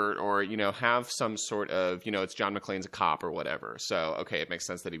expert or, have some sort of, it's John McClane's a cop or whatever. So, okay, it makes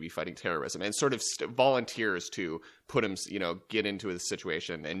sense that he'd be fighting terrorism and sort of volunteers to put him, get into the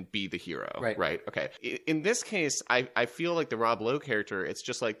situation and be the hero. Right. Okay. In this case, I feel like the Rob Lowe character, it's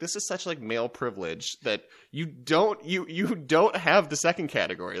just like, this is such like male privilege that you don't have the second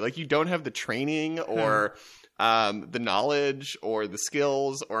category. Like you don't have the training or the knowledge or the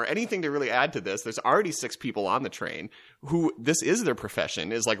skills or anything to really add to this. There's already 6 people on the train who this is their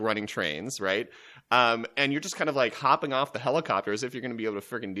profession, is like running trains, right? And you're just kind of like hopping off the helicopter as if you're going to be able to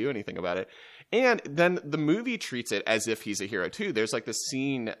freaking do anything about it. And then the movie treats it as if he's a hero too. There's like this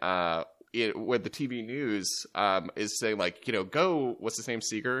scene where the TV news is saying like, go, what's his name,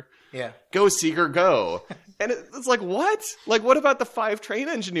 Seeger? Yeah. Go, Seeger, go. And it's like, what? Like, what about the 5 train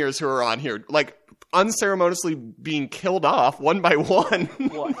engineers who are on here? Like, unceremoniously being killed off one by one.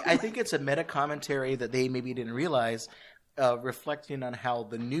 Well, I think it's a meta commentary that they maybe didn't realize, reflecting on how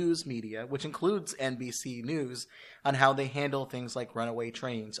the news media, which includes NBC News, on how they handle things like runaway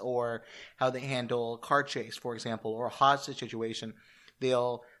trains or how they handle car chase, for example, or a hostage situation.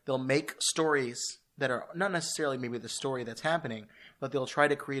 They'll make stories that are not necessarily maybe the story that's happening, but they'll try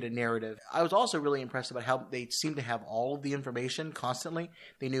to create a narrative. I was also really impressed about how they seem to have all of the information constantly.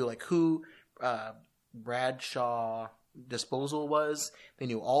 They knew like who Bradshaw Disposal was. They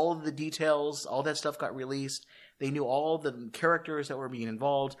knew all of the details. All that stuff got released. They knew all the characters that were being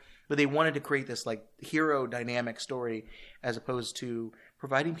involved, but they wanted to create this like hero dynamic story as opposed to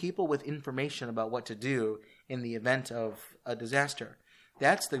providing people with information about what to do in the event of a disaster.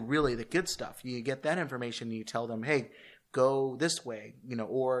 That's really the good stuff. You get that information and you tell them, hey, go this way,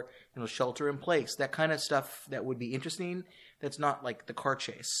 or shelter in place. That kind of stuff that would be interesting. That's not like the car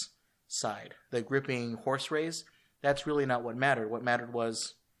chase side, the gripping horse race. That's really not what mattered. What mattered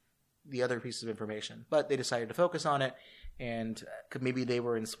was the other pieces of information. But they decided to focus on it, and maybe they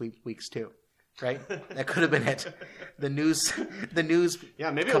were in Sweep Weeks too, right? That could have been it. The news.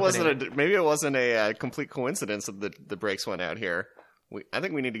 Yeah, maybe it wasn't a complete coincidence that the brakes went out here. I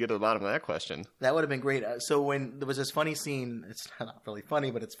think we need to get to the bottom of that question. That would have been great. So when there was this funny scene, it's not really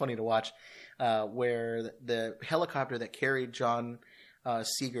funny, but it's funny to watch, where the helicopter that carried John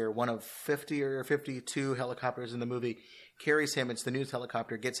Seeger, one of 50 or 52 helicopters in the movie, carries him. It's the news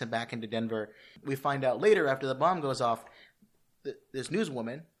helicopter, gets him back into Denver. We find out later, after the bomb goes off, this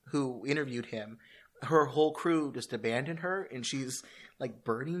newswoman who interviewed him, her whole crew just abandoned her, and she's like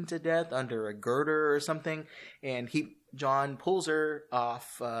burning to death under a girder or something. And John pulls her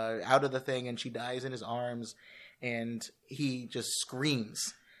off out of the thing, and she dies in his arms. and he just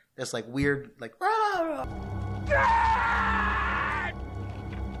screams. This like weird, like, rah, rah.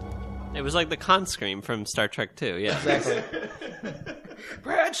 It was like the Khan scream from Star Trek 2, yeah. Exactly.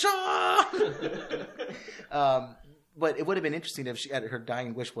 Bradshaw! But it would have been interesting if her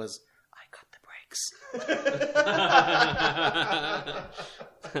dying wish was, I got the brakes.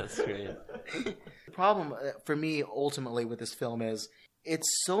 That's great. The problem for me, ultimately, with this film is it's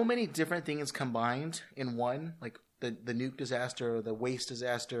so many different things combined in one, like the nuke disaster, the waste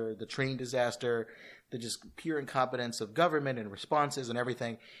disaster, the train disaster, the just pure incompetence of government and responses and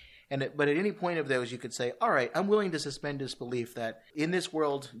everything. But at any point of those, you could say, all right, I'm willing to suspend disbelief that in this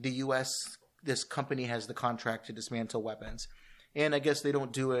world, the U.S., this company has the contract to dismantle weapons. And I guess they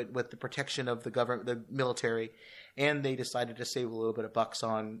don't do it with the protection of the government, the military, and they decided to save a little bit of bucks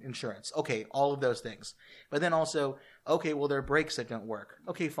on insurance. Okay, all of those things. But then also, okay, well, there are brakes that don't work.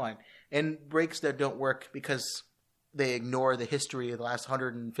 Okay, fine. And brakes that don't work because they ignore the history of the last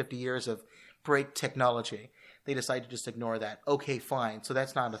 150 years of brake technology. They decide to just ignore that. Okay, fine. So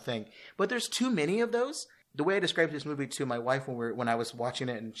that's not a thing. But there's too many of those. The way I described this movie to my wife when I was watching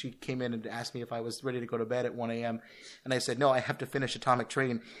it, and she came in and asked me if I was ready to go to bed at 1 a.m., and I said, no, I have to finish Atomic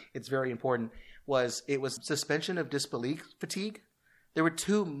Train. It's very important. It was suspension of disbelief fatigue. There were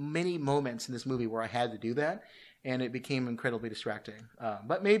too many moments in this movie where I had to do that, and it became incredibly distracting.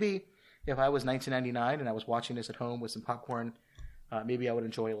 But maybe if I was 1999 and I was watching this at home with some popcorn, maybe I would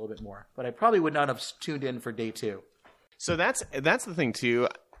enjoy it a little bit more. But I probably would not have tuned in for day 2. So that's the thing, too.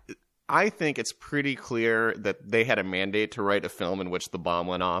 I think it's pretty clear that they had a mandate to write a film in which the bomb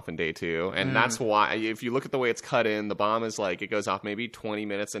went off in day 2. And that's why, if you look at the way it's cut in, the bomb is like, it goes off maybe 20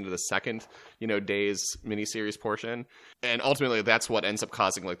 minutes into the second, day's miniseries portion. And ultimately, that's what ends up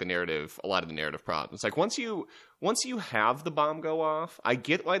causing like a lot of the narrative problems. Like once you have the bomb go off, I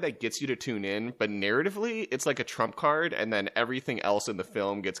get why that gets you to tune in, but narratively, it's like a trump card, and then everything else in the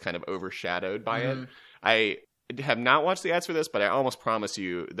film gets kind of overshadowed by it. I have not watched the ads for this, but I almost promise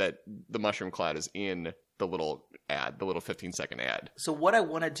you that the mushroom cloud is in the little ad, the little 15-second ad. So what I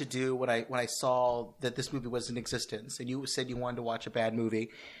wanted to do when I saw that this movie was in existence, and you said you wanted to watch a bad movie,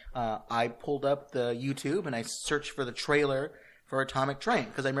 I pulled up the YouTube and I searched for the trailer for Atomic Train,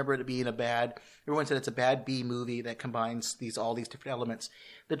 because I remember it being everyone said it's a bad B movie that combines all these different elements.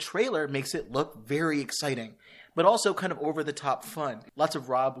 The trailer makes it look very exciting, but also kind of over-the-top fun. Lots of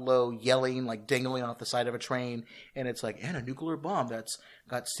Rob Lowe yelling, like dangling off the side of a train, and it's like, and a nuclear bomb that's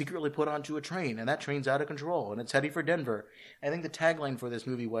got secretly put onto a train, and that train's out of control, and it's heading for Denver. I think the tagline for this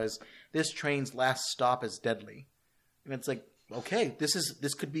movie was, this train's last stop is deadly. And it's like, okay,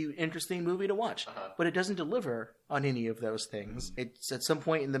 this could be an interesting movie to watch, but it doesn't deliver on any of those things. It's at some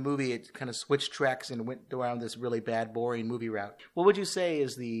point in the movie, it kind of switched tracks and went around this really bad, boring movie route. What would you say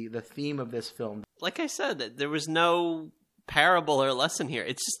is the theme of this film? Like I said, there was no parable or lesson here.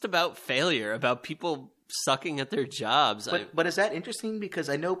 It's just about failure, about people sucking at their jobs. But is that interesting? Because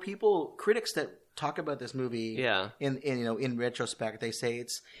I know critics that talk about this movie, in retrospect, they say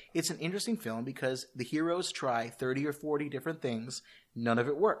it's an interesting film because the heroes try 30 or 40 different things, none of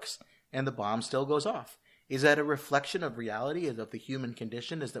it works, and the bomb still goes off. Is that a reflection of reality, of the human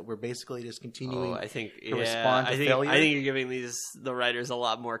condition? Is that we're basically just continuing to respond to failure? I think you're giving the writers a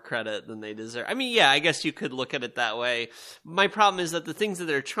lot more credit than they deserve. I mean, yeah, I guess you could look at it that way. My problem is that the things that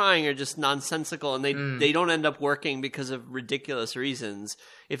they're trying are just nonsensical, and they don't end up working because of ridiculous reasons.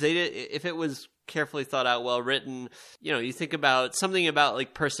 If it was carefully thought out, well written, you think about something about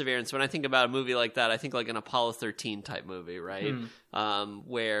like perseverance. When I think about a movie like that, I think like an Apollo 13 type movie, right?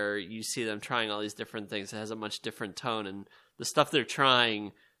 Where you see them trying all these different things. It has a much different tone, and the stuff they're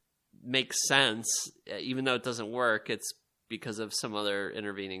trying makes sense, even though it doesn't work. It's because of some other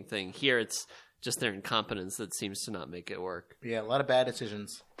intervening thing. Here, it's just their incompetence that seems to not make it work. Yeah, a lot of bad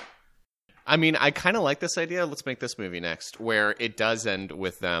decisions. I mean, I kind of like this idea. Let's make this movie next, where it does end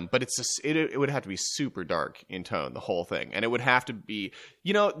with them, but it would have to be super dark in tone, the whole thing, and it would have to be,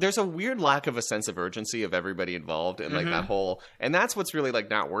 there's a weird lack of a sense of urgency of everybody involved in like that whole, and that's what's really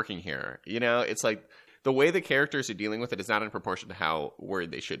like not working here. It's like the way the characters are dealing with it is not in proportion to how worried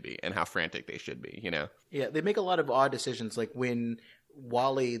they should be and how frantic they should be. Yeah, they make a lot of odd decisions, like when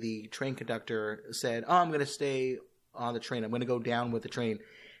Wally, the train conductor, said, "Oh, I'm going to stay on the train. I'm going to go down with the train."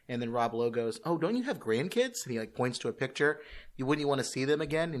 And then Rob Lowe goes, "Oh, don't you have grandkids?" And he like points to a picture. Wouldn't you want to see them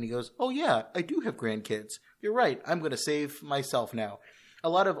again? And he goes, "Oh yeah, I do have grandkids. You're right. I'm going to save myself now." a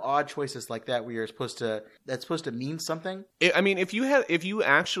lot of odd choices like that where that's supposed to mean something. If you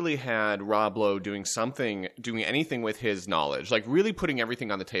actually had Rob Lowe doing anything with his knowledge, like really putting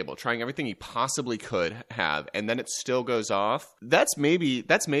everything on the table, trying everything he possibly could have, and then it still goes off, that's maybe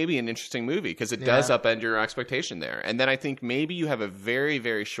an interesting movie because it does upend your expectation there. And then I think maybe you have a very,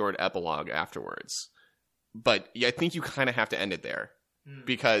 very short epilogue afterwards. But I think you kind of have to end it there.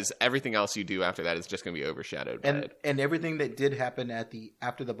 Because everything else you do after that is just going to be overshadowed by it. And everything that did happen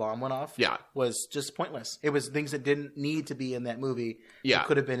after the bomb went off was just pointless. It was things that didn't need to be in that movie. It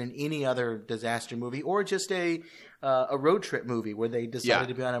could have been in any other disaster movie or just a road trip movie where they decided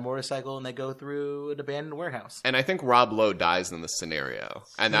to be on a motorcycle and they go through an abandoned warehouse. And I think Rob Lowe dies in this scenario.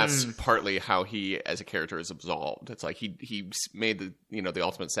 And that's partly how he, as a character, is absolved. It's like he made the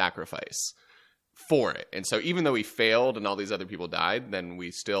ultimate sacrifice for it. And so even though he failed and all these other people died, then we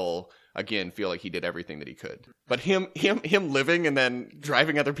still again feel like he did everything that he could. But him living and then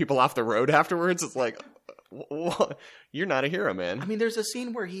driving other people off the road afterwards, it's like, you're not a hero, man. I mean, there's a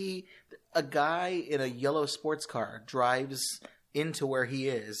scene where a guy in a yellow sports car drives into where he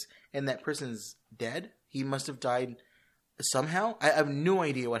is and that person's dead. He must have died somehow. I have no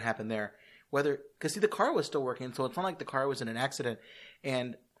idea what happened there. Because the car was still working, so it's not like the car was in an accident.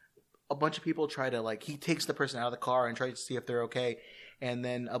 And a bunch of people try to, he takes the person out of the car and tries to see if they're okay. And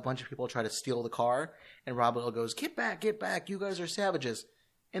then a bunch of people try to steal the car. And Rob Lowe goes, get back, you guys are savages.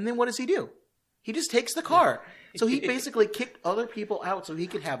 And then what does he do? He just takes the car. So he basically kicked other people out so he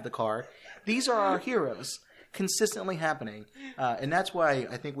could have the car. These are our heroes consistently happening. And that's why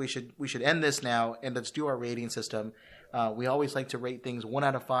I think we should end this now and let's do our rating system. We always like to rate things 1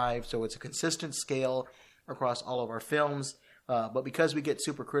 out of 5, so it's a consistent scale across all of our films. But because we get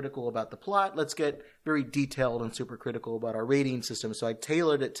super critical about the plot, let's get very detailed and super critical about our rating system. So I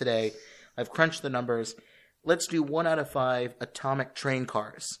tailored it today. I've crunched the numbers. Let's do 1 out of 5 atomic train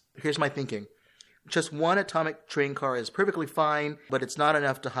cars. Here's my thinking. Just one atomic train car is perfectly fine, but it's not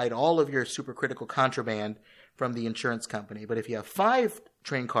enough to hide all of your super critical contraband from the insurance company. But if you have 5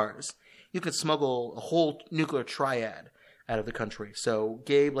 train cars, you can smuggle a whole nuclear triad out of the country. So,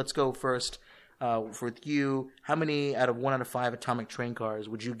 Gabe, let's go first. With you, how many out of 1 out of 5 atomic train cars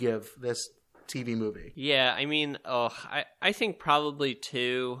would you give this TV movie? Yeah, I mean, I think probably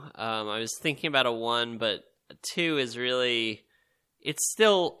 2. I was thinking about a 1, but 2 is really, it's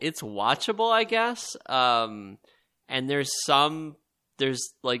watchable, I guess. And there's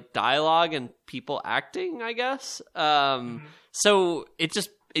dialogue and people acting, I guess. So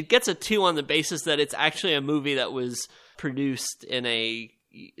it gets a 2 on the basis that it's actually a movie that was produced in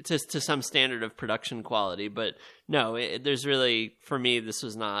to some standard of production quality. But no, there's really, for me, this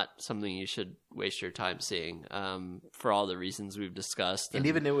was not something you should waste your time seeing, for all the reasons we've discussed. And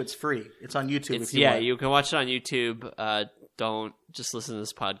even though it's free, it's on YouTube. If you want. You can watch it on YouTube. Don't just listen to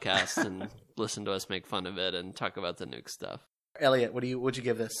this podcast and listen to us make fun of it and talk about the nuke stuff. Elliot, what'd you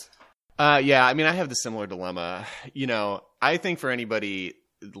give this? Yeah, I mean, I have the similar dilemma. I think for anybody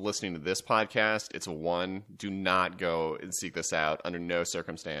listening to this podcast, it's a 1. Do not go and seek this out under no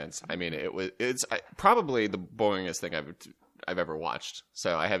circumstance. I mean, it's probably the boringest thing I've ever watched.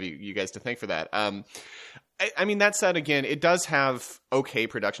 So I have you guys to thank for that. I mean, that said, again, it does have okay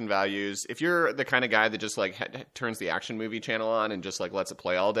production values. If you're the kind of guy that just turns the action movie channel on and just lets it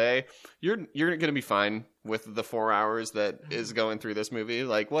play all day, you're going to be fine with the 4 hours that is going through this movie.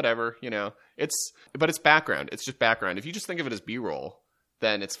 Whatever, but it's background. It's just background. If you just think of it as B-roll,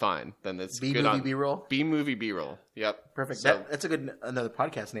 then it's fine. Then it's good on B-roll? B-movie B-roll. Yep. Perfect. So, that's another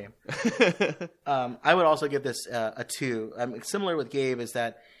podcast name. I would also give this a 2. Similar with Gabe is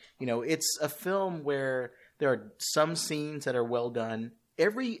that, it's a film where there are some scenes that are well done.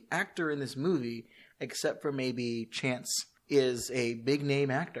 Every actor in this movie, except for maybe Chance, is a big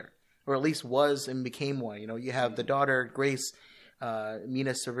name actor, or at least was and became one. You have the daughter, Grace,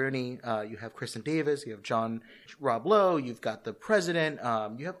 Mina Cervoni, you have Kristen Davis, you have Rob Lowe, you've got the president,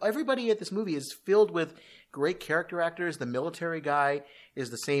 you have everybody at this movie is filled with great character actors. The military guy is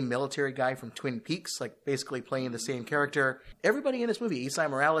the same military guy from Twin Peaks, basically playing the same character. Everybody in this movie, Esai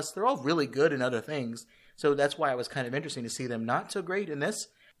Morales, they're all really good in other things. So that's why it was kind of interesting to see them not so great in this.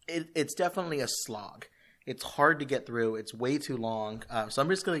 It's definitely a slog. It's hard to get through. It's way too long. So I'm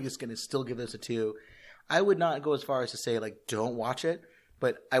just going to still give this a 2. I would not go as far as to say, don't watch it,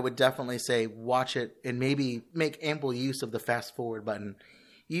 but I would definitely say watch it and maybe make ample use of the fast forward button.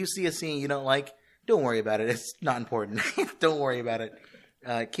 You see a scene you don't like, don't worry about it. It's not important. Don't worry about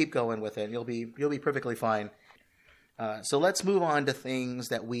it. Keep going with it. You'll be perfectly fine. So let's move on to things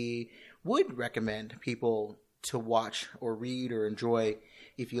that we would recommend people to watch or read or enjoy.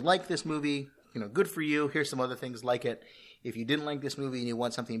 If you like this movie, good for you. Here's some other things like it. If you didn't like this movie and you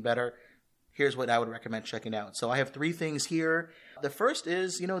want something better, here's what I would recommend checking out. So I have 3 things here. The first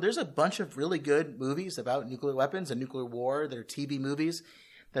is, there's a bunch of really good movies about nuclear weapons and nuclear war. They're TV movies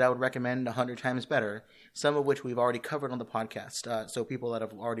that I would recommend 100 times better, some of which we've already covered on the podcast. So people that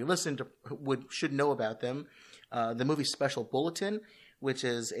have already listened should know about them. The movie Special Bulletin, which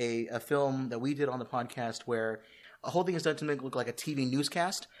is a film that we did on the podcast where a whole thing is done to make it look like a TV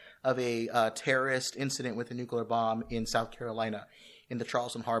newscast of a terrorist incident with a nuclear bomb in South Carolina in the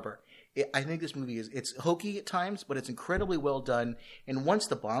Charleston Harbor. I think this movie it's hokey at times, but it's incredibly well done. And once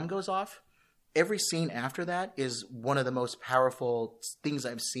the bomb goes off, every scene after that is one of the most powerful things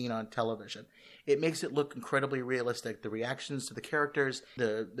I've seen on television. It makes it look incredibly realistic. The reactions to the characters,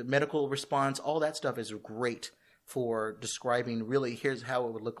 the medical response, all that stuff is great for describing really here's how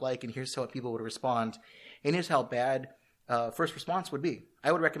it would look like and here's how people would respond and here's how bad first response would be.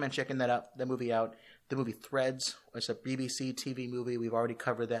 I would recommend checking that movie out. The movie Threads, it's a BBC TV movie. We've already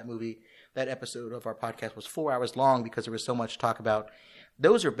covered that movie. That episode of our podcast was 4 hours long because there was so much to talk about.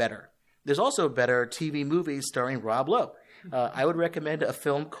 Those are better. There's also better TV movies starring Rob Lowe. I would recommend a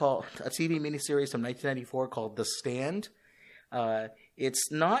TV miniseries from 1994 called The Stand.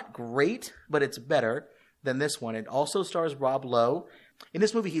 It's not great, but it's better than this one. It also stars Rob Lowe. In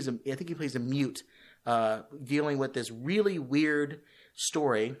this movie, I think he plays a mute, dealing with this really weird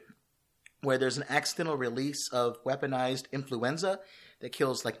story where there's an accidental release of weaponized influenza that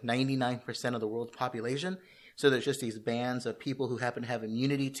kills like 99% of the world's population. So there's just these bands of people who happen to have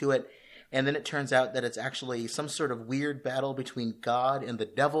immunity to it. And then it turns out that it's actually some sort of weird battle between God and the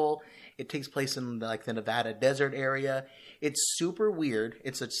devil. It takes place in the Nevada desert area. It's super weird.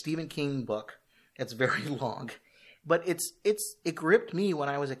 It's a Stephen King book. It's very long. But it gripped me when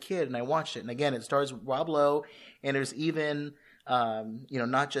I was a kid and I watched it. And again, it stars Rob Lowe, and there's even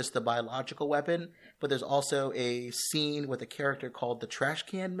not just the biological weapon, but there's also a scene with a character called the Trash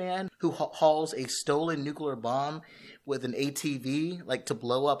Can Man who hauls a stolen nuclear bomb with an ATV to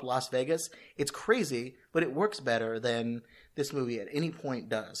blow up Las Vegas. It's crazy, but it works better than this movie at any point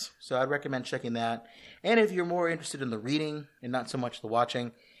does. So I'd recommend checking that. And if you're more interested in the reading and not so much the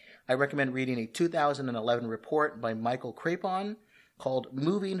watching, I recommend reading a 2011 report by Michael Crapon called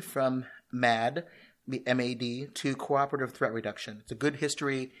Moving from MAD, MAD, to Cooperative Threat Reduction. It's a good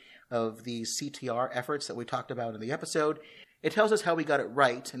history of these CTR efforts that we talked about in the episode. It tells us how we got it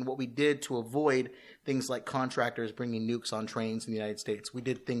right and what we did to avoid things like contractors bringing nukes on trains in the United States. We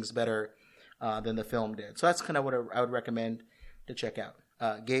did things better than the film did. So that's kind of what I would recommend to check out.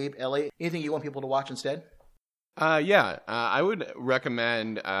 Gabe, Elliot, anything you want people to watch instead? I would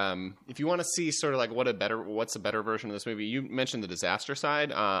recommend if you want to see sort of what's a better version of this movie. You mentioned the disaster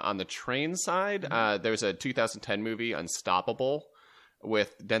side. On the train side, there's a 2010 movie, Unstoppable,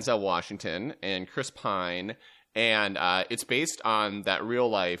 with Denzel Washington and Chris Pine, and it's based on that real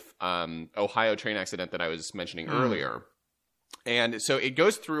life Ohio train accident that I was mentioning earlier. And so it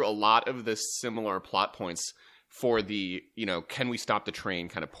goes through a lot of the similar plot points for the can we stop the train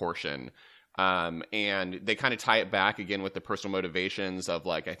kind of portion. And they kind of tie it back again with the personal motivations of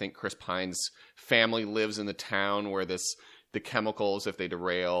I think Chris Pine's family lives in the town where the chemicals, if they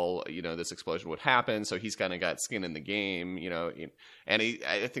derail, this explosion would happen. So he's kind of got skin in the game, and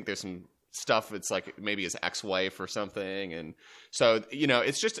I think there's some stuff. It's maybe his ex-wife or something. And so,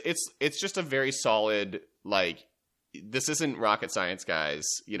 it's just a very solid, this isn't rocket science, guys.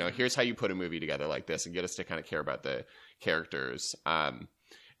 Here's how you put a movie together like this and get us to kind of care about the characters.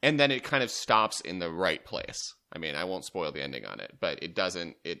 And then it kind of stops in the right place. I mean, I won't spoil the ending on it, but it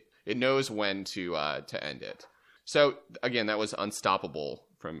doesn't. It knows when to end it. So again, that was Unstoppable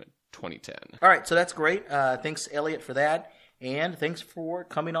from 2010. All right, so that's great. Thanks, Elliot, for that, and thanks for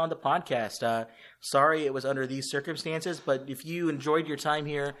coming on the podcast. Sorry it was under these circumstances, but if you enjoyed your time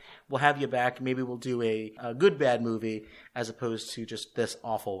here, we'll have you back. Maybe we'll do a good bad movie as opposed to just this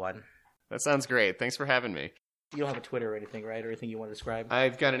awful one. That sounds great. Thanks for having me. You don't have a Twitter or anything, right? Or anything you want to describe?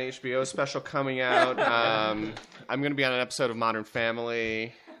 I've got an HBO special coming out. I'm going to be on an episode of Modern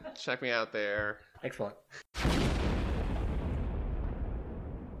Family. Check me out there. Excellent.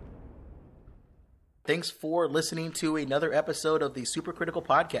 Thanks for listening to another episode of the Supercritical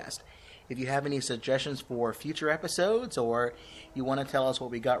Podcast. If you have any suggestions for future episodes, or you want to tell us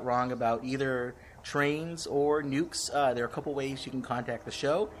what we got wrong about either trains or nukes, there are a couple ways you can contact the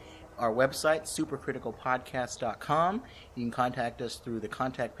show. Our website, supercriticalpodcast.com. You can contact us through the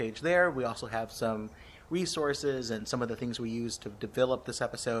contact page there. We also have some resources and some of the things we use to develop this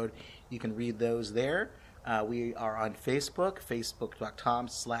episode. You can read those there. We are on Facebook,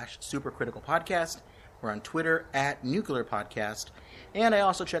 facebook.com/supercriticalpodcast. We're on Twitter @nuclearpodcast. And I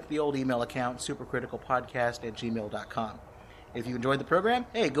also check the old email account, supercriticalpodcast@gmail.com. If you enjoyed the program,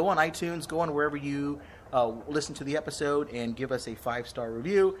 hey, go on iTunes, go on wherever you listen to the episode and give us a 5-star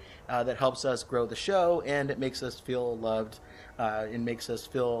review. That helps us grow the show, and it makes us feel loved. It makes us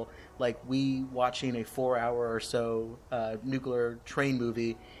feel like we watching a 4-hour or so nuclear train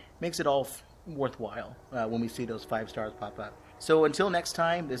movie makes it all worthwhile when we see those 5 stars pop up. So until next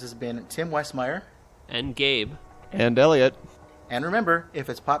time, this has been Tim Westmeyer. And Gabe. And Elliot. And remember, if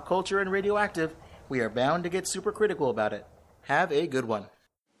it's pop culture and radioactive, we are bound to get super critical about it. Have a good one.